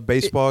love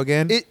baseball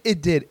again?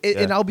 It did. Yeah.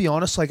 And I'll be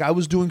honest, like, I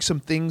was doing some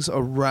things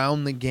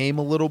around the game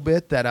a little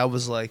bit that I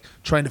was like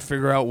trying to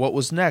figure out what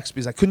was next,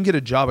 because I couldn't get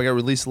a job. I got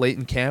released late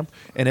in camp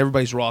and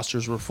everybody's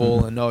rosters were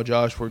full and no,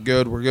 Josh, we're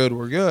good.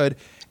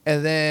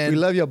 And then we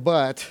love you,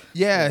 but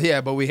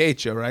yeah, but we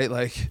hate you, right?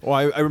 Like,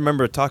 Well, I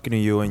remember talking to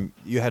you, and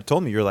you had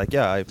told me, you're like,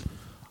 yeah, I'm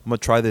going to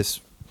try this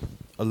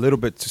a little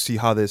bit to see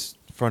how this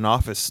front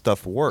office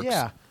stuff works.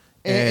 Yeah.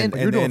 and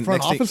you're doing then front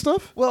next thing- office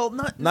stuff. well,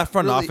 Not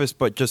front really. office,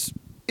 but just,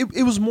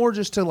 It was more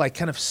just to like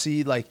kind of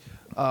see like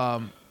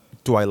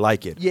do I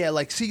like it? yeah,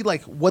 like see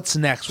like what's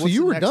next. So What's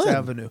you the were next done.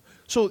 avenue?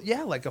 So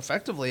yeah, like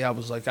effectively, I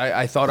was like,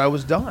 I thought I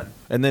was done.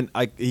 And then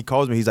he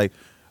calls me. He's like,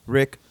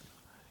 Rick,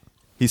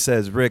 he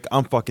says, Rick,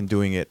 I'm fucking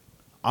doing it.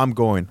 I'm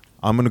going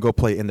to go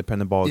play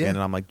independent ball Yeah. again.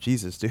 And I'm like,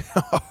 Jesus, dude.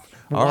 All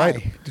Why?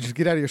 right. Did you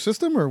get out of your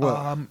system or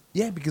what?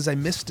 Yeah, because I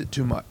missed it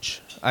too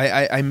much.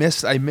 I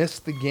missed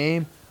the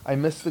game. I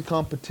missed the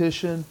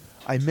competition.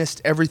 I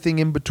missed everything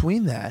in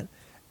between that.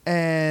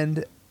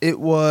 And it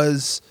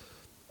was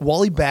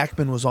Wally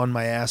Backman was on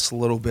my ass a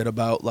little bit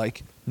about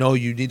like, no,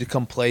 you need to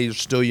come play. You're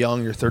still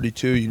young. You're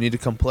 32. You need to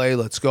come play.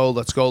 Let's go.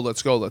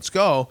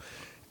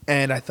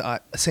 And I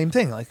thought same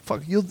thing. Like,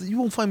 fuck, you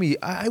won't find me.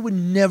 I would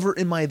never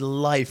in my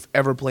life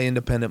ever play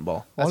independent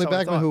ball. That's Wally how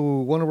I Backman, thought.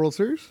 who won a World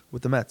Series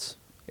with the Mets,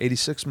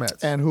 86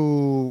 Mets, and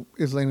who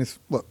is in his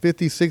 50s,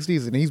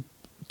 60s, and he's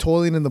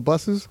toiling in the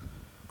buses,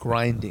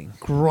 grinding.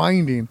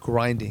 grinding.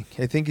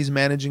 I think he's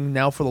managing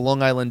now for the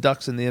Long Island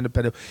Ducks in the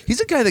independent.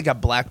 He's a guy that got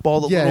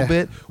blackballed a Yeah. little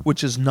bit,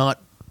 which is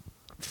not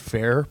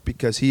fair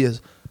because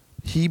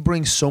he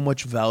brings so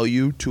much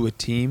value to a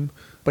team.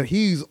 But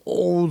he's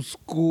old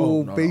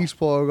school Oh, no.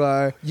 baseball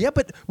guy, Yeah,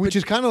 but which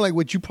is kind of like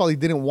what you probably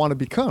didn't want to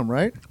become,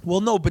 right?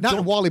 well, no, but Not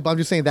don't, Wally, but I'm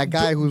just saying that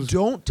guy who's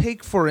don't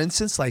take for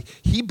instance like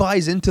he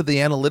buys into the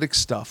analytics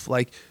stuff.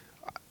 Like,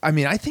 I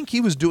mean, I think he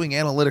was doing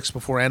analytics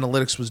before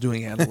analytics was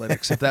doing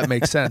analytics. If that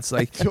makes sense,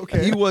 like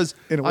Okay. he was.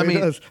 In a way I it mean,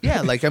 does.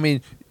 yeah, like I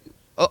mean.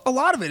 A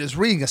lot of it is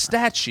reading a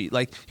stat sheet.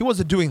 Like he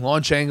wasn't doing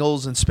launch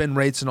angles and spin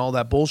rates and all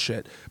that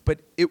bullshit, but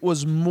it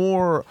was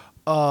more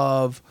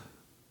of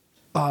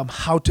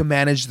how to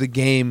manage the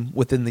game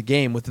within the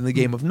game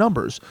of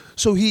numbers.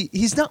 So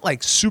he's not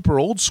like super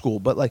old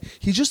school, but like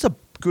he's just a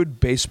good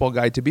baseball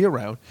guy to be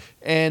around.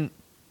 And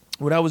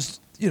when I was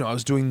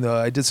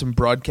I did some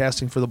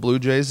broadcasting for the Blue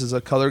Jays as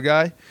a color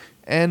guy,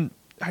 and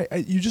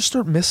you just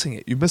start missing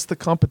it. You miss the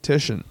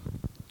competition.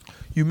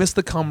 You miss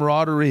the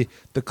camaraderie,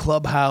 the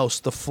clubhouse,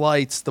 the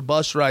flights, the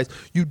bus rides.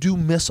 You do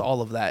miss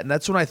all of that. And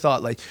that's when I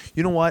thought, like,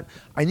 you know what?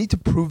 I need to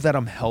prove that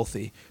I'm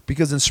healthy.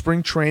 Because in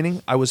spring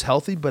training, I was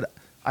healthy, but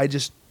I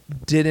just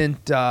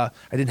didn't have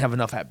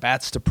enough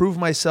at-bats to prove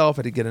myself.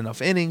 I didn't get enough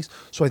innings.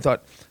 So I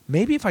thought,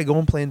 maybe if I go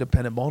and play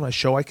independent ball and I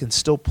show I can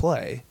still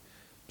play.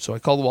 So I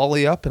called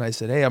Wally up and I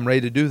said, hey, I'm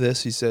ready to do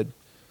this. He said,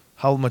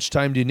 how much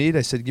time do you need?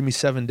 I said, give me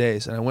 7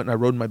 days. And I went and I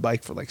rode my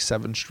bike for like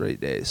 7 straight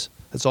days.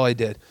 That's all I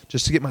did,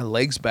 just to get my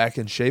legs back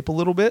in shape a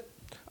little bit.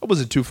 I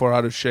wasn't too far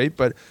out of shape,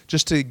 but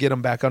just to get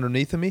them back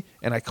underneath of me.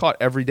 And I caught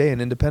every day in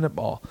independent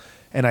ball.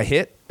 And I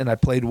hit, and I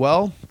played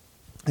well.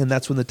 And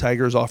that's when the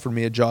Tigers offered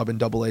me a job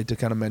in AA to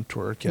kind of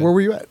mentor a kid. where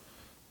were you at?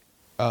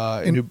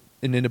 In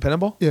In independent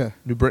ball? Yeah.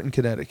 New Britain,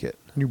 Connecticut.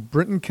 New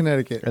Britain,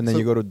 Connecticut. And then So-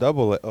 you go to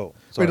Double A. Oh,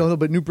 sorry. Wait, no,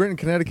 but New Britain,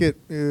 Connecticut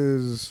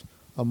is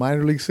a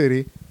minor league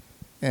city,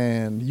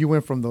 and you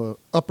went from the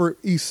Upper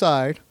East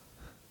Side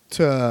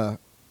to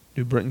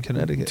New Britain,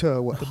 Connecticut.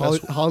 what? The Hol-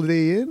 best-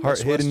 Holiday Inn, Hard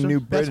hitting Western? New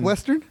Best Britain.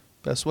 Western.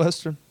 Best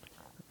Western.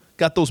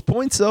 Got those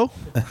points though.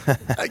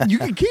 You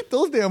can keep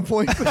those damn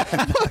points.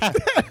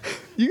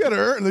 You gotta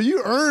earn.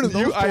 You earn those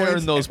points. I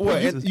earn those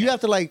points. You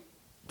have to like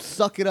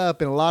suck it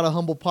up, and a lot of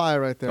humble pie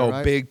right there. Oh,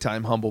 right? big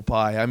time humble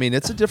pie. I mean,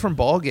 it's a different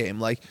ball game.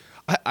 Like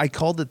I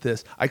called it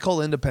this. I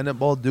call independent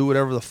ball do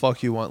whatever the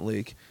fuck you want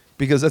league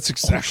because that's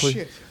exactly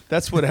shit.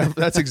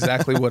 that's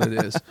exactly what it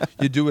is.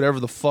 You do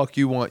whatever the fuck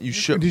you want. You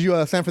should. Did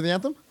you stand for the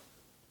anthem?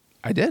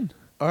 I did.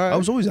 All right. I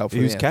was always out for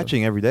He was the anthem.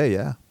 catching every day,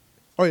 yeah.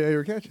 Oh yeah, you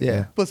were catching.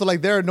 Yeah. But so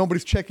like there,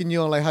 nobody's checking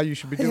you on like how you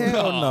should be doing.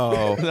 Hell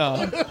no. No,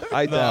 I no,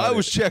 I doubt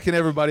was it. checking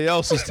everybody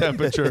else's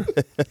temperature.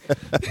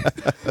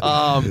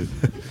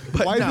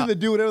 But Why nah, is it the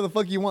do whatever the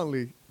fuck you want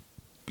league?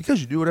 because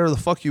you do whatever the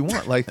fuck you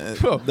want. Like,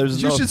 bro,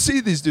 There's you no- should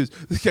see these dudes.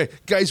 Okay,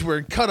 guys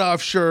wearing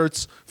cutoff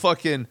shirts,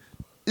 fucking.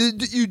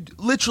 You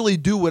literally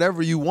do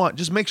whatever you want.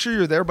 Just make sure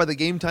you're there by the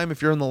game time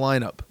if you're in the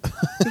lineup.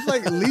 It's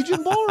like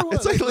Legion Ball or what?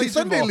 It's like Legion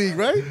Sunday Ball. League,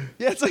 right?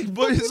 Yeah, it's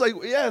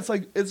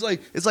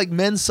like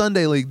men's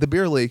Sunday league, the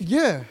beer league.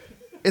 Yeah.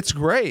 It's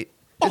great.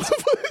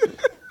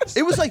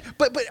 It was like,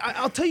 but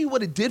I'll tell you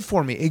what it did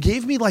for me. It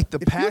gave me like the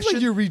It feels passion.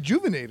 like you're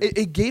rejuvenated.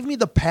 It gave me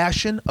the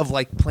passion of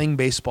like playing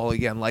baseball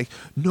again. Like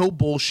no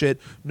bullshit,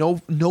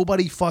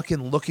 nobody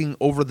fucking looking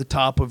over the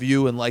top of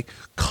you and like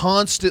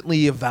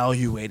constantly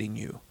evaluating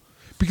you.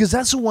 Because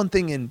that's the one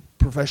thing in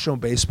professional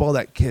baseball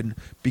that can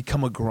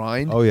become a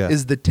grind. Oh, yeah.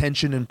 Is the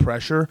tension and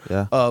pressure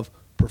Yeah. of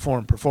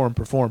perform.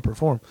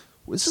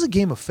 This is a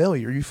game of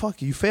failure. You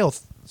fail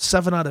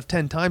 7 out of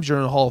 10 times, you're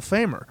in a Hall of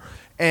Famer.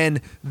 And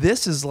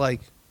this is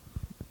like,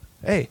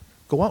 hey,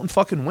 go out and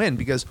fucking win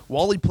because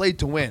Wally played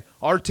to win.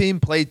 Our team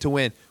played to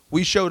win.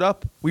 We showed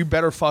up. We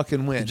better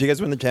fucking win. Did you guys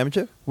win the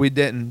championship? We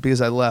didn't because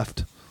I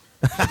left.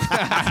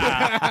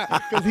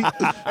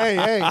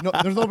 Hey, no,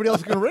 there's nobody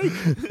else gonna rake.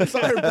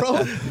 Sorry,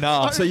 bro.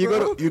 No. Sorry, So you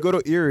bro. go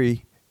to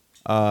Erie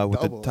with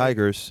Double, the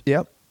Tigers.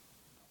 Yep.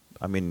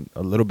 I mean,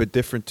 a little bit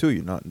different too.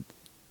 You're not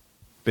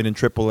been in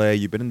AAA.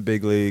 You've been in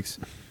big leagues.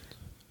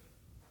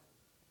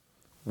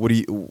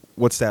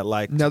 What's that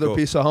like? to Another go-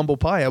 piece of humble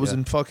pie. I was Yeah.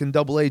 in fucking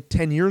AA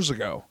 10 years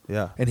ago.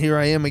 Yeah. And here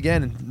I am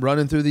again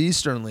running through the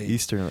Eastern League.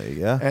 Eastern League,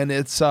 yeah. And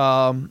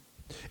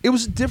it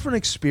was a different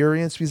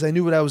experience because I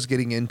knew what I was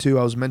getting into.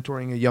 I was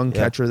mentoring a young Yeah.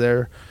 catcher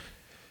there.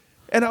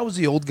 And I was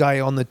the old guy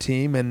on the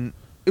team and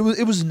it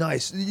was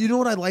nice. You know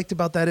what I liked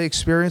about that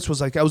experience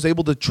was like I was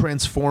able to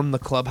transform the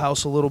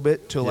clubhouse a little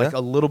bit to like Yeah.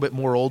 a little bit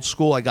more old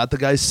school. I got the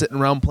guys sitting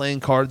around playing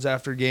cards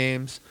after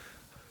games.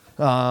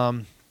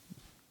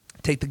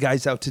 Take the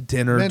guys out to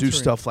dinner, do Mentoring.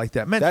 stuff like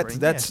that. Mentoring,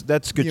 That's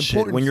good The shit.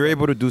 important When you're stuff.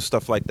 able to do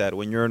stuff like that,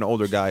 when you're an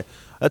older guy,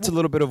 that's a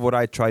little bit of what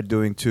I tried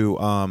doing too.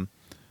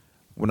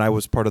 When I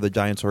was part of the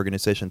Giants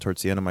organization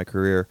towards the end of my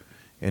career,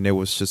 and it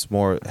was just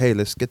more, hey,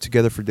 let's get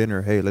together for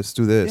dinner. Hey, let's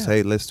do this. Yeah.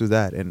 Hey, let's do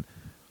that. And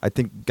I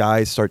think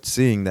guys start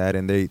seeing that,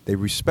 and they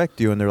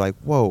respect you, and they're like,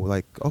 whoa,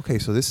 like, okay,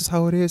 so this is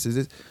how it is. Is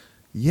it?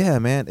 Yeah,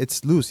 man,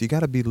 it's loose. You got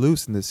to be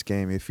loose in this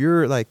game. If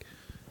you're like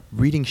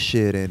reading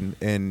shit and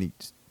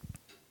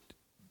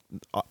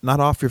not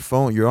off your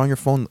phone, you're on your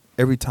phone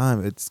every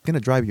time, it's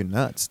gonna drive you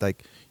nuts.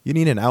 Like, you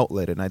need an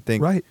outlet, and I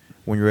think Right.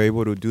 when you're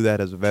able to do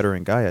that as a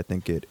veteran guy, I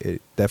think it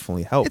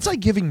definitely helps. It's like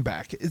giving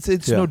back. It's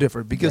Yeah. no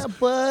different because Yeah,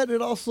 but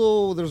it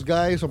also there's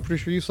guys. I'm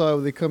pretty sure you saw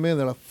when they come in.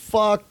 They're like,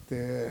 "Fuck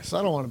this!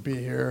 I don't want to be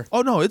here."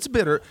 oh no, it's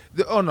bitter.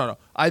 Oh no,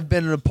 I've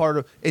been in a part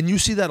of, and you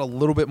see that a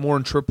little bit more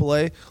in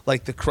AAA,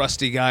 like the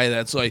crusty guy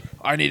that's like,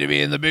 I need to be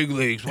in the big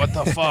leagues. What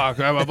the fuck?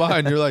 I'm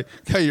behind. You're like,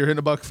 okay, you're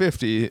hitting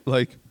 $150.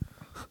 Like,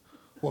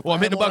 well,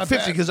 I'm hitting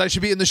 $150 because I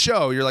should be in the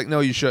show. You're like,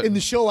 no, you shouldn't. in the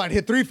show I'd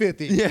hit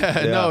 350.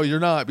 yeah, Yeah. no, you're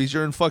not because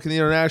you're in fucking the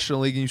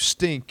International League and you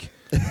stink.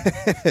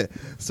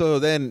 So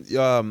then,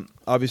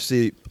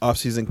 obviously, off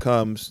season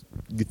comes.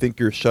 You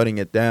think you're shutting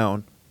it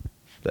down.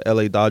 The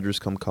LA Dodgers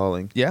come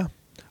calling. Yeah.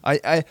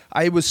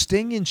 I was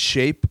staying in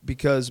shape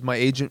because my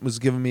agent was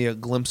giving me a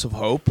glimpse of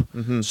hope.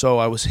 Mhm. So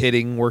I was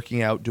hitting,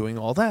 working out, doing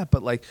all that.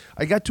 But like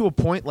I got to a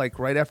point like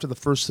right after the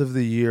first of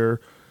the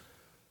year,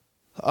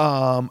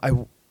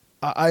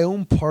 I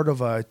own part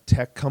of a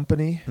tech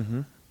company,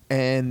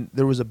 and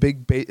there was a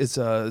big it's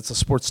a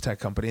sports tech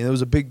company, and there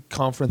was a big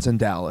conference in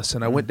Dallas,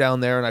 and I went down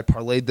there and I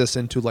parlayed this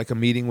into like a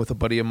meeting with a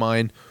buddy of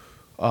mine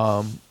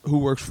who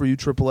works for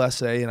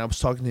USSSA, and I was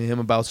talking to him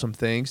about some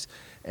things,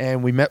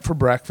 and we met for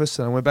breakfast,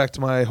 and I went back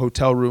to my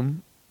hotel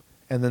room,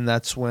 and then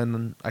that's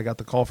when I got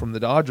the call from the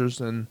Dodgers,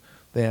 and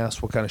they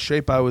asked what kind of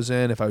shape I was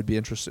in, if I would be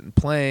interested in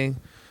playing.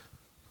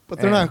 But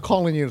they're And- not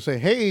calling you to say,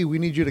 "Hey, we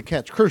need you to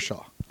catch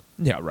Kershaw."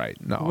 Yeah, right.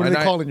 No, What are and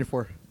they calling you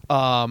for?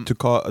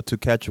 To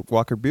catch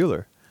Walker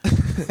Buehler.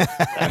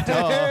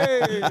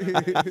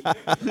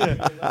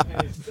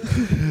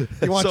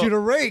 He wants So- you to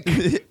rake.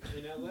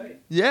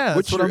 Yeah,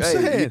 that's what I'm hey,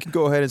 saying. You can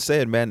go ahead and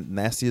say it, man.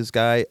 Nastiest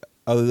guy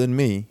other than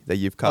me that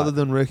you've caught. Other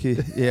than Ricky,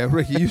 yeah,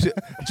 Ricky. You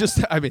just,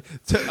 I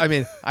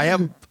mean, I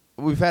am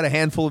we've had a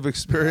handful of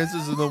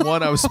experiences, and the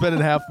one I was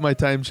spending half my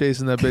time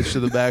chasing that bitch to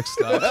the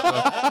backstop.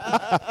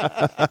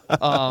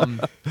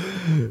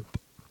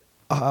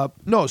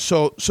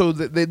 So,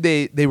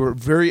 they were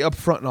very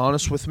upfront and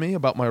honest with me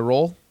about my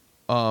role,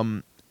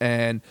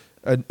 and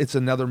it's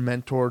another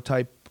mentor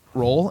type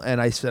role,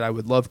 and I said I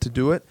would love to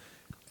do it,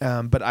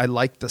 but I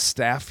like the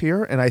staff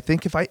here, and I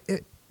think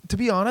to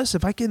be honest,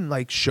 if I can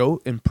like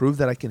prove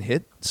that I can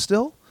hit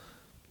still.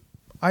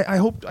 I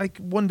hope I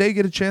one day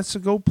get a chance to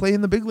go play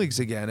in the big leagues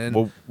again.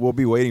 And we'll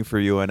be waiting for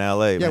you in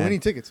LA. Yeah, man. we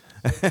need tickets.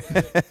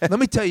 let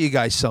me tell you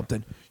guys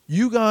something.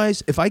 You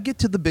guys, if I get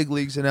to the big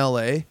leagues in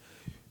LA,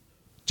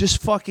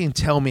 just fucking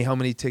tell me how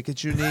many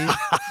tickets you need.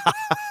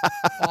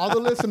 All the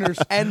listeners.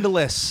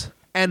 Endless.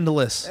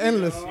 Endless.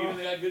 Even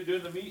they got good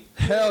doing the meet.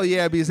 Hell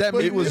yeah, because that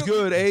But meat was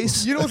good,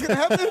 Ace. You know what's gonna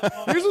happen?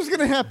 Here's what's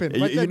gonna happen.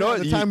 Right You there, know by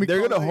what? the time we They're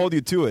call gonna it- hold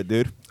you to it,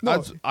 dude.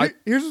 No,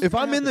 here's what's if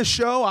gonna I'm in the happen.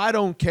 show, I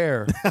don't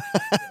care.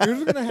 Here's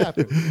what's gonna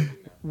happen.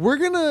 We're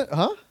gonna,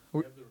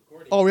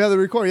 Oh, we have the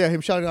recording. Yeah,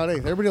 him shouting out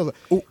Ace. Everybody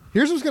else.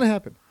 Here's what's gonna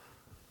happen.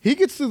 He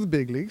gets to the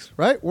big leagues,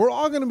 right? We're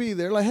all gonna be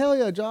there. Like, hell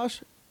yeah,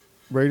 Josh.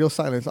 Radio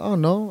silence. Oh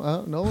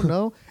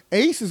no.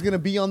 Ace is gonna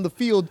be on the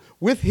field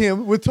with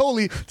him, with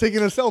Tolly taking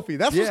a selfie.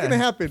 That's what's Yeah. gonna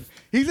happen.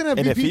 He's gonna have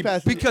And if BP he-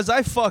 passes. Because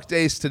I fucked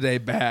Ace today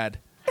bad.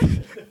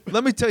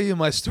 Let me tell you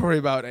my story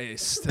about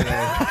Ace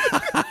today.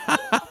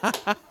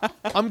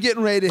 I'm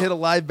getting ready to hit a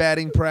live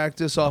batting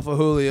practice off of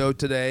Julio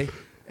today,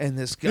 and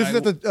this guy This is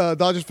at the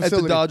Dodgers at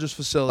facility. the Dodgers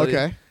facility.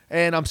 Okay.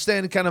 And I'm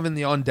standing kind of in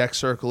the on deck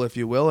circle, if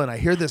you will, and I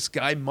hear this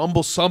guy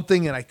mumble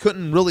something, and I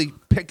couldn't really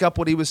pick up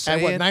what he was At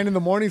saying. what, 9 in the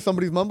morning,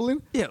 somebody's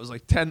mumbling? Yeah, it was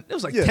like 10. It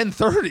was like Yeah.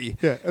 10:30.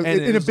 Yeah, And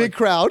in it a was big like-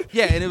 crowd.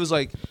 Yeah, and it was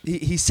like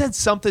he said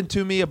something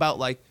to me about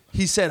like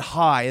he said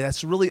hi.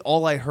 That's really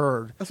all I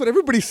heard. That's what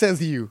everybody says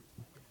to you.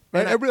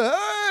 Right? And I- Everybody,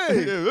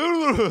 hey!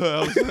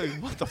 I was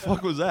like, what the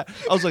fuck was that?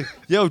 I was like,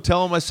 yo,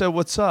 tell him I said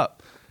what's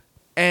up.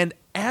 And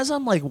as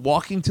I'm like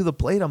walking to the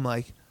plate, I'm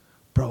like,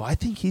 bro, I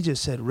think he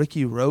just said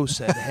Ricky Rose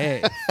said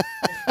hey.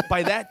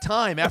 By that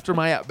time, after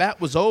my at bat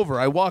was over,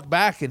 I walked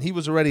back and he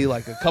was already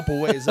like a couple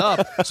ways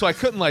up, so I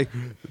couldn't like.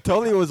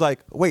 Totally was like,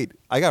 wait,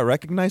 I got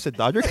recognized at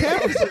Dodger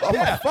camp? Oh,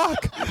 Yeah.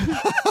 fuck.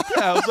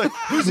 Yeah, I was like,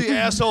 who's the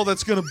asshole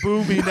that's gonna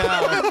boo me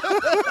now?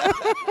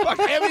 Fuck,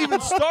 I haven't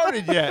even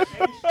started yet.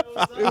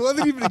 It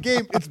wasn't even a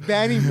game. It's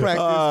batting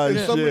practice. Oh, and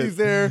shit. somebody's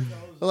there.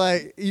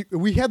 Like,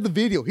 we had the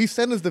video. He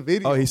sent us the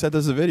video. Oh, he sent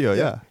us a video,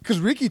 yeah. Because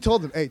Ricky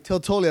told him, hey, tell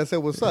Tolly I said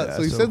what's up. Yeah,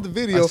 so he so sent the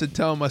video. I said,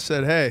 tell him I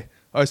said hey.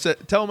 Or I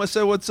said, tell him I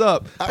said what's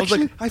up. I was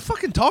Actually- like, I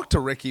fucking talked to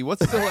Ricky.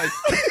 What's the like?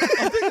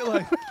 I'm thinking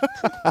like,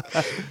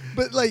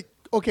 But like,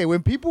 okay,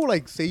 when people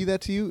like say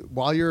that to you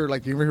while you're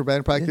like doing your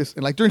batting practice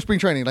and like during spring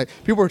training, like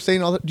people are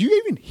saying all that, do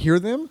you even hear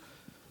them?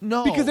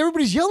 no, Because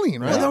everybody's yelling,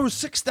 right? well, there were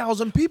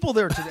 6,000 people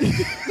there today.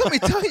 Let me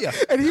tell you.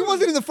 And he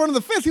wasn't in the front of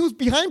the fence. He was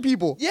behind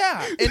people.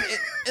 Yeah,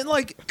 and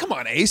like, come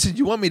on, Ace.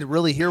 You want me to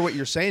really hear what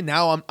you're saying?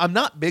 Now I'm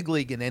not big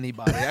leaguing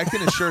anybody. I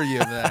can assure you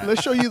of that.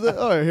 Let's show you the.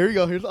 All right, here you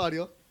go. Here's the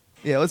audio.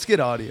 Yeah, let's get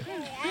audio.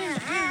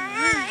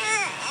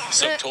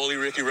 So totally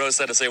Ricky Rose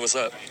said to say what's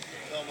up.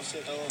 Tell him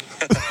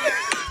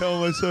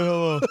I said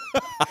hello.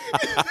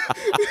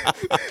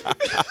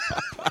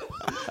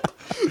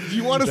 Do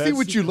you want to see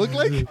what you look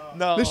like?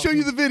 No. Let's show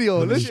you the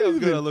video. Let's show how you the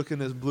good I video. look in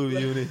this blue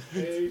uni.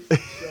 Ace shows,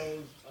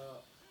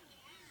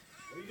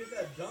 where you get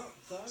that dump,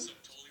 son? So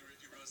totally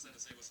Ricky Rose said to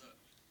say what's up.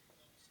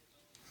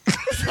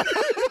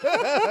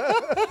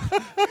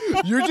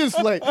 You're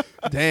just like,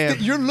 Damn.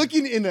 you're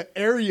looking in an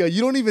area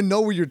you don't even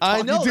know where you're I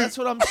talking know. to. That's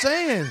what I'm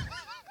saying.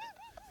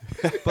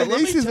 But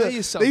let Ace me is tell a-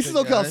 you something. Ace is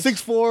okay, guys.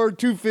 6'4",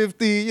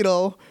 250, you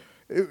know,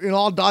 in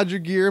all Dodger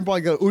gear and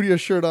probably got an Udia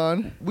shirt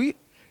on. We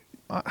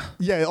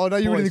Yeah, oh, now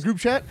you're in the Boys. group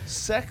chat?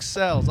 sex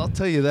sells. I'll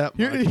tell you that.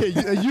 Here, much.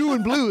 yeah, you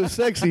in blue is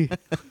sexy.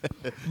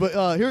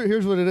 But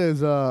here's what it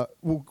is.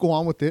 We'll go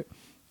on with it.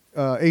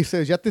 Ace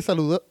says, ya te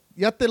lo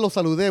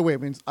saludé, güey.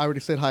 Means I already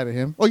said hi to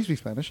him. Oh, you speak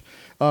Spanish.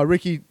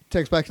 Ricky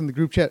texts back in the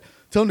group chat.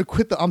 Tell him to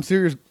quit the I'm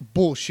serious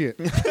bullshit.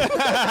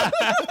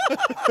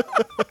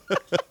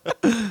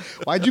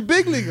 Why'd you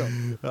big league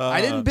him? I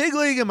didn't big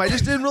league him. I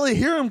just didn't really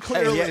hear him Hey,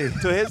 clearly. yeah,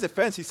 to his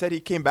defense, he said he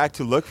came back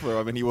to look for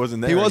him, and he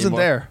wasn't there He wasn't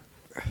anymore.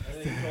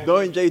 there.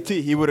 Knowing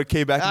JT, he would have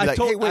came back and be like,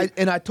 hey, wait.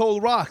 I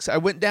told Rox. I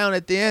went down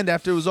at the end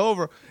after it was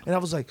over, and I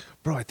was like,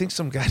 bro, I think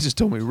some guy just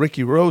told me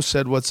Ricky Rose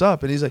said what's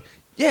up. And he's like,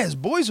 yeah, his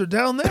boys are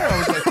down there. I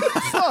was like,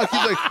 fuck.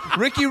 He's like,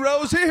 Ricky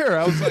Rose here.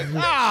 I was like,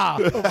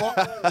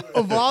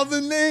 Of all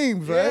the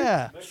names, right?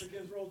 yeah.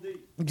 Mexicans roll deep.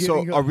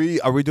 So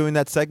are we doing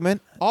that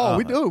segment? Oh,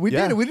 we do it. We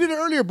yeah. did it. We did it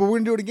earlier, but we're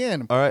going to do it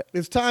again. All right.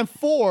 It's time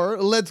for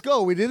Let's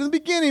Go. We did it in the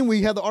beginning.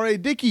 We had the R.A.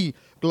 Dickey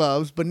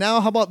gloves, but now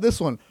how about this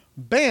one?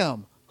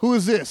 Bam. Who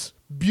is this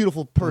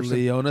beautiful person?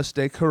 Leones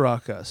de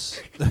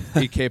Caracas.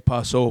 ¿Y qué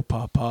pasó,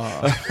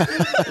 papá?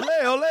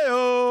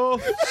 Leo.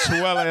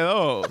 Suele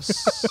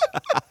dos.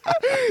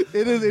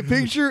 It is a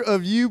picture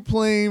of you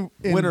playing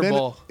in Winter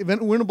ball.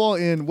 Winter ball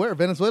in where?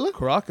 Venezuela?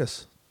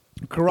 Caracas.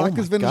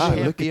 Caracas, Oh my God,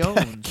 Venezuela. look at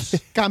that.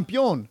 Campeones.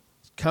 Campeón.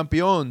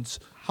 Campeones.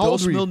 How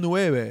old were you?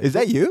 2009. Is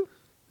that you?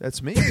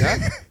 That's me.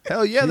 Yeah.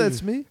 Hell yeah,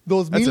 that's me.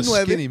 Those That's a mil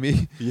nueve. skinny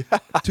me. Yeah.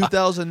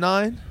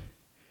 2009.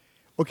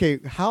 Okay,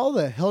 how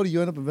the hell did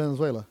you end up in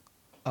Venezuela?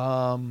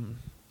 Um,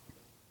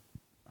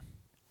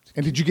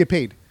 And did you get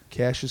paid?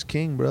 cash is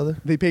king, brother.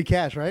 They paid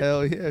cash, right?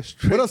 Hell yeah.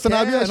 Straight What up,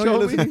 Sanabia? I cash, know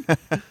you're homie. listening.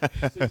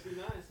 69, son.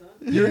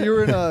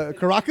 You're in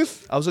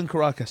Caracas? I was in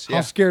Caracas. How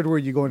Yeah. scared were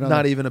you going down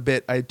Not there? even a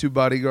bit. I had 2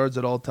 bodyguards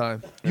at all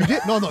time. You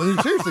did? No,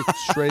 seriously.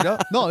 Straight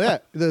up. No, yeah.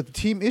 The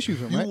team issues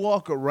them, You right?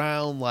 walk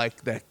around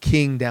like the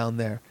king down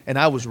there, and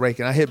I was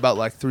raking. I hit about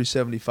like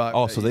 375.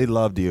 Oh, so they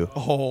loved you.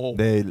 Oh,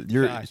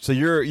 gosh.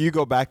 You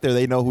go back there.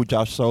 They know who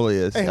Josh Soley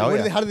is. Hey, Oh,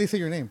 what yeah. how did they say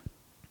your name?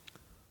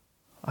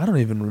 I don't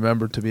even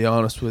remember, to be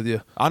honest with you.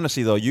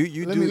 Honestly though,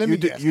 you Let me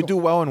guess. do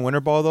well in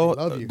winter ball though.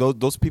 Love you.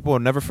 Those people will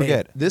never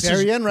forget. This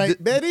Barry is Enright.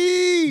 thi-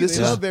 Betty! this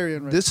They is love Barry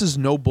Enright. this is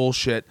no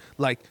bullshit.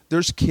 Like,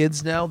 there's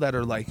kids now that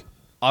are like,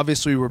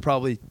 obviously we're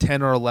probably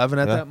 10 or 11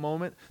 at Yeah. that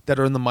moment that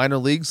are in the minor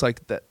leagues,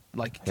 like that,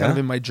 like kind of Yeah.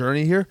 in my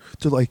journey here.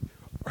 They're like,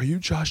 "Are you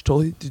Josh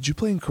Tolley? Did you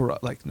play in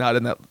Caracas?" Like, not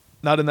in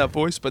that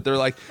voice, but they're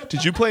like,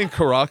 "Did you play in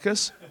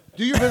Caracas?"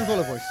 Do your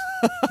Venezuela voice.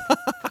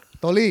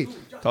 Toli.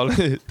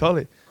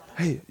 Tolley,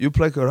 hey, you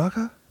play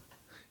Caracas?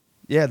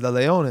 Yeah, the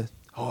Leones.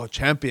 Oh,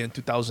 champion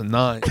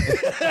 2009.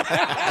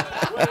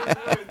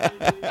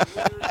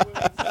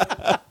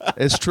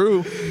 It's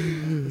true.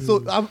 So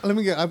let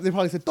me get. They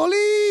probably said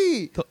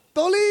Toli,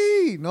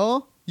 Toli.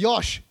 No,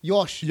 Yosh.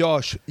 Yosh.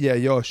 Yeah,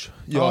 Yosh.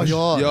 Oh, Yosh.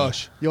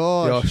 Yosh.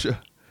 Yosh. Yosh.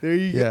 There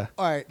you Yeah. go.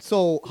 All right.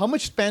 So how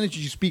much Spanish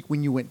did you speak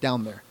when you went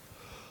down there?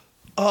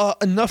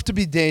 Enough to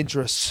be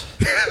dangerous.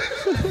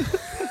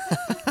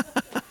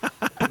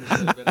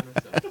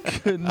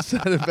 Couldn't have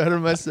said it better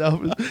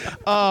myself.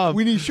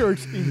 We need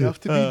shirts enough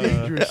to be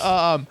dangerous.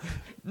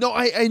 No,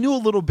 I knew a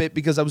little bit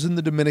because I was in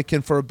the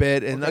Dominican for a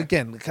bit, and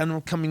again, kind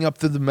of coming up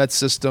through the Met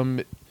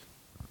system.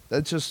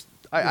 That's just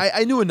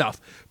I knew enough,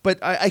 but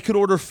I could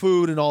order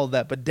food and all of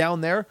that. But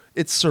down there,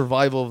 it's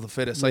survival of the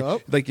fittest. Like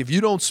Yup. like if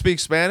you don't speak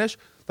Spanish,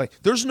 like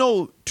there's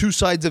no 2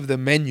 sides of the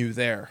menu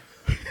there.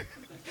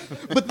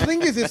 But the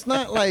thing is, it's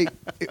not like,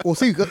 well,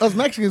 see, us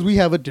Mexicans, we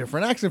have a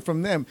different accent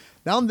from them.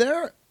 Down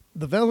there,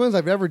 the Venezuelans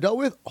I've ever dealt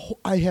with,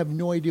 I have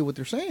no idea what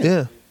they're saying.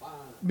 Yeah,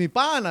 Mi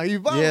pana, you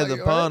pana. yeah, the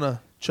right?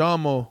 pana,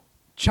 chamo,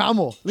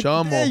 Chamo.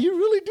 Chamo. Yeah, you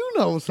really do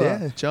know what's yeah,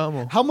 up.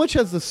 chamo. How much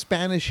has the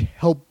Spanish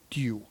helped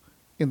you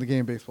in the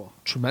game of baseball?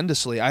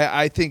 Tremendously.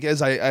 I think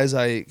as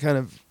I kind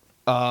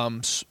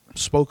of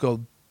spoke a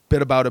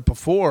bit about it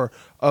before,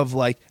 of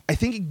like, I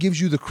think it gives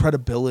you the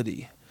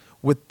credibility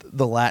with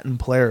the Latin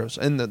players,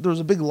 and there's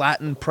a big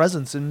Latin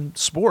presence in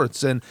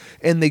sports, and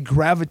they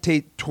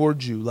gravitate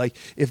towards you. Like,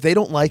 if they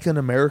don't like an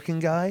American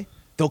guy,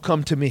 they'll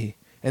come to me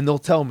and they'll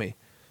tell me,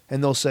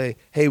 and they'll say,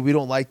 "Hey, we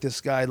don't like this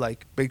guy.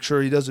 Like, make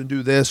sure he doesn't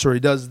do this or he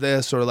does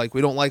this, or like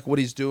we don't like what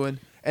he's doing,"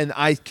 and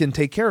I can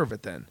take care of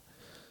it then.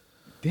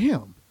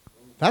 Damn.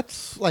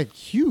 That's like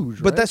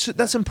huge. But right?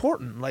 that's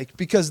important, like,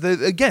 because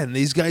again,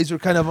 these guys are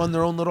kind of on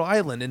their own little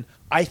island, and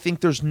I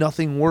think there's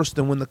nothing worse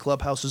than when the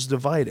clubhouse is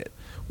divided,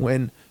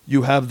 when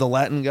you have the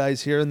Latin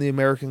guys here and the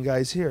American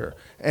guys here,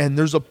 and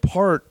there's a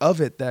part of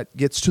it that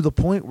gets to the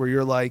point where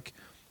you're like,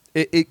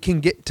 it can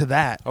get to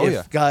that. Oh, if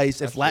yeah.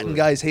 guys, if Latin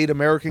guys hate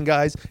American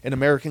guys and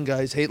American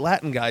guys hate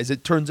Latin guys,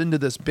 it turns into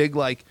this big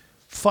like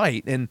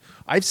fight. And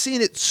I've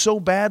seen it so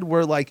bad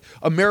where like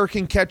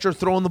American catcher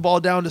throwing the ball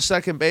down to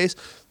second base,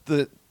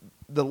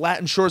 the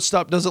Latin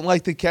shortstop doesn't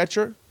like the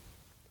catcher.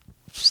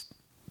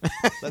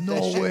 Let No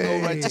that shit way. go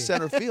right to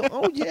center field.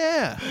 Oh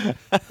yeah,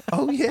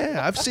 oh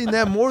yeah. I've seen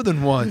that more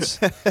than once.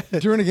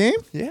 during a game?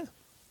 Yeah,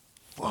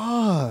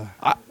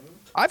 Fuck.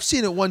 I've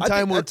seen it one I time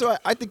think, where that's why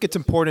I think it's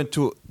important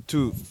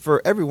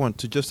for everyone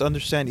to just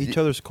understand each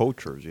other's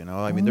cultures. You know,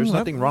 I mean, there's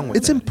nothing wrong with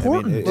It's that. I mean,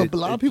 important. But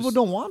a lot of people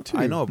don't want to.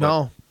 I know. But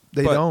no,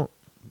 they but- don't.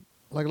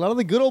 Like a lot of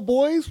the good old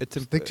boys It's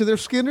stick to their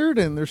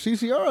Skinnerd and their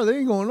CCR. They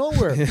ain't going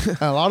nowhere. And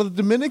a lot of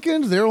the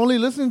Dominicans, they're only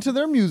listening to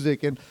their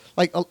music. And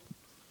like,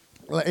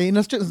 ain't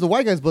that's just the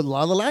white guys, but a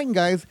lot of the Latin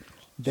guys,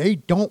 they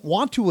don't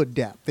want to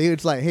adapt.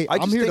 It's like, hey, I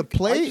I'm just here to think- I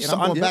play, just-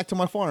 and I'm going yeah. back to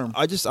my farm.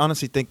 I just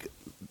honestly think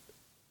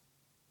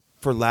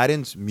for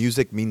Latins,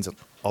 music means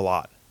a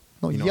lot.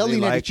 No, You know, yelling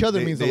they at like- each other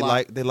they- means they a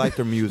lot. They like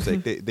their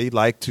music. they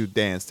like to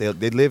dance. They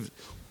live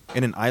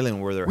in an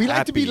island where they're We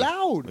like to be happy.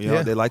 loud. You know,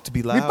 Yeah. they like to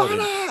be Mi loud.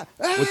 pana!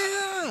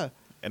 Ah!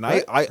 And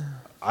Right?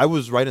 I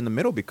was right in the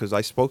middle because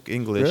I spoke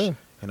English Yeah.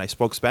 and I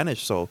spoke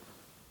Spanish. So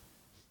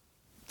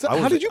So I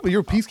how was- did you?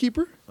 You're a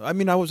peacekeeper. I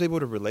mean, I was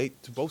able to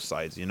relate to both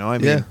sides. You know, I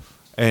mean, Yeah.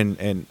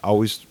 and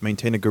always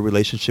maintain a good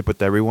relationship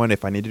with everyone.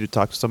 If I needed to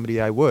talk to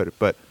somebody, I would.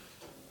 But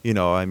you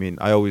know, I mean,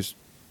 I always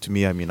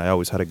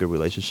had a good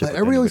relationship. Like, with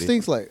everybody always anybody.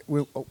 thinks like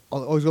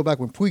I'll always go back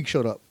when Puig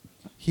showed up.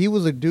 He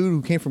was a dude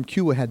who came from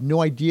Cuba, had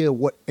no idea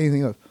what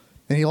anything was,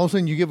 and all of a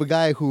sudden you give a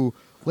guy who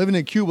living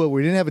in Cuba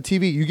where he didn't have a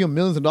TV, you give him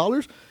millions of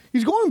dollars.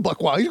 He's going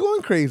buck wild. He's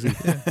going crazy.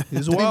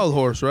 he's a wild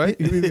horse, right?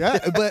 Yeah,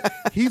 but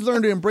he's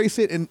learned to embrace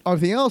it and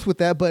everything else with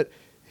that. But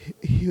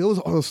there was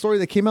a story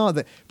that came out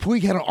that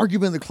Puig had an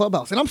argument in the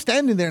clubhouse, and I'm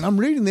standing there and I'm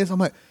reading this. I'm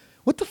like,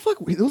 what the fuck?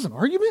 There was an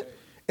argument,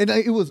 and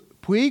it was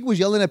Puig was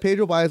yelling at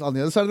Pedro Baez on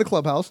the other side of the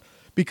clubhouse.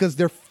 because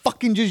they're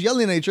fucking just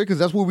yelling at each other because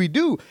that's what we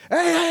do. Hey,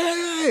 hey,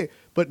 hey, hey.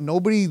 But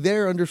nobody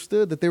there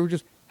understood that they were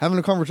just having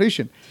a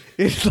conversation.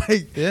 It's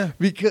like,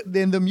 because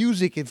then the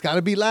music, it's got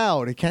to be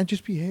loud. It can't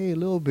just be, hey, a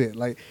little bit.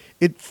 Like,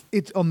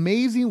 it's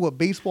amazing what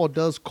baseball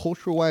does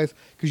culture wise,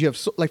 because you have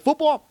like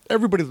football,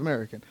 everybody's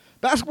American.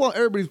 Basketball,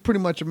 everybody's pretty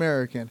much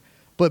American.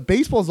 But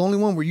baseball's the only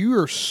one where you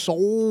are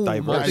so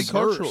Diverse.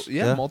 Multicultural.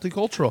 Yeah,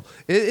 multicultural.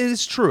 It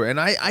is true. And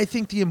I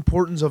think the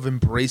importance of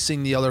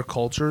embracing the other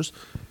cultures,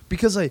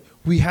 because like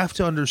we have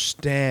to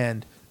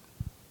understand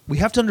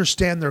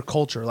their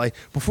culture. Like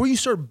before you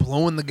start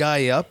blowing the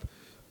guy up,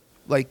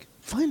 like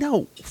find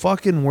out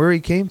fucking where he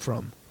came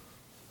from.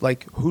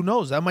 Like who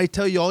knows? That might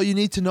tell you all you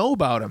need to know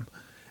about him.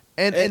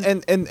 And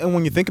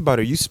when you think about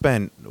it, you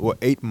spend what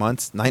 8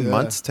 months, 9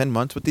 months, 10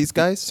 months with these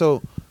guys.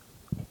 So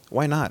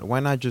why not? Why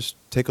not just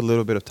take a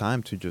little bit of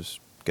time to just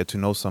get to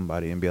know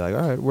somebody and be like,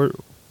 all right,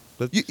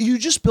 you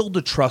just build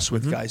a trust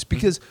with guys,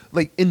 because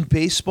like in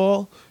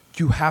baseball,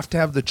 you have to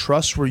have the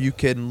trust where you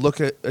can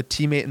look at a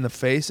teammate in the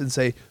face and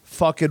say,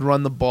 fucking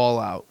run the ball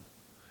out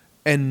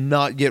and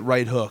not get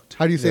right hooked.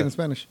 How do you say it in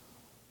Spanish?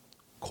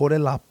 Corre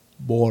la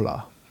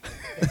bola.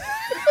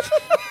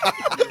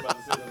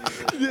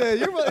 Yeah,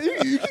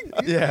 you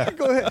can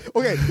go ahead.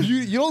 Okay,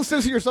 you don't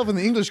censor yourself in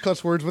the English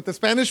cuss words, but the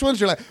Spanish ones,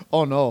 you're like,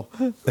 oh no,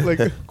 like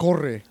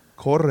corre.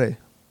 Corre.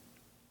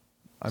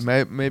 I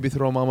may maybe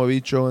throw Mama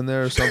Bicho in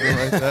there or something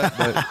like that.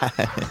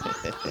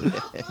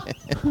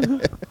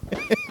 But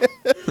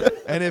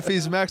and if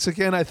he's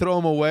Mexican, I throw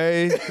him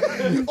away.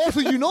 Also,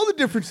 you know the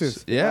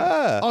differences.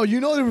 Yeah. Oh, you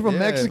know they're from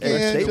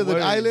Mexican to the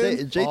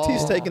island.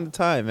 JT's taking the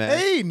time, man.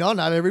 Hey, no,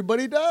 not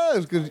everybody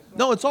does.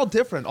 No, it's all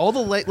different. All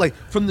the like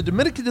from the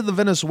Dominican to the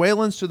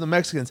Venezuelans to the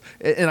Mexicans,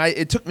 and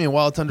it took me a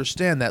while to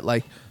understand that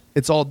like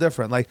it's all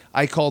different. Like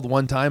I called a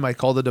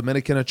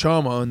Dominican a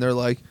chamo, and they're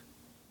like,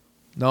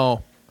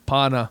 no,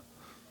 pana,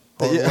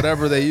 or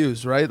whatever they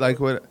use, right? Like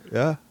what?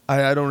 Yeah.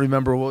 I don't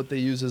remember what they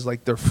use as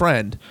like their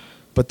friend,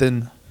 but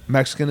then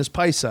Mexican is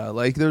paisa.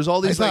 Like there's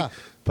all these like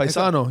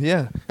paisano,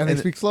 yeah, and they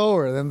speak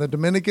slower. Then the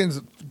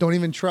Dominicans don't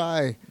even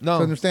try to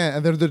understand,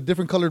 and they're the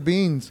different colored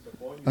beans.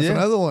 That's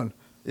another one.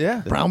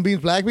 Yeah, brown beans,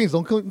 black beans.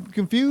 Don't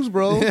confuse,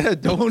 bro. Yeah,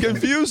 don't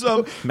confuse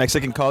them.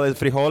 Mexican call it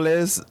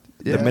frijoles.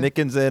 Yeah.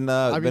 Dominicans in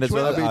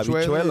Venezuela,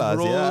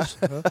 habichuelas.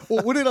 Yeah.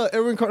 Well, what did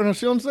Edwin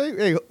Encarnacion say?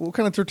 Hey, what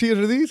kind of tortillas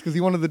are these? Because he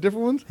wanted the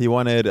different ones. He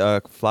wanted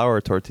flour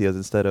tortillas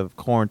instead of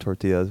corn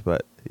tortillas,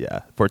 but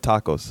yeah, for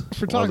tacos.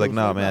 I was like,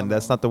 no, man,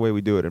 that's not the way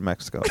we do it in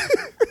Mexico.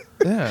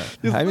 Yeah.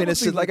 I mean,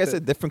 it's just, like I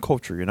said, different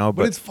culture, you know.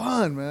 But it's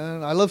fun,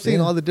 man. I love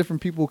seeing all the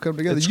different people come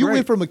together. You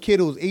went from a kid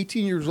who was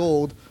 18 years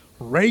old,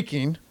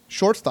 raking,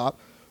 shortstop,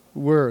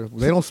 where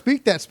they don't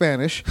speak that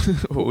Spanish.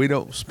 We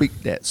don't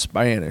speak that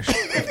Spanish.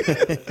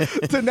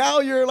 To now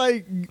you're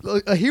like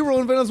a hero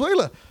in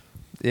Venezuela.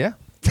 Yeah.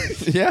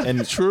 Yeah,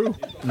 and true.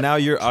 Now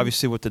you're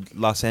obviously with the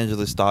Los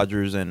Angeles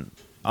Dodgers, and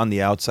on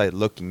the outside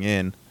looking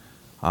in,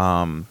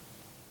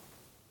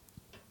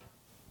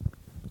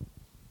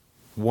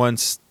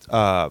 once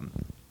by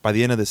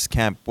the end of this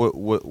camp,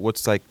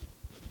 what's like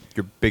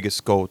your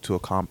biggest goal to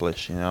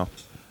accomplish? You know,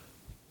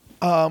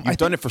 you've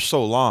done it for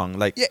so long.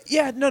 Like,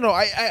 no.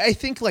 I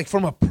think like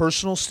from a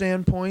personal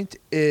standpoint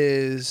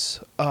is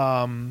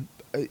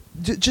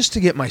just to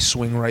get my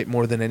swing right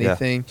more than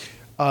anything.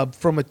 Yeah.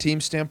 From a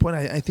team standpoint,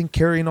 I think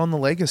carrying on the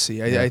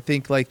legacy. I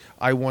think like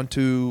I want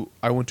to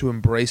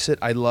embrace it.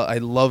 I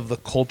love the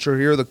culture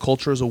here. The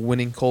culture is a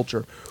winning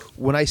culture.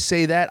 When I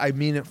say that, I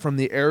mean it from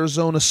the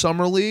Arizona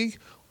Summer League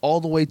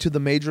all the way to the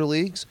major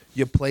leagues.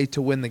 You play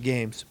to win the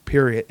games,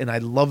 period. And I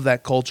love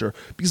that culture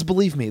because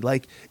believe me,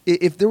 like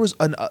if there was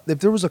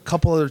a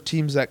couple other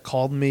teams that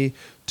called me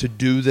to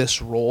do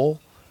this role,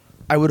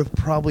 I would have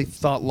probably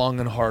thought long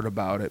and hard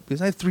about it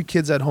because I have 3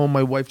 kids at home.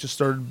 My wife just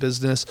started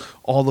business,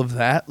 all of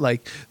that.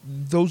 Like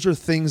those are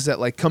things that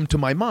like come to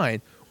my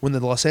mind. When the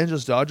Los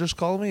Angeles Dodgers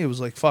called me, it was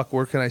like, fuck,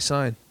 where can I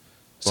sign?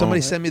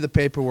 Somebody send me the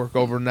paperwork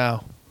over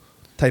now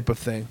type of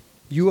thing.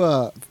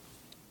 You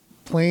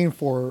playing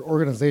for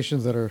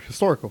organizations that are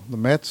historical. The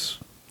Mets,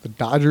 the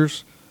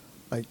Dodgers,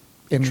 like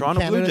in Toronto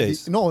Canada, Blue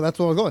Jays. No, that's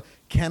what I was going.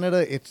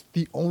 Canada, it's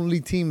the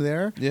only team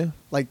there. Yeah.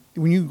 Like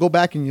when you go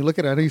back and you look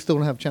at it, I know you still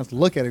don't have a chance to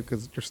look at it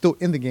because you're still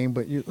in the game,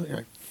 but you're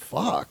like,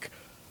 fuck.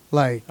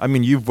 Like, I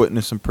mean, you've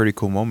witnessed some pretty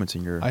cool moments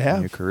in your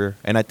career,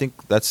 and I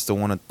think that's the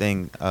one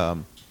thing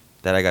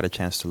that I got a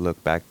chance to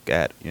look back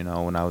at. You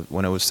know,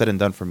 when it was said and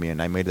done for me,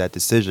 and I made that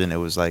decision, it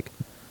was like,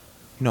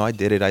 you know, I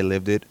did it, I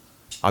lived it.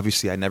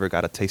 Obviously, I never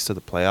got a taste of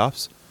the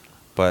playoffs,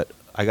 but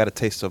I got a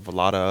taste of a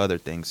lot of other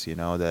things. You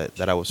know,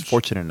 that I was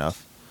fortunate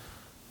enough,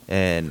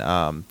 and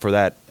for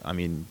that, I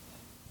mean,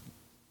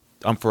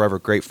 I'm forever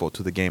grateful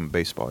to the game of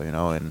baseball. You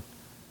know, and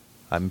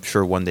I'm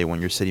sure one day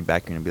when you're sitting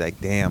back, you're gonna be like,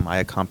 "Damn, I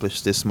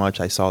accomplished this much.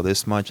 I saw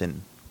this much,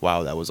 and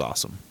wow, that was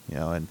awesome." You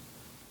know, and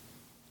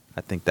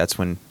I think that's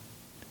when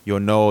you'll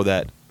know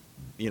that,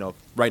 you know,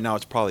 right now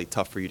it's probably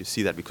tough for you to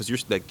see that because you're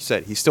like you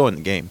said, he's still in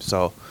the game.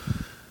 So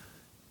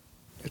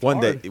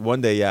One hard.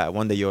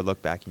 day you'll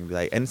look back and you'll be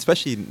like, and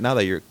especially now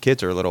that your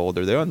kids are a little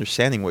older, they're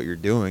understanding what you're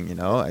doing. You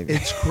know, I mean,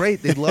 It's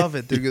great. They love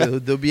it.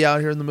 They'll be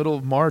out here in the middle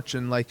of March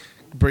and like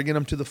bringing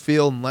them to the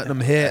field and letting them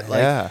hit.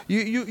 Like, Yeah.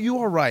 you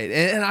are right.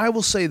 And I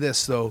will say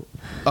this though,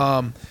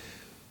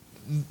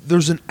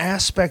 there's an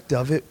aspect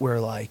of it where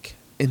like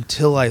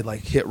until I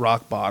like hit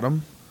rock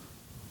bottom,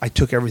 I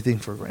took everything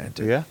for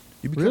granted. Yeah.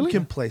 You become Really?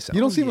 complacent.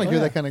 You don't Oh, seem like yeah.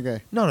 you're that kind of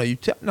guy. No.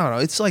 No.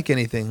 It's like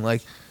anything.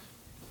 Like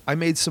I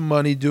made some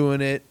money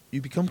doing it.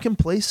 You become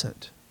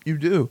complacent. You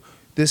do.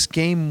 This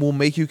game will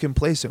make you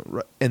complacent.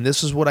 And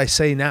this is what I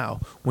say now.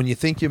 When you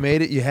think you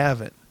made it, you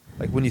haven't.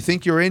 Like when you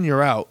think you're in,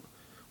 you're out.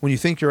 When you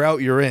think you're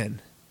out, you're in.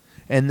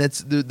 And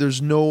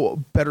there's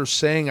no better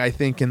saying, I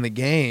think, in the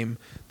game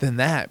than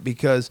that.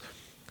 Because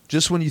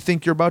just when you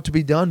think you're about to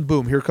be done,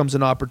 boom, here comes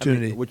an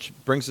opportunity. which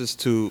brings us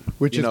to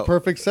Which is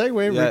perfect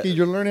segue, yeah. Ricky.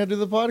 You're learning how to do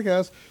the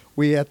podcast.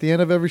 We at the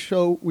end of every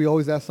show, we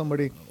always ask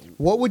somebody,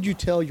 what would you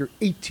tell your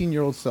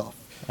 18-year-old self?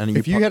 And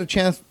If you had a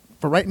chance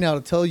for right now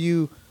to tell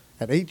you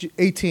at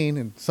 18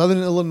 in Southern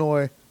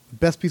Illinois, the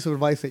best piece of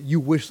advice that you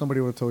wish somebody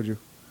would have told you.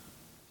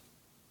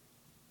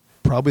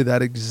 Probably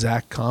that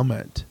exact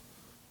comment.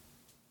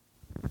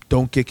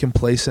 Don't get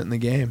complacent in the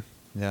game.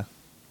 Yeah.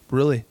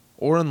 Really.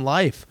 Or in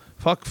life.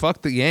 Fuck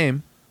the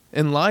game.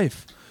 In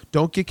life.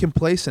 Don't get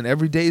complacent.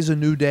 Every day is a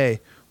new day.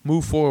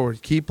 Move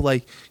forward. Keep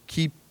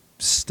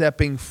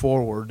stepping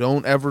forward.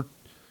 Don't ever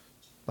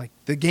like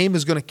the game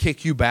is gonna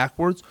kick you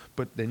backwards,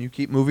 but then you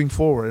keep moving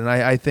forward. And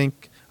I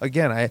think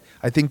again,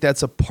 I think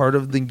that's a part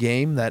of the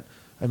game that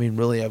I mean,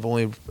 really, I've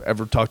only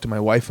ever talked to my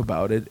wife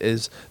about it,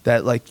 is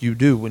that like you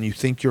do when you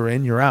think you're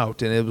in, you're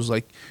out. And it was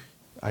like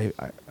I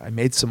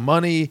made some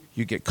money,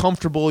 you get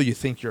comfortable, you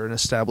think you're an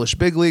established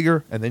big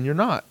leaguer, and then you're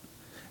not.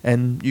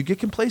 And you get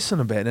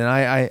complacent a bit. And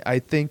I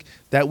think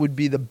that would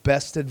be the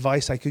best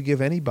advice I could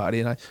give anybody.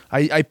 And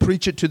I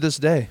preach it to this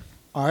day.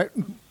 All right,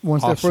 one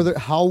step Awesome. further.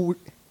 How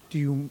do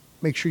you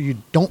make sure you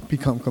don't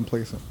become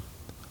complacent?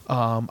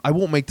 I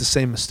won't make the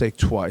same mistake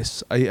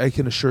twice. I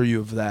can assure you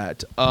of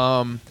that.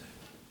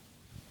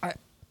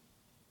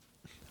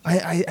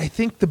 I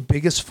think the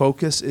biggest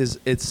focus is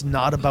it's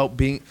not about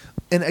being,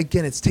 and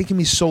again, it's taken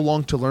me so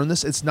long to learn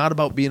this. It's not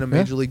about being a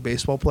Major League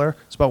Baseball player.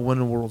 It's about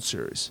winning a World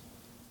Series.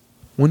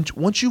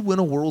 Once you win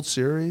a World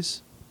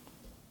Series,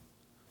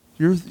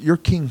 you're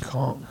King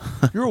Kong.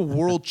 You're a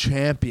world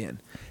champion.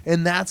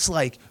 And that's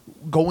like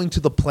going to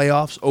the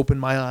playoffs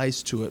opened my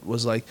eyes to it.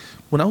 Was like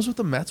when I was with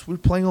the Mets, we were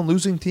playing on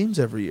losing teams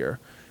every year.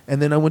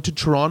 And then I went to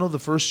Toronto the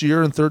first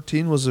year in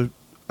 2013 was a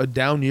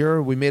down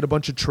year. We made a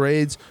bunch of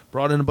trades,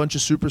 brought in a bunch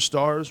of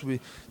superstars. We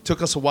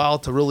took us a while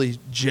to really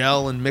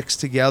gel and mix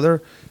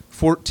together.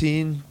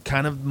 14,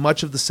 kind of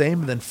much of the same.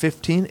 And then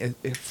 15,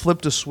 it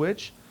flipped a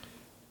switch.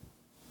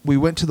 We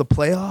went to the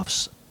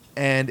playoffs,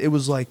 and it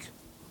was like,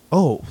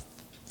 oh,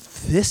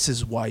 this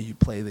is why you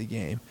play the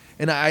game.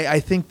 And I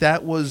think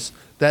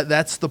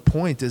that's the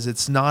point, is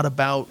it's not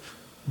about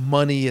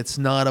money. It's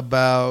not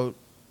about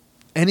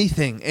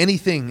anything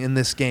in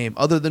this game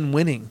other than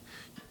winning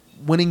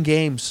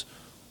games,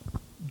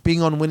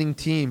 being on winning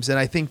teams. And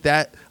I think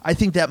that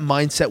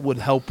mindset would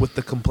help with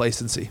the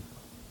complacency.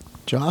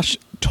 Josh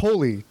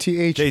Thole,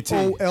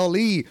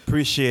 Thole.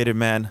 Appreciate it,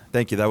 man.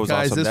 Thank you. That was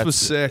Guys, awesome. this was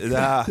sick.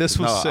 This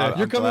was sick.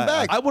 You're coming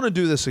back. I want to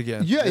do this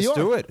again. Yeah, Let's you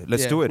do are. it.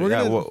 Let's Yeah. do it. We're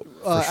Yeah, gonna, well,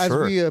 for as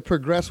sure. we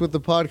progress with the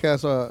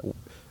podcast,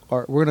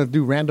 we're gonna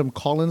do random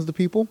call-ins to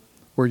people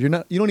where you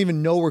don't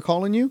even know we're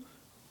calling you,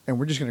 and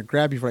we're just gonna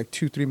grab you for like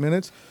 2-3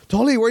 minutes.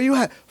 Thole, where you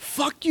at?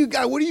 Fuck you,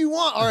 guy. What do you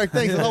want? All right,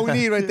 thanks. That's all we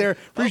need right there.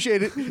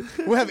 Appreciate it.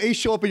 We'll have Ace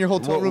show up in your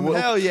hotel room.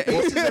 Hell yeah.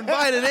 Ace is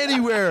invited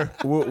anywhere.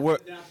 we're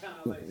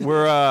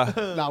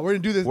Nah, we're gonna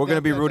do this. we're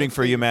gonna be rooting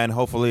for you, man.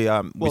 Hopefully,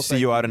 we see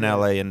thank you out in you.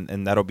 LA,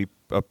 and that'll be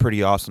a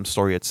pretty awesome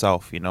story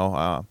itself. You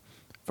know,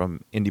 from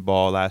indie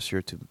ball last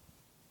year to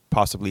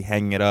possibly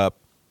hanging it up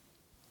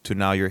to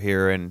now you're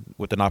here and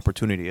with an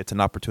opportunity. It's an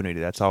opportunity.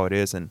 That's all it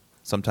is, and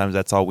sometimes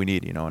that's all we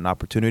need. You know, an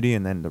opportunity,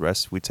 and then the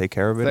rest we take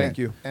care of it. Thank and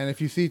you. And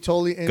if you see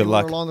Thole anywhere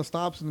luck. along the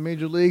stops in the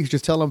major leagues,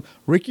 just tell him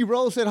Ricky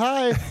Rose said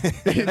hi.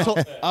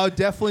 I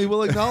definitely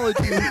will acknowledge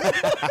you.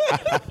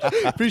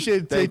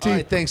 Appreciate it, All JT.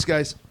 right, thanks,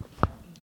 guys.